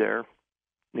disappeared there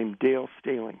named Dale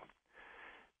Staling.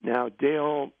 Now,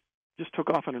 Dale just took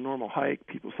off on a normal hike.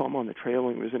 People saw him on the trail,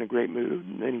 and he was in a great mood,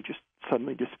 and then he just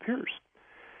suddenly disappears.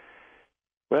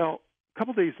 Well, a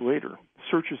couple days later,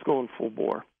 searches go in full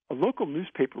bore. A local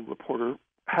newspaper reporter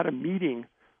had a meeting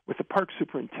with the park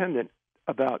superintendent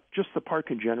about just the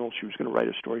park in general. She was going to write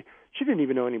a story. She didn't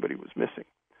even know anybody was missing.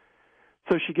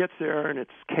 So she gets there, and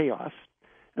it's chaos.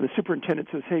 And the superintendent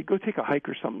says, hey, go take a hike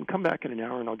or something. Come back in an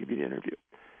hour, and I'll give you the interview.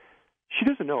 She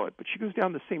doesn't know it, but she goes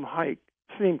down the same hike,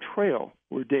 same trail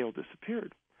where Dale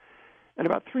disappeared. And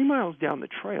about 3 miles down the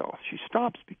trail, she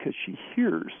stops because she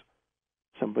hears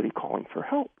somebody calling for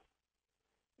help.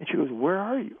 And she goes, where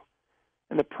are you?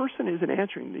 And the person isn't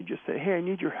answering. They just say, hey, I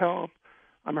need your help.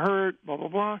 I'm hurt, blah, blah,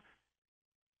 blah.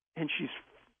 And she's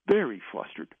very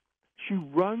flustered. She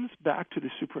runs back to the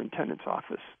superintendent's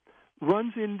office,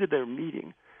 runs into their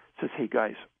meeting, says, hey,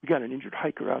 guys, we got an injured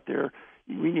hiker out there.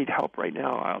 We need help right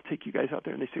now. I'll take you guys out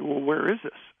there. And they say, well, where is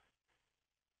this?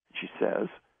 She says,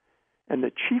 and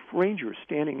the chief ranger is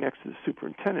standing next to the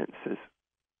superintendent and says,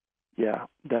 yeah,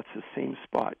 that's the same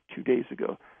spot 2 days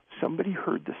ago. Somebody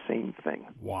heard the same thing.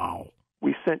 Wow.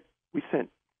 We sent,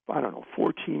 I don't know,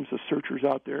 4 teams of searchers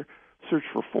out there, searched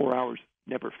for 4 hours,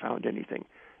 never found anything.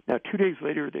 Now, 2 days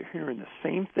later, they're hearing the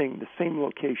same thing, the same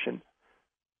location.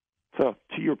 So,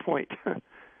 to your point.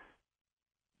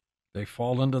 They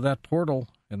fall into that portal,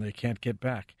 and they can't get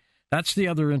back. That's the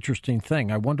other interesting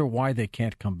thing. I wonder why they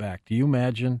can't come back. Do you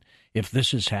imagine if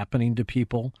this is happening to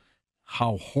people,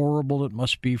 how horrible it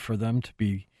must be for them to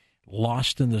be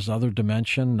lost in this other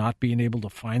dimension, not being able to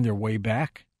find their way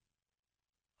back?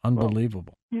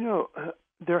 Unbelievable. Well,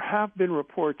 there have been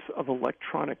reports of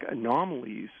electronic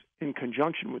anomalies in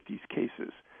conjunction with these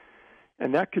cases,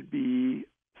 and that could be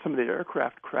some of the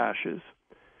aircraft crashes.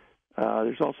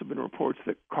 There's also been reports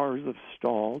that cars have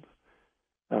stalled.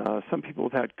 Some people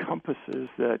have had compasses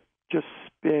that just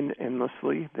spin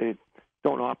endlessly. They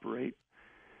don't operate.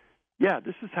 Yeah,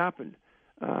 this has happened.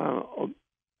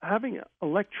 Having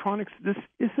electronics, this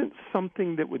isn't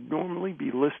something that would normally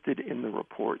be listed in the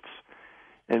reports.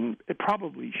 And it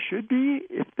probably should be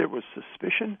if there was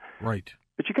suspicion. Right.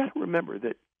 But you got to remember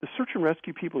that the search and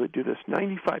rescue people that do this,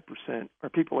 95% are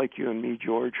people like you and me,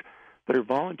 George, that are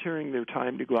volunteering their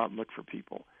time to go out and look for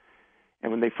people.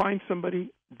 And when they find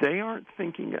somebody, they aren't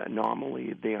thinking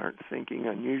anomaly. They aren't thinking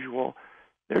unusual.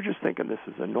 They're just thinking this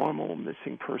is a normal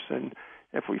missing person.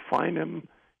 If we find them,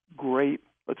 great.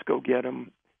 Let's go get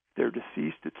them. If they're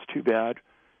deceased, it's too bad.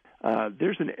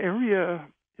 There's an area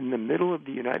in the middle of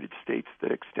the United States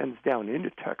that extends down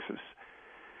into Texas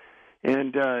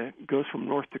and goes from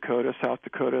North Dakota, South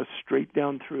Dakota, straight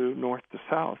down through north to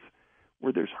south,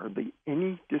 where there's hardly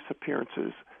any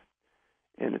disappearances,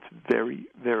 and it's very,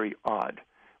 very odd.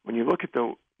 When you look at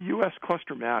the U.S.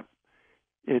 cluster map,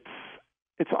 it's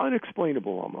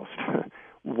unexplainable almost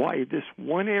why this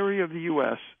one area of the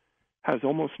U.S. has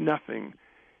almost nothing,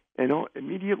 and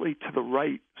immediately to the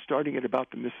right, starting at about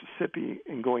the Mississippi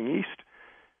and going east,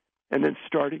 and then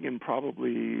starting in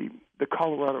probably the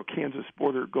Colorado-Kansas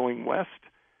border going west,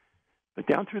 but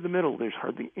down through the middle, there's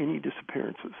hardly any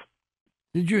disappearances.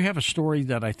 Did you have a story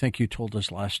that I think you told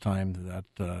us last time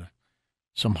that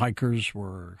some hikers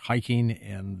were hiking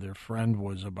and their friend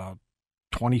was about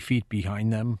 20 feet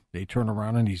behind them? They turn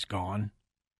around and he's gone.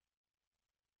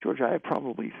 George, I have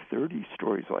probably 30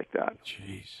 stories like that.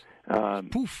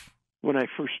 Jeez. Poof. When I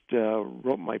first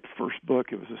wrote my first book,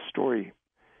 it was a story,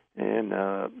 and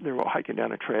they were hiking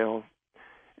down a trail,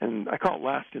 and I call it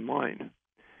Last in Line.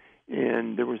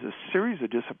 And there was a series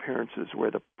of disappearances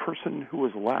where the person who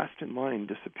was last in line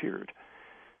disappeared.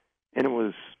 And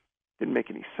it didn't make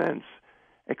any sense,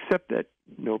 except that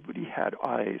nobody had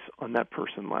eyes on that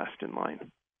person last in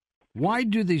line. Why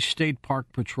do these state park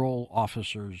patrol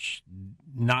officers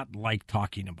not like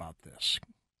talking about this?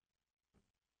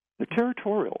 They're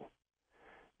territorial.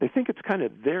 They think it's kind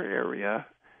of their area,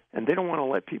 and they don't want to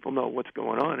let people know what's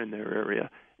going on in their area.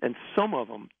 and some of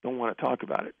them don't want to talk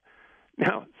about it.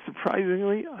 Now,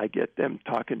 surprisingly, I get them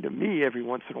talking to me every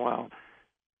once in a while,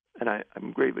 and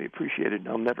I'm greatly appreciated, and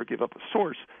I'll never give up a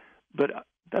source. But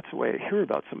that's the way I hear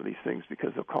about some of these things,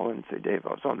 because they'll call in and say, Dave, I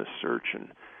was on this search, and,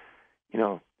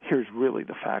 here's really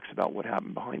the facts about what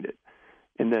happened behind it.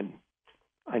 And then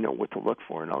I know what to look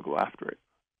for, and I'll go after it.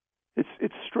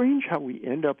 It's strange how we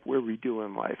end up where we do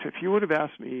in life. If you would have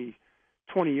asked me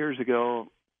 20 years ago,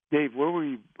 Dave, where will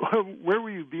you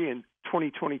be in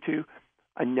 2022?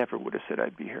 I never would have said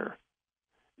I'd be here.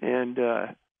 And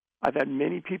I've had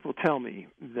many people tell me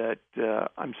that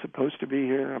I'm supposed to be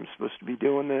here, I'm supposed to be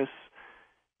doing this.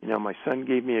 My son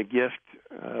gave me a gift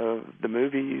of the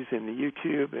movies and the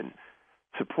YouTube and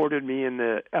supported me in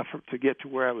the effort to get to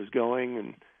where I was going.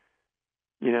 And,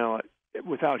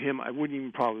 without him, I wouldn't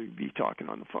even probably be talking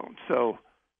on the phone. So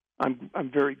I'm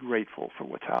very grateful for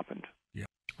what's happened. Yeah.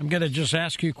 I'm going to just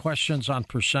ask you questions on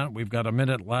percent. We've got a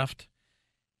minute left.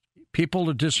 People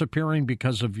are disappearing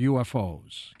because of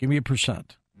UFOs. Give me a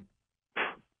percent.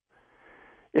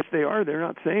 If they are, they're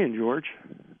not saying, George.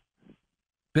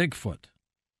 Bigfoot.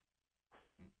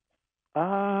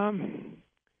 And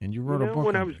you wrote a book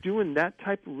when I on was it. doing that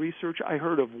type of research, I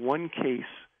heard of one case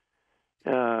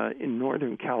in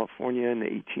Northern California in the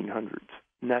 1800s,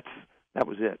 and that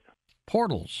was it.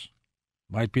 Portals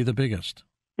might be the biggest.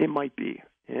 It might be.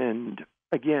 And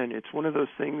again, it's one of those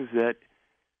things that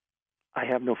I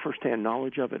have no firsthand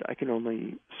knowledge of it. I can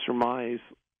only surmise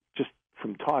just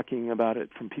from talking about it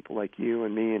from people like you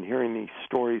and me and hearing these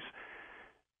stories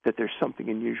that there's something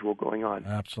unusual going on.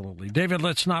 Absolutely. David,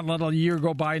 let's not let a year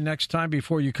go by next time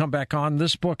before you come back on.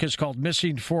 This book is called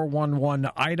Missing 411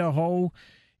 Idaho.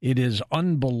 It is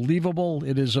unbelievable.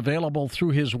 It is available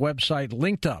through his website,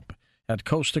 linked up at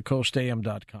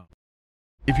coasttocoastam.com.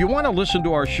 If you want to listen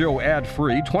to our show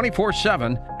ad-free,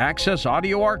 24/7, access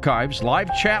audio archives,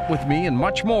 live chat with me, and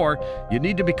much more, you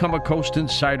need to become a Coast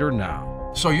Insider now.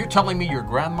 So you're telling me your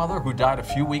grandmother, who died a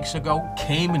few weeks ago,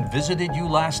 came and visited you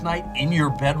last night in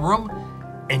your bedroom,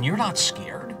 and you're not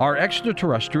scared? Are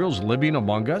extraterrestrials living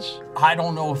among us? I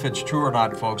don't know if it's true or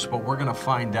not, folks, but we're going to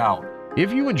find out.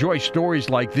 If you enjoy stories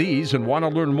like these and want to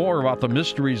learn more about the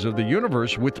mysteries of the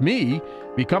universe with me,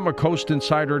 become a Coast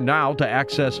Insider now to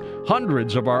access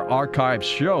hundreds of our archive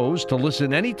shows to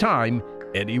listen anytime,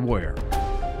 anywhere.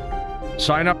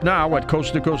 Sign up now at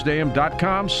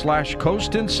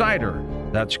coasttocoastam.com/Coast Insider.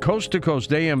 That's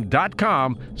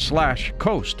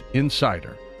coasttocoastam.com/Coast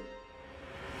Insider.